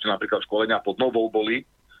odskákal, ešte napríklad školenia pod Novou boli,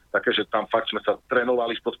 také, že tam fakt sme sa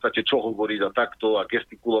trénovali v podstate, čo hovoriť a takto a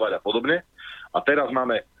gestikulovať a podobne. A teraz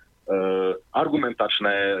máme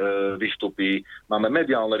argumentačné výstupy, máme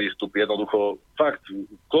mediálne výstupy, jednoducho fakt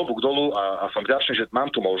klobúk dolu a som vďačný, že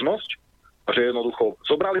mám tu možnosť a že jednoducho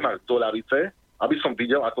zobrali ma do ľavice, aby som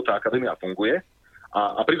videl, ako tá akadémia funguje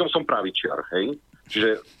a pritom som pravičiar, hej.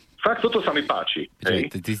 Čiže fakt toto sa mi páči. Hej.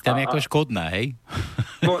 Ty si tam ako škodná, hej?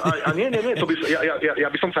 No a nie, to by, ja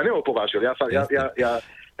by som sa neopovážil.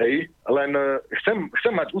 Hej, len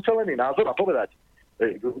chcem mať ucelený názor a povedať,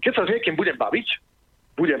 keď sa s niekým budem baviť,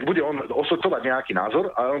 bude on osočovať nejaký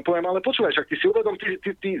názor a on poviem, ale počúvaj, však ty si uvedom,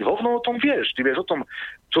 ty hovno o tom vieš, ty vieš o tom,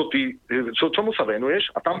 čomu sa venuješ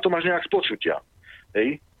a tam to máš nejak z počutia.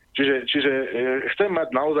 Hej? Čiže chcem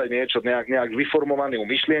mať naozaj niečo, nejak vyformovanú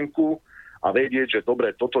myšlienku a vedieť, že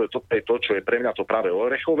dobre, toto je to, čo je pre mňa to práve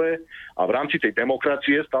orechové a v rámci tej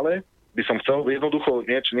demokracie stále by som chcel jednoducho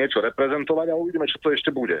niečo reprezentovať a uvidíme, čo to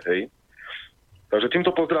ešte bude. Hej? Takže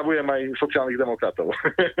týmto pozdravujem aj sociálnych demokratov.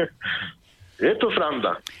 Je to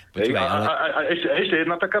sranda. Počúvaj, a ešte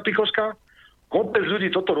jedna taká pichoška. Kopec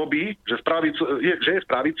ľudí toto robí, že je v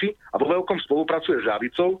pravici a vo veľkom spolupracuje s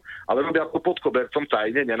ľavicou, ale robia to pod kobercom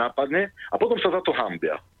tajne, nenápadne a potom sa za to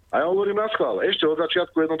hanbia. A ja hovorím na schvál, ešte od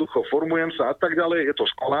začiatku jednoducho formujem sa a tak ďalej, je to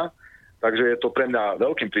škola, takže je to pre mňa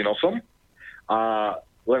veľkým prínosom a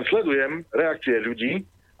len sledujem reakcie ľudí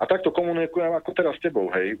a takto komunikujem ako teraz s tebou,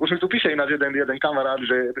 hej. Už mi tu píše ináč jeden kamarát,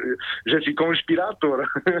 že si konšpirátor.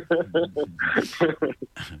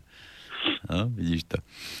 No, vidíš to.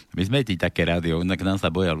 My sme ti také rádio, inak nám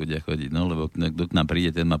sa boja ľudia chodiť, no, lebo kto k nám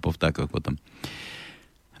príde, ten má po vtákoch potom.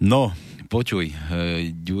 No, počuj,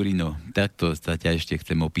 Ďurino, takto sa ťa ešte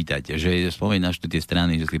chcem opýtať, že spomínaš tu tie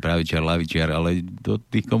strany, že si pravičiar, lavičiar, ale do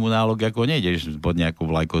tých komunálok ako nejdeš pod nejakú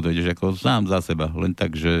vlajkou, dojdeš ako sám za seba, len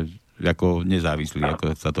tak, že ako nezávislý,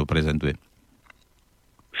 ako sa to prezentuje.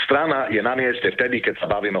 Strana je na mieste vtedy, keď sa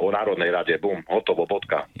bavíme o Národnej rade. Bum, hotovo,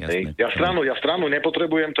 bodka. Ja stranu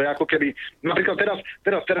nepotrebujem, to je ako keby... Napríklad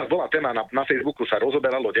teraz bola téma na Facebooku, sa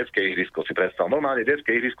rozoberalo detské ihrisko, si predstav. Normálne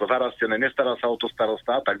detské ihrisko zarastené, nestará sa o to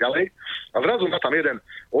starosta a tak ďalej. A zrazu ma tam jeden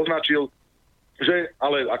označil, že,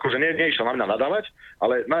 ale akože neišiel na mňa nadávať,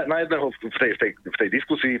 ale na jedného v tej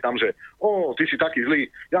diskusii tam, že ty si taký zlý,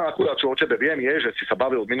 ja akurát čo o tebe viem je, že si sa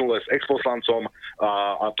bavil minule s exposlancom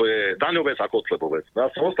a to je daňovec a kotlebovec. Ja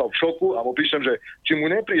som ostal v šoku a mu píšem, že či mu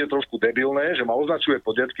nepríde trošku debilné, že ma označuje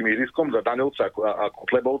pod detským ihriskom za daňovca a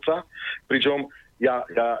kotlebovca, pričom ja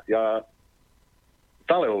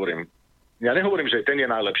stále hovorím, ja nehovorím, že ten je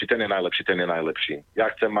najlepší. Ja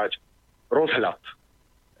chcem mať rozhľad.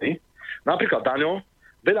 Napríklad Daňo,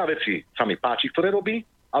 veľa vecí sa mi páči, ktoré robí,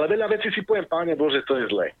 ale veľa vecí si poviem, Páne Bože, to je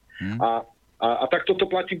zlé. A tak toto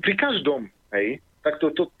platí pri každom, hej? Tak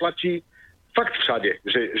to platí fakt všade,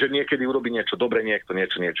 že niekedy urobí niečo dobre, niekto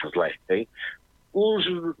niečo zlé, hej? Už,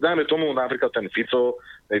 dajme tomu, napríklad ten Fico,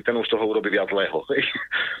 hej, ten už toho urobí viac zlého, hej?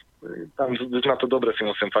 Tam na to dobre si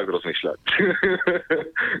musím fakt rozmýšľať.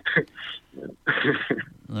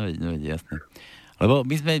 No jasné. Lebo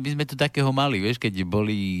my sme tu takého mali, vieš, keď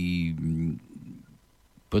boli...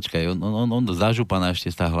 Počkaj, on do Zažupana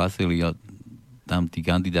ešte sa hlasili, tam tí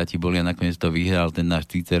kandidáti boli a nakoniec to vyhral ten náš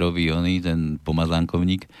Cicerový, ten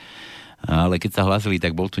pomazánkovník. Ale keď sa hlasili,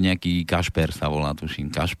 tak bol tu nejaký Kašper, sa volá,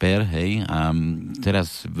 tuším, Kašper, hej, a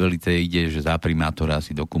teraz velice ide, že za primátora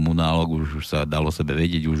asi do komunálok, už sa dalo sebe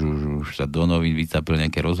vedieť, už sa do novín vycapil,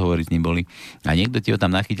 nejaké rozhovory s ním boli a niekto ti ho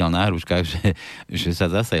tam nachytil na hruškách, že sa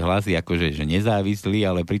zase hlási akože že nezávislý,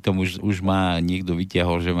 ale pritom už má niekto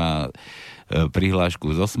vytiahol, že má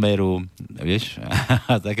prihlášku zo Smeru, vieš,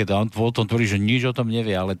 a takéto. On o tom tvrdí, že nič o tom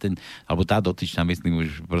nevie, ale alebo tá dotyčná, myslím,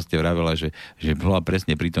 už proste vravela, že bola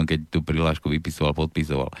presne pri tom, keď tú prihlášku vypisoval,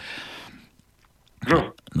 podpisoval.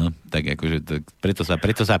 No, tak akože, preto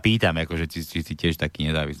sa pýtam, akože, či si tiež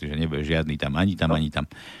taký nezávislý, že nebude žiadny tam, ani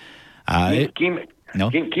tam. A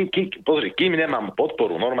pozri, kým nemám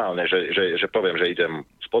podporu normálne, že poviem, že idem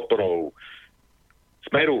s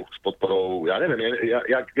Smeru, s podporou, ja neviem,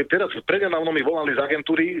 teraz prednedávno mi volali z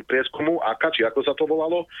agentúry prieskumu AKA, či ako sa to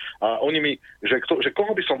volalo, a oni mi, že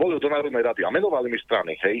koho by som volil do Národnej rady, a menovali mi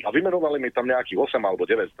strany, hej, a vymenovali mi tam nejakých 8 alebo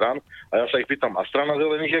 9 strán, a ja sa ich pýtam, a strana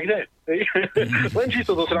zelených je kde? Hej? Len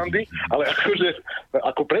čisto do srandy, ale akože,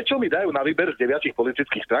 ako prečo mi dajú na výber z 9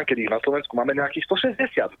 politických strán, keď ich na Slovensku máme nejakých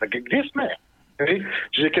 160, tak kde sme? Hej.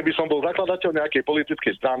 Čiže keby som bol zakladateľ nejakej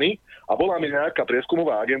politickej strany a bola mi nejaká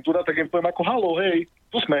prieskumová agentúra, tak im poviem ako haló, hej,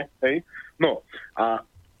 tu sme, hej. No a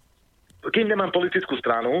kým nemám politickú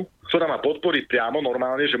stranu, ktorá ma podporí priamo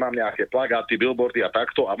normálne, že mám nejaké plagáty, billboardy a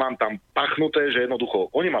takto a mám tam pachnuté, že jednoducho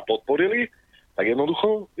oni ma podporili, tak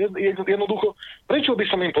jednoducho, prečo by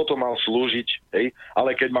som im potom mal slúžiť, hej?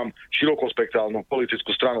 Ale keď mám širokospektrálnu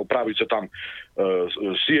politickú stranu, pravice tam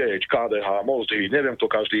CH, KDH, Mozdy, neviem to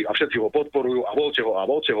každý, a všetci ho podporujú a voľte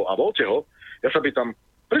ho, ja sa pýtam,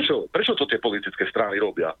 prečo to tie politické strany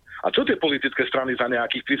robia? A čo tie politické strany za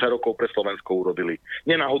nejakých 30 rokov pre Slovensko urobili?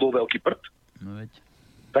 Nenáhodou veľký prd? No veď.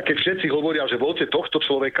 Tak keď všetci hovoria, že voľte tohto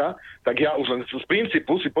človeka, tak ja už len z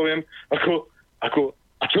princípu si poviem, ako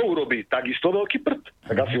a čo urobí? Takisto veľký prd?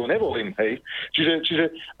 Tak asi ho nevolím, hej.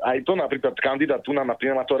 Čiže aj to napríklad kandidát tu na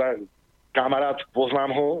primátora, kamarát,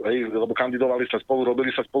 poznám ho, hej, lebo kandidovali sa spolu,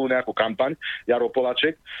 robili sa spolu nejakú kampaň, Jaro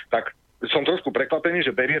Poláček, tak som trošku prekvapený,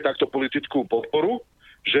 že berie takto politickú podporu,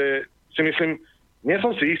 že si myslím, nie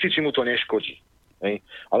som si istý, či mu to neškodí. Hej.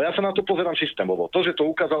 Ale ja sa na to pozerám systémovo. To, že to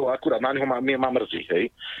ukázalo akurát na ňo, ma mrzí.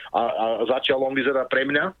 Hej. A zatiaľ on vyzerá pre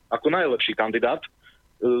mňa ako najlepší kandidát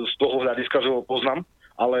z toho hľadiska, že ho poznám.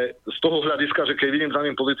 Ale z toho hľadiska, že keď vidím za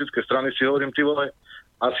ním politické strany, si hovorím, ty vole,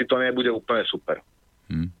 asi to nebude úplne super.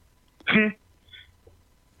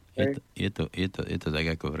 Je to tak,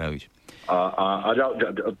 ako vravíš.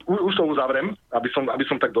 Už to uzavriem, aby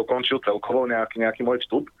som tak dokončil celkovo nejaký môj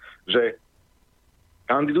vstup, že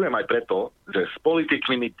kandidujem aj preto, že s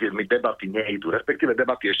politikmi mi debaty nejdú, respektíve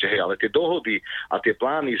debaty ešte, hej, ale tie dohody a tie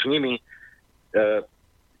plány s nimi,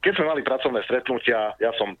 keď sme mali pracovné stretnutia,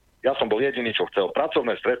 ja som bol jediný, čo chcel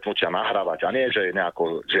pracovné stretnutia nahrávať a nie,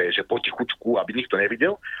 že potichučku, aby nikto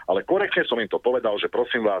nevidel, ale korektne som im to povedal, že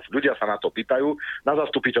prosím vás, ľudia sa na to pýtajú, na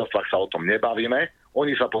zastupiteľstvách sa o tom nebavíme,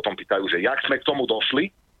 oni sa potom pýtajú, že jak sme k tomu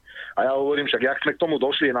došli, a ja hovorím, však jak sme k tomu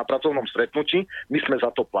došli na pracovnom stretnutí, my sme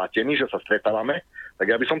za to platení, že sa stretávame,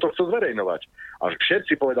 tak ja by som to chcel zverejňovať. A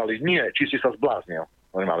všetci povedali, nie, či si sa zbláznil.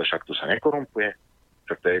 Hovorím, ale však tu sa nekorumpuje,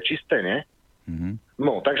 však to je čisté, nie?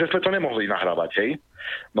 No, takže sme to nemohli nahrávať, hej?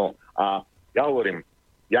 No, a ja hovorím,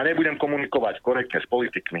 ja nebudem komunikovať korektne s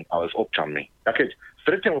politikmi, ale s občanmi. Ja keď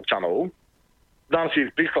stretnem občanov, dám si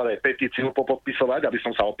príklad aj petíciu popodpisovať, aby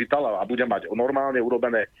som sa opýtal a budem mať normálne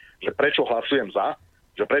urobené, že prečo hlasujem za,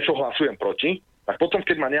 že prečo hlasujem proti, tak potom,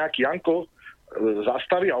 keď ma nejaký Janko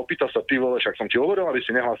zastaví a opýta sa, ty vole, však som ti hovoril, aby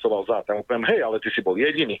si nehlasoval za, tak mu poviem, hej, ale ty si bol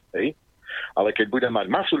jediný, hej? Ale keď budem mať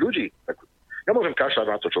masu ľudí, tak ja môžem kašľať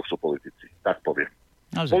na to, čo chcú politici. Tak poviem.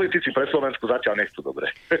 Politici pre Slovensku zatiaľ nechcú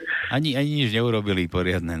dobre. Ani nič neurobili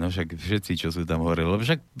poriadne, no však všetci, čo sú tam hore. Lebo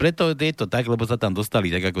však preto je to tak, lebo sa tam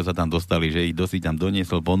dostali tak, ako sa tam dostali, že ich dosť tam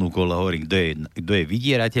doniesol, ponúkol a hovorí, kto je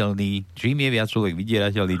vydierateľný. Čím je viac človek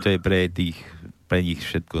vydierateľný, to je pre nich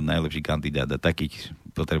všetko najlepší kandidát a takých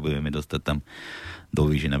potrebujeme dostať tam do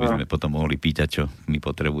výžin, aby sme potom mohli pýtať, čo my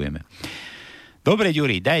potrebujeme. Dobre,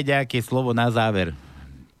 Juri, daj nejaké slovo na záver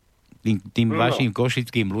tým vašim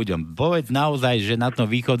košickým ľuďom. Povedz naozaj, že na tom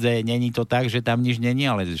východze není to tak, že tam nič není,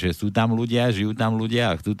 ale že sú tam ľudia, žijú tam ľudia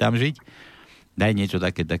a chcú tam žiť. Daj niečo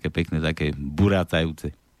také pekné, také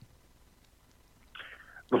burácajúce.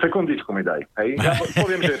 No sekundičku mi daj. Hej. Ja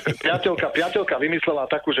poviem, že priateľka vymyslela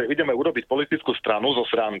takú, že ideme urobiť politickú stranu zo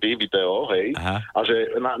srandy, video, hej, a že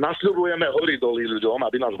nasľubujeme hory doly ľuďom,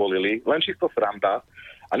 aby nás volili, len čisto sranda.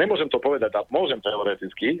 A nemôžem to povedať, môžem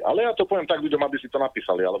teoreticky, ale ja to poviem tak ľuďom, aby si to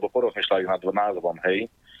napísali, alebo porozmýšľali nad názvom, hej.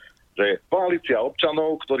 Že koalícia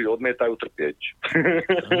občanov, ktorí odmietajú trpieť.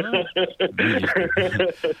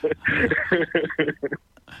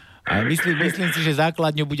 A myslím si, že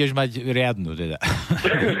základňu budeš mať riadnu, teda.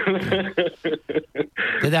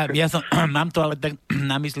 Teda mám to ale tak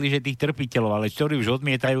na mysli, že tých trpiteľov, ale ktorí už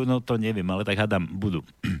odmietajú, no to neviem, ale tak hádam, budú.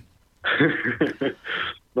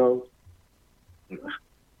 No.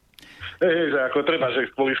 Hej, že ako treba,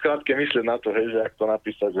 že kvôli skratke myslieť na to, hej, že ak to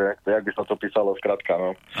napísať, že jak by sa to písalo skratka,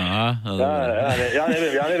 no. Aha, ja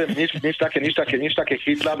neviem, nič také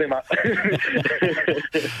chytlavé ma.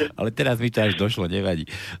 Ale teraz mi to až došlo, nevadí.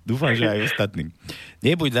 Dúfam, že aj ostatným.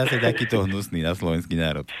 Nebuď zase takýto hnusný na slovenský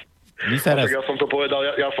národ. Tak ja som to povedal,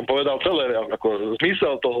 ja som povedal celé, ako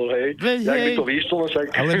zmysel toho, hej. Jak by to vyšlo, však...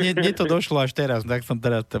 Ale mne to došlo až teraz, tak som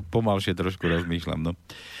teraz pomalšie trošku rozmýšľam, no.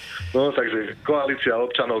 No, takže koalícia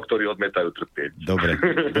občanov, ktorí odmietajú trpieť.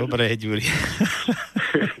 Dobre, Ďuri.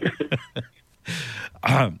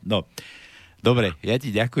 No, dobre, ja ti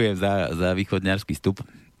ďakujem za východňarský vstup.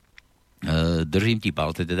 Držím ti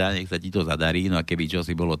palce, teda nech sa ti to zadarí, no a keby čo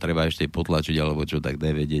si bolo treba ešte potlačiť, alebo čo, tak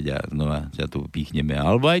daj vedieť a znova ťa tu pichneme.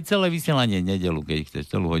 Alebo aj celé vysielanie nedeľu, keď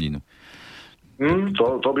chceš, celú hodinu.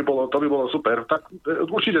 To by bolo super. Tak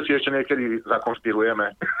určite si ešte niekedy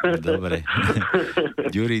zakonšpirujeme. Dobre.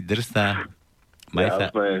 Ďuri, drž sa. Maj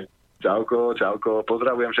sa. Jasné. Čauko.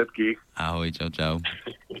 Pozdravujem všetkých. Ahoj, čau.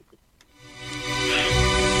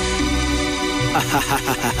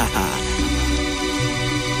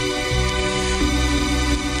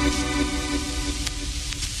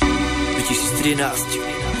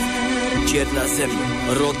 Čierna zem,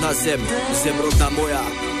 rodná zem, zem rodná moja.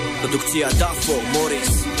 Produkcia Dafo,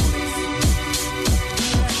 Moris.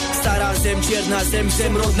 Stará zem, čierna zem,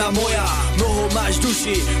 zem rodná moja. Mnoho máš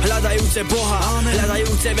duši, hľadajúce Boha,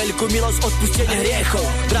 hľadajúce veľkú milosť, odpustenie hriechov.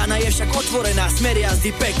 Brána je však otvorená, smer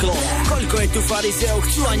jazdy peklo. Koľko je tu farizeov,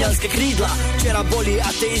 chcú anielské krídla. Včera boli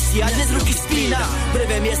ateisti a dnes ruky spína.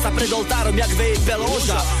 Prvé miesta pred oltárom, jak veje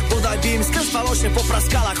belóža. Bodaj by im skrz faloše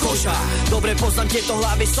popraskala koža. Dobre poznám tieto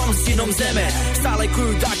hlavy, som synom zeme. Stále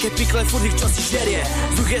kujú také pikle, furt ich čo si žerie.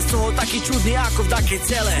 Vzduch je z toho taký čudný ako v také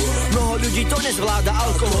cele. Mnoho ľudí to nezvláda,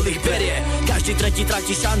 alkohol ich berie. Každý tretí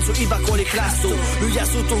tratí šancu iba kvôli chlastu. Ľudia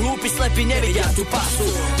sú tu hlúpi, slepí, nevidia tú pasu.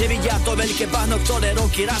 Nevidia to veľké bahno, ktoré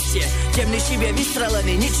roky rastie. Temný šíp je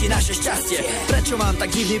vystrelený, ničí naše šťastie. Prečo mám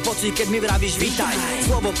tak divný pocit, keď mi vravíš vitaj?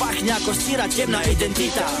 Slovo pachne ako síra, temná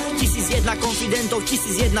identita. 1001 konfidentov,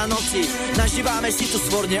 1001 noci. Nažívame si tu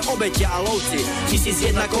svorne obete a lovci.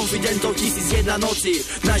 1001 konfidentov, 1001 noci.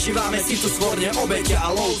 Nažívame si tu svorne obete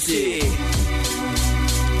a lovci.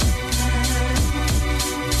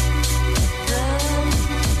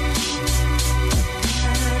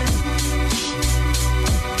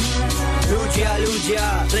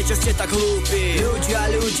 Ľudia, prečo ste tak hlúpi?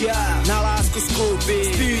 Ľudia, na lásku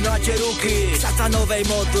skúpi. Spínate ruky k satanovej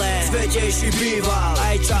modle. Svetejší býval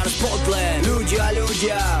aj Charles Bodle.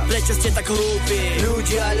 Ľudia, prečo ste tak hlúpi?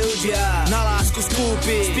 Ľudia, na lásku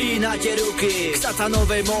skúpi. Spínate ruky k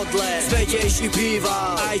satanovej modle. Svetejší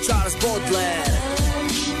býval aj Charles Bodle.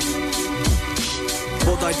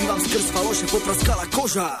 Bodaj by vám skrz faloše popraskala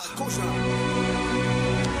koža.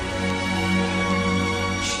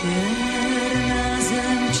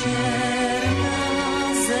 Čierna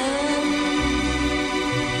zem,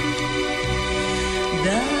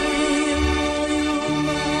 daj moju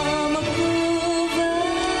mamku ven.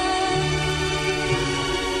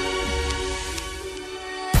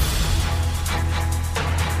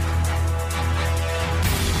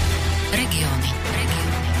 Regióny.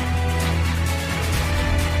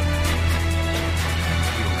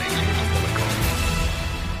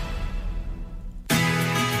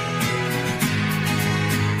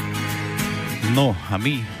 No a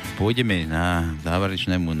my pôjdeme na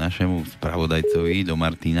záverečnému našemu spravodajcovi do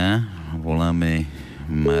Martina. Voláme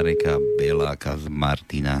Mareka Beláka z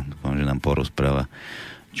Martina. Dúfam, že nám porozpráva,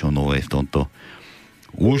 čo nové v tomto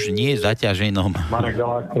už nie zaťaženom Marek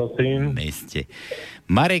Belák, prosím. Meste.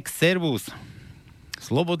 Marek, servus.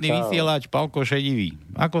 Slobodný vysielač, Pálko Šedivý.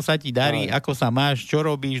 Ako sa ti darí, ako sa máš, čo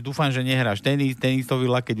robíš? Dúfam, že nehráš tenisový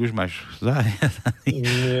lakeť, už máš zajazaný.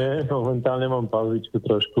 Nie, momentálne mám pauzičku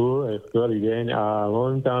trošku, je skvelý deň a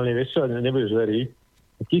momentálne, vieš čo, nebudeš veriť,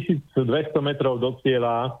 1200 metrov do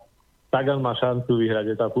cieľa, Sagan má šancu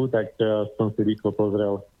vyhrať etapu, tak som si rýchlo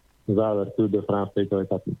pozrel záver Tour de France tejto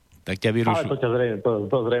etapy. Tak ťa vyrušujeme. Ale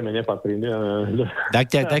to zrejme nepatrí.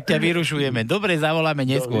 Tak ťa vyrušujeme. Dobre, zavoláme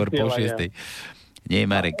neskôr po 6. Nie,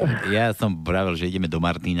 Marek, ja som pravil, že ideme do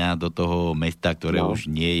Martina, do toho mesta, ktoré už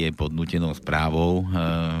nie je pod nútenou správou.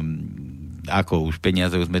 Ako už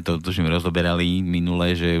peniaze, už sme to tuším rozoberali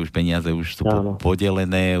minule, že už peniaze už sú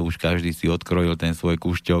podelené, už každý si odkrojil ten svoj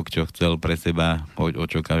kúšťok, čo chcel pre seba, o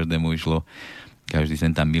čo každému išlo. Každý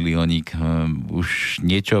sem tam miliónik. Už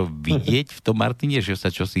niečo vidieť v tom Martine, že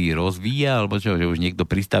sa čosi rozvíja, alebo čo, že už niekto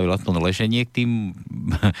pristavil aspoň lešenie k tým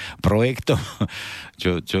projektom,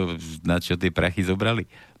 na čo tie prachy zobrali?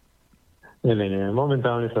 Nie.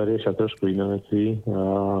 Momentálne sa riešia trošku iné veci.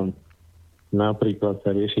 Napríklad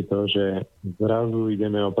sa rieši to, že zrazu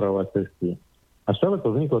ideme opravovať cesty. A celé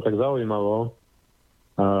to vzniklo tak zaujímavo,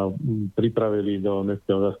 pripravili do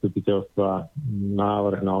mestského zastupiteľstva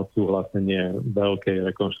návrh na odsúhlasenie veľkej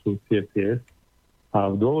rekonštrukcie ciest a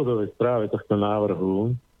v dôvodovej správe tohto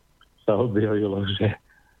návrhu sa objavilo, že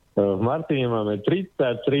V Martine máme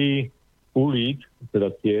 33 ulic,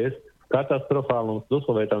 teda ciest, v katastrofálnom,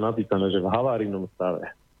 doslova je tam napísané, že v havárijnom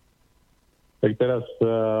stave. Tak teraz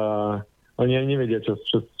oni ani nevedia, čo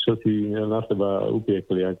si na seba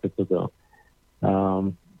upiekli, ako toto.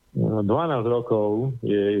 12 rokov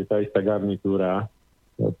je tá istá garnitúra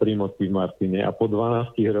pri moci v Martine a po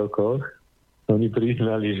 12 rokoch oni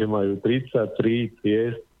priznali, že majú 33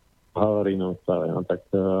 ciest v havarijnom stave. No tak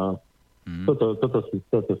toto si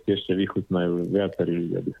ešte vychutnajú viacerí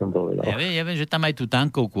ľudia, by som povedal. Ja viem, že tam aj tú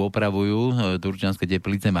tankovku opravujú, Turčianske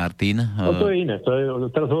Teplice, Martin. No to je iné.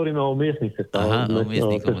 Teraz hovoríme o miestnych cestách. Aha, o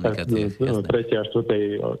miestnych komunikáciách. 3. a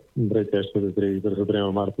 4. triedy, ktoré sú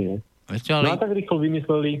priamo v Martine. Ale... No a tak rýchlo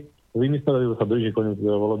vymysleli, že sa blíži koniec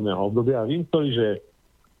volebného obdobia a vymysleli, že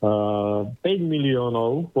 5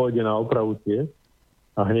 miliónov pôjde na opravu ciest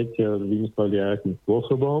a hneď vymysleli aj akým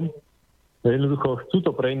spôsobom. Jednoducho chcú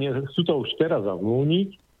to už teraz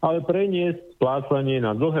zavlúniť, ale preniesť splácanie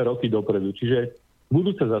na dlhé roky dopredu. Čiže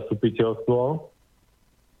budúce zastupiteľstvo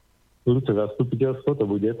to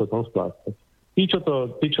bude potom splácať. Tí,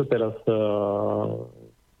 čo teraz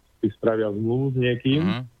si spravia zmluvu s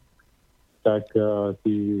niekým, tak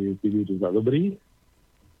tí budú za dobrý,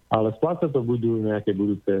 ale splácať to budú nejaké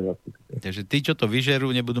budúce zastupiteľstvo. Takže tí, čo to vyžerú,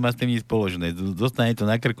 nebudú mať s tým nič spoločné. Zostane to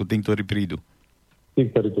na krku tým, ktorí prídu.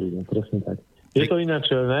 Presne tak. Je to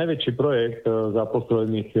ináč najväčší projekt za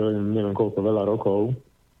posledných, neviem koľko, veľa rokov.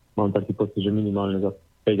 Mám taký pocit, že minimálne za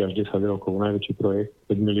 5 až 10 rokov najväčší projekt.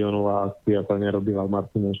 5 miliónová akcia sa nerobila v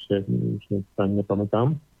Martine ešte sa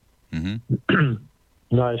nepamätám. Mm-hmm.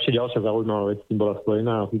 No a ešte ďalšia zaujímavá vec s tým bola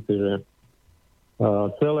spojená, a síce, že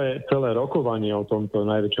celé rokovanie o tomto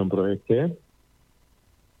najväčšom projekte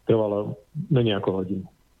trvalo menej ako hodinu.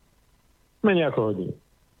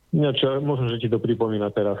 Ináč, možno, že ti to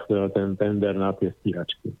pripomína teraz ten tender na tie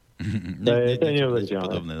stíhačky. To je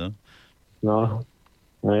neuveriteľné. No.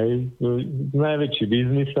 Najväčší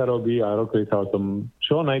biznis sa robí a rokuje sa o tom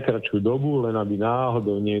čo najkratšiu dobu, len aby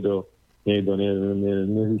náhodou niekto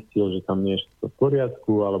nezistil, že tam nie je všetko v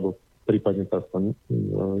poriadku, alebo prípadne sa to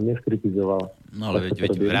neskritizoval. No ale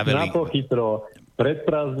veď vraveli... Napochytro, pred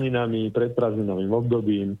prázdninovým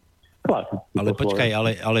obdobím. Ale počkaj,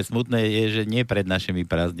 ale smutné je, že nie pred našimi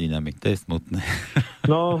prázdninami. To je smutné.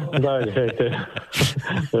 No,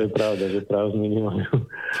 to je pravda, že prázdniny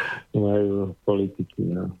majú politiky.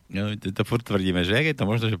 No, to furt tvrdíme, že jak je to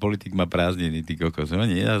možno, že politik má prázdniny, ty kokos.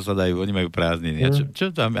 Oni nezasadajú, oni majú prázdniny. A čo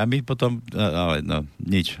tam? A my potom, ale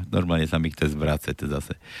nič. Normálne sa mi chce zvrácať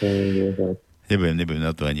zase. Nebudem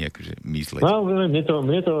na to ani akože mysleť. No, mne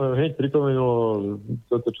to hneď pripomenulo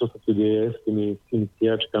toto, čo sa tu deje s tými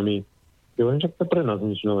stíhačkami. Však to pre nás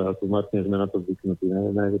nič nové, ale v Martine sme na to zvyknutí.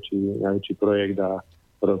 Najväčší projekt a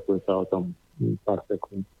rozpuje sa o tom pár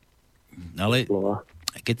sekúnd. Ale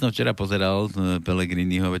keď som včera pozeral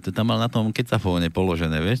Pellegriniho, to tam mal na tom kecafóne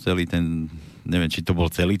položené, vieš, celý ten, neviem, či to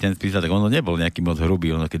bol celý ten spis, tak ono nebol nejaký moc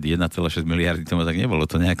hrubý, ono keď 1,6 miliardy tomu, tak nebolo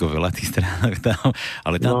to nejako veľa tých stránok tam,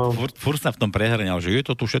 ale tam furt sa v tom prehrňal, že je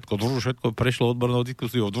to tu všetko prešlo odbornou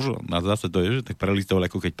diskusiou, a zase to je, že tak prelistoval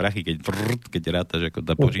ako keď prachy, keď rátaš ako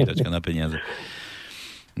tá počítačka na peniaze.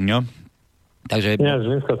 No, takže...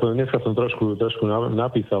 Dneska som trošku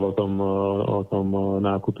napísal o tom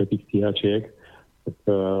nákupe tých stíhačiek, tak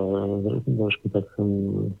trošku tak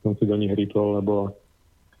som si do nich rýpol, lebo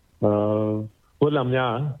podľa mňa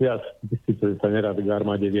viac sa nerád k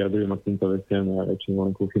armáde vyjadrujem a k týmto veciam a väčšinu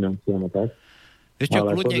len ku financiám a tak. Ešte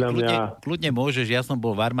kľudne môžeš, ja som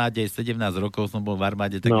bol v armáde, 17 rokov som bol v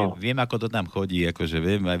armáde, tak viem, ako to tam chodí, akože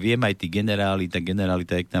viem aj tí generáli, tá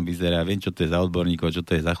generalita, jak tam vyzerá, viem, čo to je za odborníkov, čo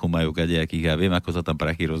to je za chumajú kadejakých a viem, ako sa tam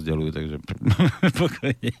prachy rozdeľujú, takže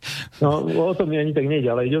pokojne. No, o tom mi ani tak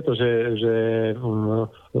nejde, ale ide o to, že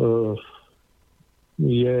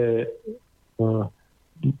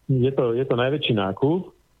je to najväčší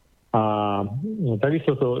nákup a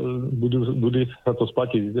takisto budú sa to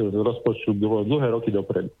splatiť z rozpočtu dlhé roky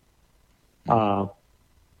dopredu. A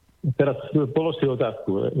teraz polož si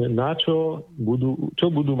otázku, čo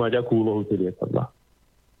budú mať akú úlohu tie lietadlá.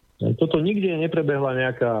 Toto nikde neprebehla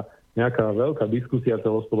nejaká veľká diskusia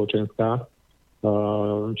celospoločenská.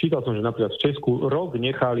 Čítal som, že napríklad v Česku rok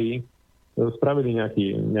spravili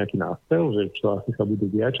nejaký nástrel, že čo asi sa budú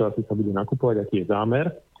diať, čo asi sa budú nakupovať, aký je zámer.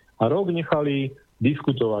 A rok nechali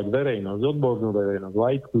diskutovať verejnosť, odbornú verejnosť,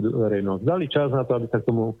 laickú verejnosť. Dali čas na to, aby sa k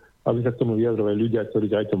tomu vyjadrovali ľudia, ktorí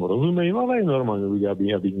aj tomu rozumejú, ale aj normálne ľudia,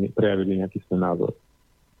 aby prejavili nejaký svoj názor.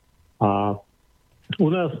 A u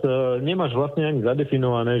nás nemáš vlastne ani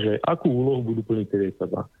zadefinované, že akú úlohu budú plniť tie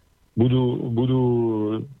lietadlá.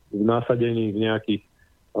 Budú nasadení v nejakých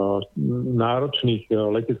náročných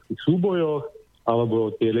leteckých súbojoch,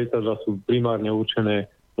 alebo tie lietadlá sú primárne určené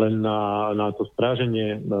len na to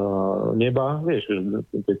stráženie neba. Vieš,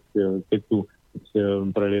 keď tu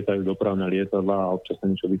prelietajú dopravné lietadlá a občas sa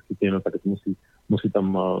niečo vyskytne, no tak musí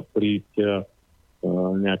tam prísť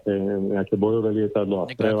nejaké bojové lietadlo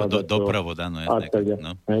a sprevádať doprovod, áno, jasné.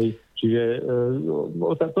 No. Hej. Čiže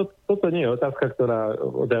toto nie je otázka, ktorá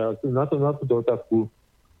na túto otázku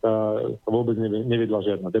sa vôbec nevedla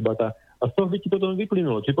žiadna debata. A z toho by ti potom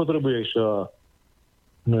vyplynulo, či potrebuješ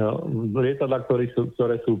lietadlá,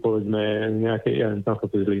 ktoré sú povedzme nejaké, ja neviem, tam sa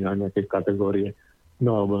to zlí na nejaké kategórie,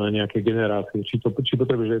 no alebo na nejaké generácie, či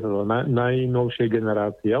potrebuješ lietadlá najnovšej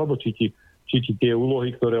generácie, alebo či ti tie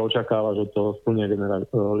úlohy, ktoré očakávaš od toho splnia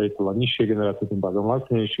lietadlá nižšie generácie, tým pádom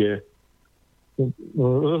lacnejšie.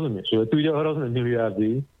 Rozumieš, že tu ide o hrozné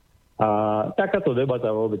miliardy a takáto debata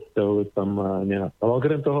vôbec tam nenastala.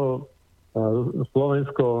 Okrem toho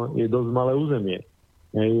Slovensko je dosť malé územie.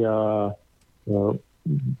 A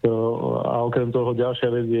okrem toho ďalšia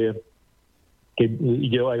vec je, keď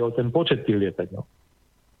ide aj o ten počet tých lietadiel.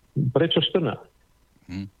 Prečo 14?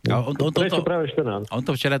 Prečo práve 14? On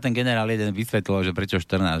to včera ten generál jeden vysvetlil, že prečo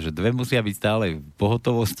 14, že 2 musia byť stále v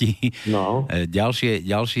pohotovosti, no.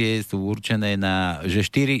 Ďalšie sú určené na, že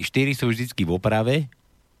 4 sú vždycky v oprave,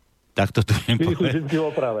 tak to tu 4 sú vždycky v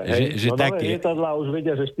oprave, hej? Že nové lietadlá už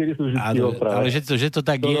vedia, že 4 sú vždycky v oprave. Ale že to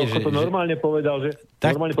tak je. To normálne povedal, že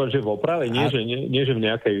v oprave, nie že v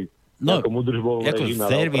nejakej nejakom údržbovom režime.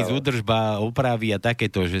 Servis, údržba, opravy a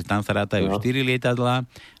takéto, že tam sa rátajú 4 lietadlá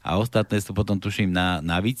a ostatné sú potom, tuším,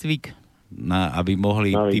 na výcvik, aby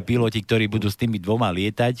mohli tí piloti, ktorí budú s tými 2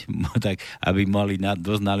 lietať, tak aby mohli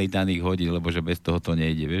dosť nalietaných hodiť, lebo že bez toho to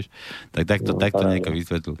nejde, vieš. Takto nejako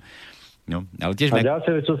vysvetlil. No, ale tiež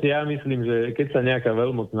ďalšia vec, čo si ja myslím, že keď sa nejaká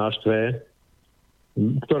veľmoc naštve,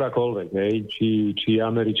 ktorákoľvek, hej, či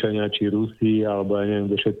Američania, či Rusi, alebo ja neviem,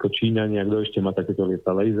 všetko Číňania, kto ešte má takéto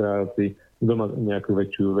lietadlá, Izraelci, kto má nejakú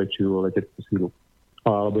väčšiu leteckú silu.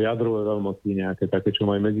 Alebo jadrové veľmoci nejaké, také, čo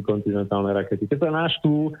majú medzikontinentálne rakety. Keď sa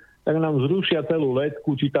naštvú, tak nám zrušia celú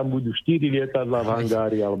letku, či tam budú 4 lietadlá v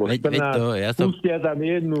hangári, alebo 14. Pustia tam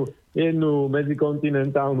jednu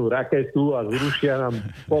medzikontinentálnu raketu a zrušia nám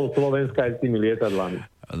pol Slovenska aj s tými lietadlami.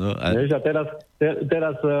 No, a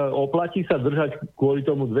teraz oplatí sa držať kvôli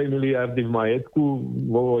tomu 2 miliardy v majetku,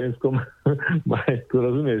 vo vojenskom majetku,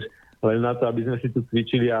 rozumieš? Len na to, aby sme si tu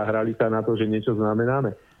cvičili a hrali sa na to, že niečo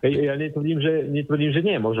znamenáme. Ja netvrdím, že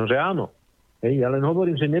nie, možno, že áno. Ja len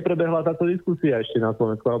hovorím, že neprebehla táto diskusia ešte na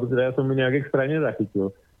Slovensku, alebo teda ja som ju nejak extra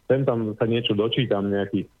nezachytil. Tam sa niečo dočítam,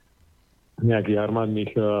 nejakých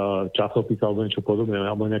armádnych časopis alebo niečo podobné,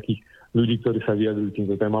 alebo nejakých ľudí, ktorí sa vyjadrujú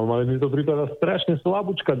týmto témam. Ale mi to prípada strašne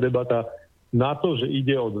slabúčka debata na to, že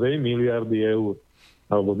ide o 2 miliardy eur,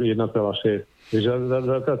 alebo 1,6.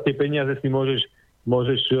 Za tie peniaze si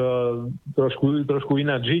môžeš trošku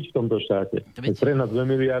ináč žiť v tomto štáte. Pre nás 2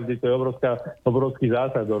 miliardy to je obrovský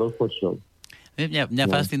zásah do rozpočtov. Mňa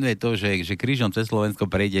fascinuje to, že krížom cez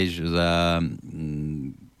Slovensko prejdeš za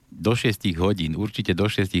do 6 hodín, určite do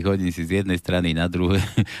 6 hodín si z jednej strany na druhé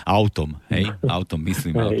autom, hej? Autom,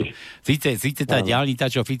 myslím. Autom. Síce tá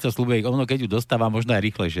diaľnica, čo Fico sľubuje, ono keď ju dostáva, možno aj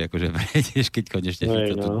rýchlejšie, akože prejdeš, keď konečne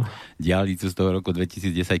Fico tú diaľnicu z toho roku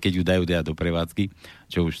 2010, keď ju dajú do prevádzky,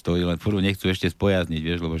 čo už stojí, len furt nechcú ešte spojazniť,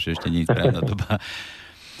 vieš, lebo ešte nie je správna doba.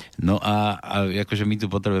 No a akože my tu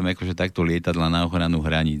potrebujeme akože takto lietadla na ochranu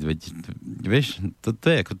hraníc. Vieš, to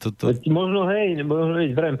je ako toto. Možno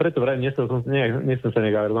preto nechcem sa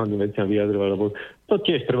nejak relevantným veciam vyjadrovať, lebo to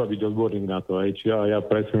tiež treba byť odborník na to. Či ja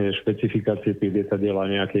presne špecifikácie tých lietadiel a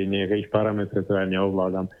nejaké ich parametre, to ja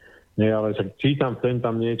neovládam. Ale však čítam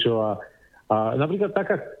tam niečo a napríklad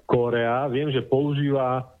taká Korea, viem, že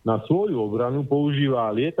používa na svoju obranu,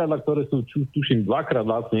 lietadla, ktoré sú, tuším, 2-krát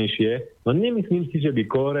lacnejšie. No nemyslím si, že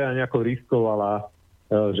by Korea nejako riskovala,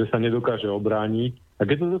 že sa nedokáže obrániť. A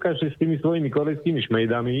keď to dokáže s tými svojimi korejskými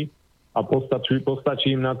šmejdami a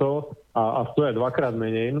postačí im na to a stoja 2-krát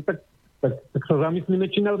menej, no tak sa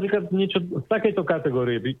zamyslíme, či napríklad niečo z takejto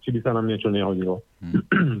kategórie, či by sa nám niečo nehodilo.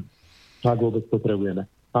 Ak vôbec potrebujeme.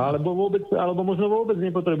 Alebo možno vôbec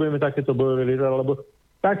nepotrebujeme takéto bojové lietadlá, lebo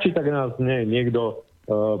tak či tak nás niekto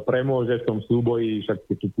premôže v tom súboji, však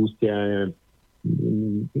keď tu pustia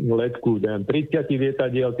letku 30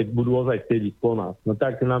 lietadiel, keď budú ozaj sedieť po nás. No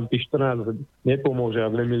tak nám tých 14 nepomôže a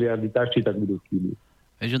 2 miliardy tak či tak budú chýbiť.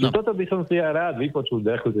 Toto by som si ja rád vypočul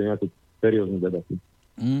nejakú serióznu debatu.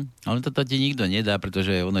 Ale toto ti nikto nedá,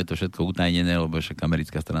 pretože ono je to všetko utajnené, lebo však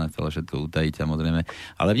americká strana chcela všetko utajiť, samozrejme.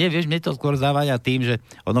 Ale mne to skôr zaváňa tým, že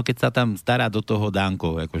ono keď sa tam stará do toho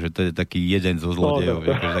Danko, akože to je taký jeden zo zlodejov,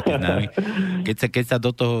 akože taký známy. Keď sa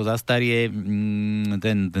do toho zastarie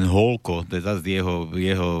ten Holko, to je zase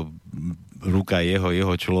jeho ruka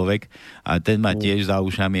jeho človek a ten má tiež za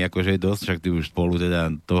ušami akože dosť, však ty už spolu teda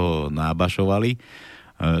toho nabašovali.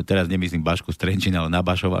 Teraz nemyslím Bašku z Trenčína, ale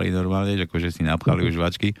nabašovali normálne, že akože si napchali už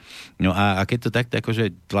žvačky. No a keď to takto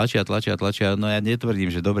akože tlačia, no ja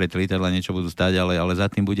netvrdím, že dobre, lietadla niečo budú stáť, ale za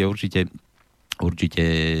tým bude určite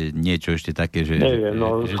niečo ešte také, že... Neviem,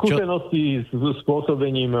 no skúsenosti s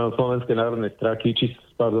spôsobením Slovenskej národnej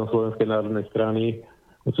strany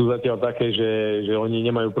sú zatiaľ také, že oni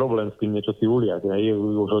nemajú problém s tým niečo si uliať.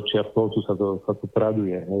 Už od čiastolcu sa to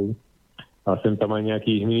traduje. Hej. A sem tam aj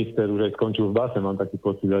nejaký minister už aj skončil v base, mám taký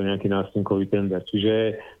pocit, ale nejaký nástenkový tender.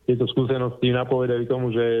 Čiže tieto skúsenosti napovedajú tomu,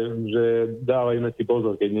 že dávajme si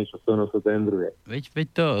pozor, keď niečo z toho sa tendruje. Veď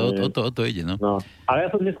to, o to ide, no. Ale ja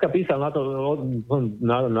som dneska písal na to,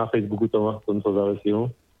 na Facebooku som to zavesil,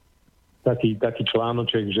 taký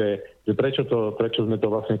článoček, že prečo sme to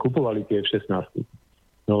vlastne kupovali tie F-16.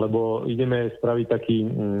 No lebo ideme spraviť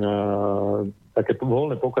také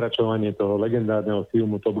voľné pokračovanie toho legendárneho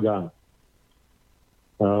filmu Top Gun.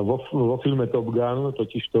 Vo filme Top Gun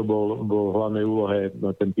totiž to bol v hlavnej úlohe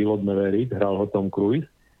ten pilot Maverick, hral ho Tom Cruise.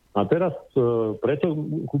 A teraz preto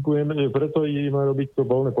ideme robiť to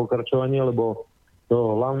voľné pokračovanie, lebo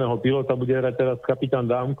toho hlavného pilota bude hrať teraz kapitán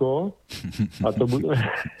Dámko a to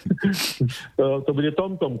bude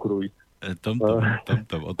Tom Cruise. Tom.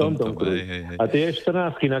 A tie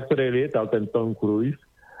F-14, na ktorej lietal ten Tom Cruise,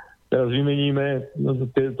 teraz vymeníme,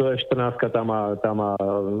 to F-14 tam má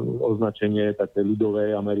označenie také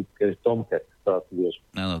ľudové americké Tomcat, to asi vieš.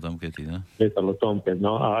 Áno, Tomcaty, no. Lietadlo Tomcat,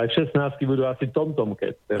 no. A F-16 budú asi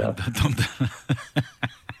Tomcat teraz.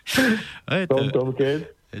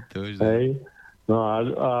 Tomcat. Hej. No a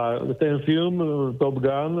ten film Top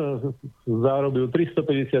Gun zarobil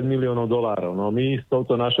 $350 miliónov. No my s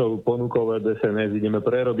touto našou ponukou SNS ideme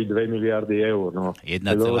prerobiť 2 miliardy eur. No.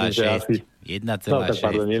 1,6,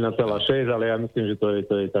 ale ja myslím, že to je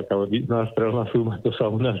taká nástrelná suma, to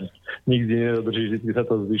sa u nás nikdy nedodrží, vždy sa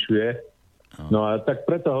to zvyšuje. No a tak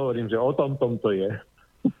preto hovorím, že o tom to je.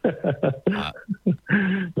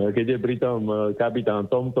 Keď je pri tom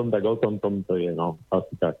kapitán Tom, tak o tom to je, no,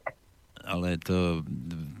 asi tak. Ale to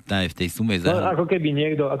v tej sume... ako keby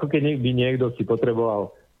niekto si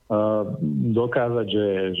potreboval dokázať,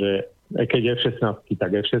 že keď F-16,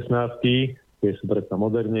 tak F-16, tie sú predsa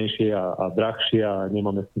modernejšie a drahšie a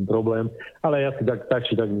nemáme s tým problém. Ale ja si tak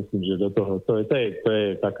či tak myslím, že do toho, to je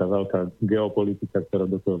taká veľká geopolitika, ktorá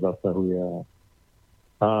do toho zasahuje.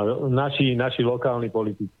 A naši lokálni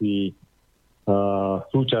politici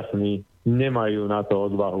súčasní nemajú na to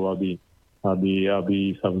odvahu,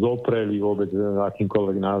 aby sa vzopreli vôbec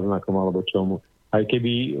akýmkoľvek náznakom alebo čomu. Aj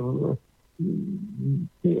keby...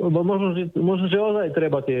 Možno, že ozaj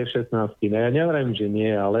treba tie F-16. Ja neviem, že nie,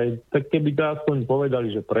 ale tak keby to aspoň povedali,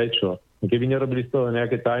 že prečo. Keby nerobili z toho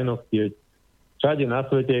nejaké tajnosti. Všade na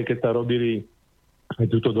svete, keď sa robili aj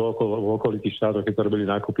tuto v okolitých štátoch, keď sa robili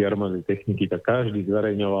nákupy armádnej techniky, tak každý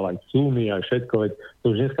zverejňoval aj sumy, aj všetko, veď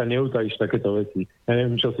to už dneska neutajíš takéto veci. Ja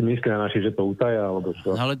neviem, čo si myslia naši, že to utaja, alebo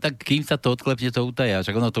čo. No ale tak kým sa to odklepne, to utaja.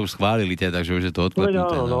 Však ono to už schválili, takže už je to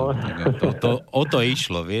odklepnuté. No. O to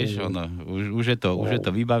išlo, vieš, už je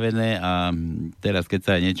to vybavené a teraz, keď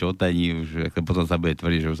sa aj niečo otají, už potom sa bude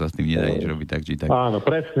tvrdiť, že už sa s tým nedá nič robiť tak či tak. Áno,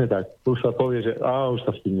 presne tak. Už sa povie, že už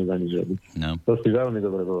sa s tým nedá nič robiť. No. To si veľmi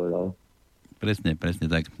dobre povedal. Presne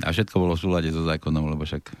tak. A všetko bolo v súlade so zákonom, lebo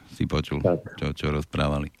však si počul, čo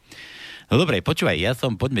rozprávali. No dobre, počúvaj,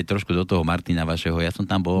 poďme trošku do toho Martina vašeho. Ja som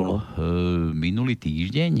tam bol minulý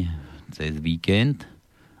týždeň, cez víkend.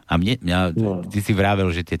 A ty si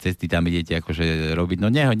vravel, že tie cesty tam idete akože robiť.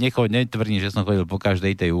 No netvrdím, že som chodil po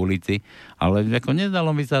každej tej ulici, ale ako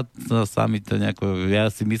nezdalo mi sa sami to nejako...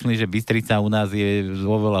 Ja si myslím, že Bystrica u nás je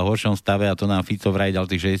vo veľa horšom stave a to nám Fico vraj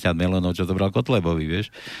dal tých 60 miliónov, čo zobral Kotlebovi,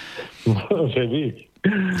 vieš? Môže byť.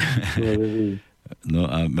 No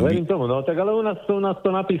a verím tomu, no tak ale u nás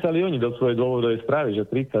to napísali oni do svojej dôvodovej správy, že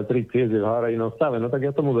 33 ciest je v havarijnom stave, no tak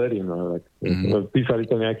ja tomu verím, no tak písali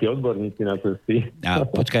to nejakí odborníci na cesty. A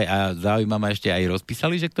počkaj, a zaujíma ma ešte aj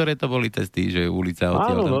rozpísali, že ktoré to boli cesty, že ulica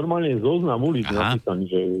odtiaľ? Áno, normálne zoznam ulic napísaný,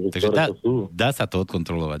 že takže ktoré to sú. Dá sa to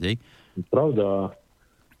odkontrolovať, hej? Pravda.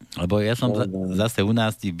 Lebo ja som zase u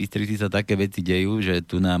nás v Bystrici sa také veci dejú, že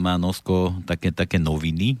tu nám má Nosko také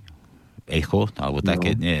noviny, Echo, alebo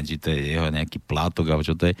také, neviem, či to je jeho nejaký plátok, alebo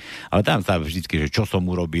čo to je, ale tam sa vždycky, že čo som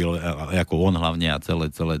urobil, ako on hlavne a celé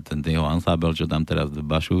ten jeho ansábel, čo tam teraz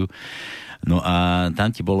bašujú. No a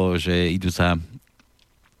tam ti bolo, že idú sa,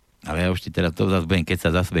 ale ja už ti teraz to zase budem, keď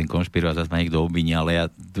sa zase budem konšpirovať, zase ma niekto obviní, ale ja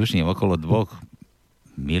tuším okolo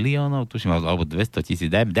miliónov, tuším, alebo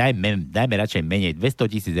 200 000, dajme radšej menej,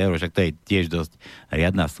 200 000 eur, však to je tiež dosť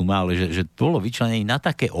riadna suma, ale že to bolo vyčlenené na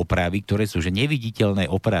také opravy, ktoré sú, že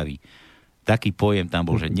neviditeľné opravy. Taký pojem tam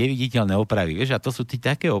bol, že neviditeľné opravy. Vieš, a to sú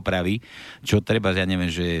také opravy, čo treba, ja neviem,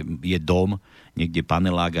 že je dom, niekde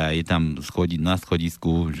panelák a je tam na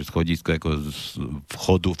schodisku, že schodisko ako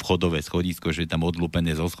vchodové schodisko, že je tam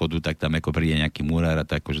odlúpené zo schodu, tak tam ako príde nejaký murár a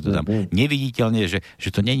tak, že to tam neviditeľne, že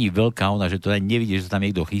to není veľká ona, že to nevidí, že sa tam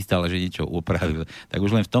niekto chystá, ale že niečo upravil. Tak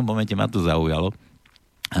už len v tom momente ma to zaujalo.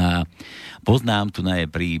 A poznám, tu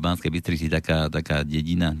pri Banskej Bystrici taká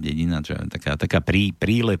dedina, čo, taká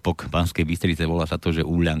prílepok Banskej Bystrice, volá sa to, že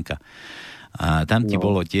Úľanka. A tam ti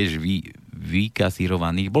bolo tiež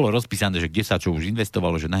vykasírovaných, bolo rozpísané, že kde sa čo už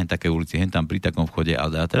investovalo, že na také ulici, hen tam pri takom vchode. A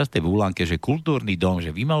teraz to je v Úľanke, že kultúrny dom,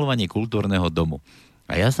 že vymalovanie kultúrneho domu.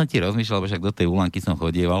 A ja som ti rozmýšľal, lebo však do tej Úľanky som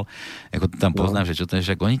chodieval, ako to tam poznám, že čo to je,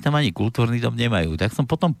 však oni tam ani kultúrny dom nemajú. Tak som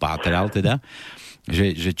potom pátral teda,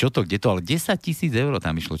 že čo to, kde to, ale 10 000 eur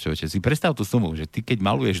tam išlo, človeče. Si predstav tú sumu, že ty keď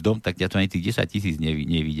maluješ dom, tak ťa to ani tých 10 000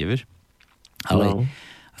 nevíde, vieš? Ale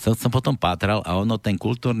som potom pátral a ono, ten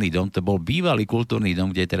kultúrny dom, to bol bývalý kultúrny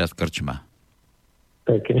dom, kde je teraz krčma.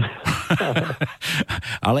 Okay.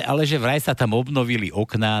 ale že vraj sa tam obnovili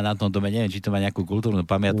okná na tom dome, neviem, či to má nejakú kultúrnu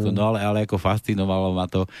pamiatku, no ale ako fascinovalo ma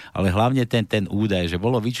to, ale hlavne ten údaj, že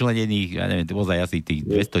bolo vyčlenených, ja neviem, to bolo asi tých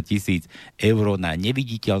 200 000 eur na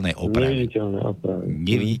neviditeľné opravy.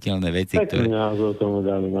 Neviditeľné veci, ktoré tomu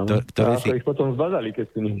dali, ktoré si... ich potom zbadali, keď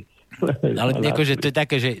si ale akože to je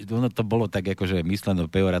také, že ono to bolo tak akože mysleno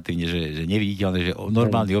pejoratívne, že neviditeľné, že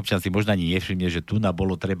normálny občan si možno ani nevšimne, že tu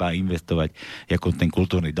bolo treba investovať ako ten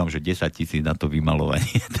kultúrny dom, že 10 000 na to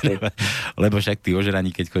vymalovanie treba, lebo však tí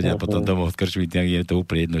ožraní, keď chodia potom domov z krčmy, tak je to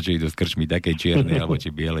úplne jedno, či idú z krčmy takej čiernej, alebo či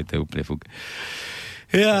bielej, to je úplne fuk.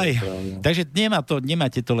 Jaj. Takže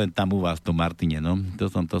nemáte to len tam u vás, to Martine, no. To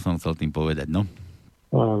som chcel tým povedať, no.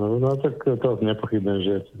 Áno, no tak to nepochybné,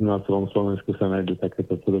 že na celom Slovensku sa nájdú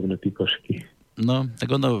takéto podobné pikošky. No,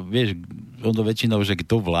 tak ono, vieš, väčšinou, že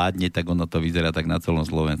kto vládne, tak ono to vyzerá tak na celom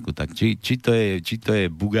Slovensku. Tak či to je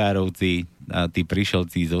Bugárovci a tí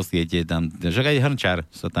prišelci zo siete, tam, že aj Hrnčár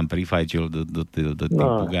sa tam prifajčil do tých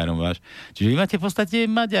Bugárov váš. Čiže vy máte v podstate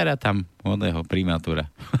Maďara tam, oného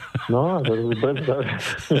primátora. No, to si predstav,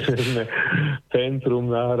 že sme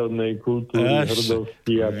centrum národnej kultúry,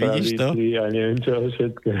 hrdosti a tradícií a neviem čoho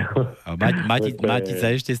všetkého. A Matica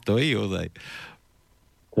ešte stojí ozaj.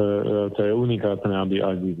 To je unikátne, aby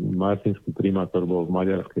martinský primátor bol v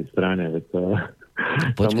maďarskej strane.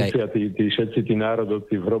 Tam musia všetci tí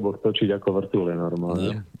národovci v hroboch točiť ako vrtule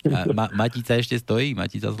normálne. No. A Matica ešte stojí?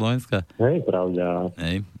 Matica Slovenska? Hej, pravda.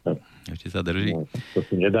 Hej. Ešte sa drží. No, to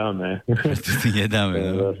si nedáme.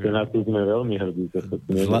 Na to sme veľmi hrdí.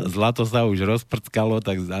 Zlato sa už rozprckalo,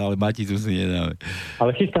 ale Maticu si nedáme.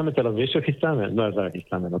 Ale chystáme teraz, vieš čo chystáme?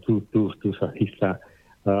 No tu sa chystá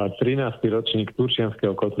 13. ročník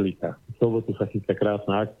Turčianskeho kotlíka. V sobotu sa chystá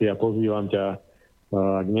krásna akcia. Pozývam ťa,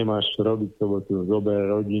 ak nemáš robiť v sobotu, zober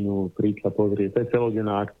rodinu, príď sa pozrieť. To je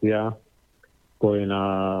celodenná akcia spojená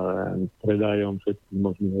s predajom všetkých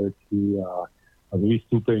možných vecí a s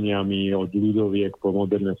vystúpeniami od ľudoviek po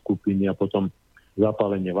moderné skupiny a potom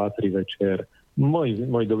zapálenie vátry večer. Moji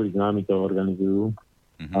dobrí známi to organizujú.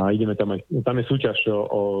 A ideme tam je súťaž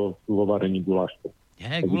vo varení gulášu.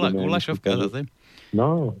 Gulášovka zase?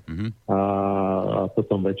 No, a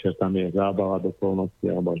potom večer tam je zábava do polnoci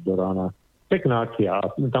alebo až do rána. Pekná akcia.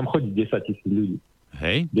 Tam chodí 10 000 ľudí.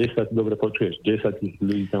 Hej? 10, dobre počuješ, 10 000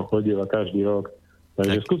 ľudí tam chodíva každý rok.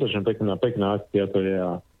 Takže skutočne pekná akcia to je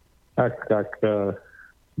a ak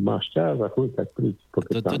máš čas a chuť, tak príď.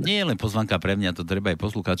 To nie je len pozvanka pre mňa, to treba aj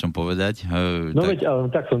poslucháčom povedať. Veď, ale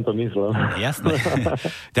tak som to myslel. Jasné.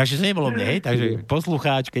 Takže to nebolo mne, hej? Takže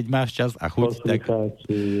poslucháč, keď máš čas a chuť,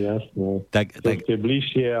 poslucháči, jasné. Tak ste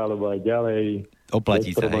bližšie, alebo aj ďalej.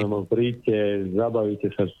 Oplatí sa, hej? Príďte, zabavíte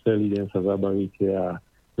sa, celý deň sa zabavíte a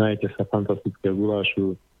nájdete sa fantastické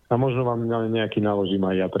gulášu. A možno vám nejaký naložím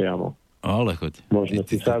aj ja priamo. Ale choď. Môžeme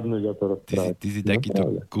si sadnúť a to rozprávať. Ty si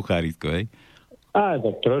takýto kuchárisko, hej?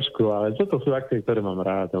 Tak trošku, ale toto sú akcie, ktoré mám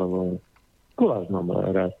rád, lebo guláš mám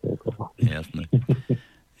rád.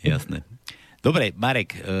 Jasné. Dobre,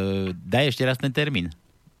 Marek, daj ešte raz ten termín.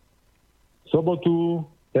 Sobotu,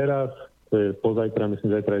 teraz, to je pozajtra,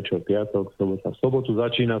 myslím, zajtra je piatok, sobota. V sobotu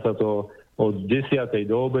začína sa to od 10.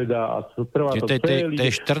 do obeda a trvá to celý... To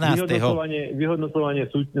je 14.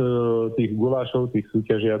 Vyhodnocovanie tých gulášov, tých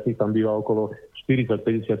súťažiacich, tam býva okolo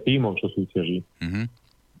 40-50 tímov, čo súťaží.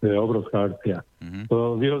 To je obrovská akcia.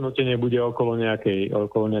 To vyhodnotenie bude okolo nejakej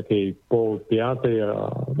 4:30,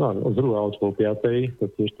 zhruba od 4:30, to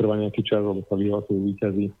tiež trvá nejaký čas, lebo sa vyhlasujú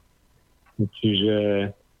víťazi. Čiže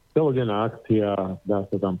celodenná akcia, dá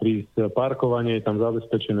sa tam prísť, parkovanie je tam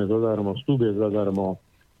zabezpečené zadarmo, vstup je zadarmo,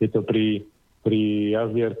 je to pri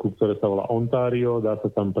jazdierku, ktoré sa volá Ontario, dá sa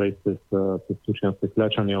tam prejsť cez Sučianske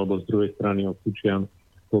Sľačany alebo z druhej strany od Sučian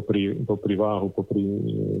popri Váhu, popri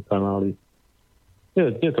kanály.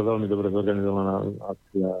 Je to veľmi dobre zorganizovaná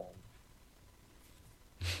akcia.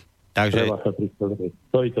 Takže treba sa pristať.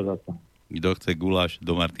 Stojí to za to. Kto chce guláš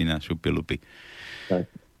do Martina, šupilupy. Tak.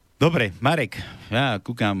 Dobre, Marek, ja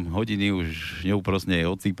kúkam, hodiny už neúprosne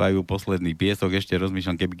odsýpajú, posledný piesok, ešte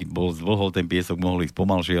rozmýšľam, keby bol zvlhol ten piesok, mohol ísť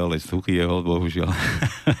pomalšie, ale suchý je ho, bohužiaľ.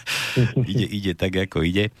 ide tak, ako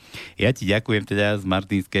ide. Ja ti ďakujem teda z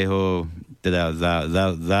Martinského, teda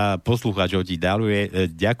za poslucháčov ti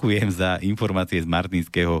ďakujem za informácie z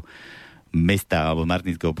Martinského mesta, alebo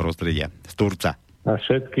Martinského prostredia, z Turca. A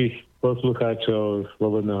všetkých poslucháčov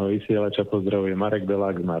Slobodného vysielača pozdravuje Marek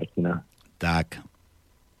Belák z Martina. Tak.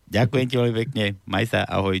 Ďakujem ti veľmi pekne. Maj sa,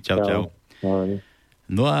 ahoj, čau. Ahoj.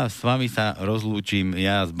 No a s vami sa rozlúčim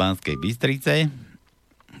ja z Banskej Bystrice,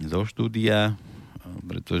 zo štúdia,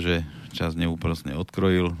 pretože čas neúprosne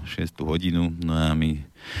odkrojil 6 hodinu, no a my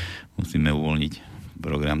musíme uvoľniť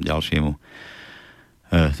program ďalšiemu,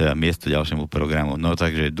 teda miesto ďalšiemu programu. No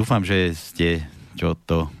takže dúfam, že ste čo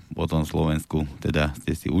to po tom Slovensku, teda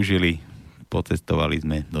ste si užili, pocestovali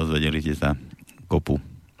sme, dozvedeli ste sa kopu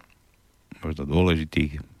možno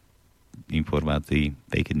dôležitých informácií,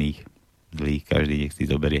 pekných, zlých, každý nech si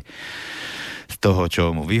zoberie z toho,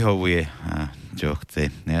 čo mu vyhovuje a čo chce.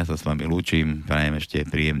 Ja sa s vami lúčim, prajem ešte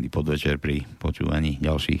príjemný podvečer pri počúvaní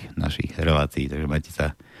ďalších našich relácií, takže majte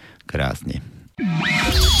sa krásne.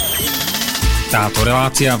 Táto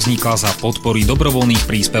relácia vznikla za podpory dobrovoľných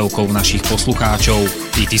príspevkov našich poslucháčov.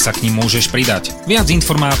 Ty sa k nim môžeš pridať. Viac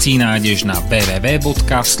informácií nájdeš na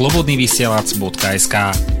www.slobodnyvysielac.sk.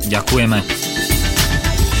 Ďakujeme.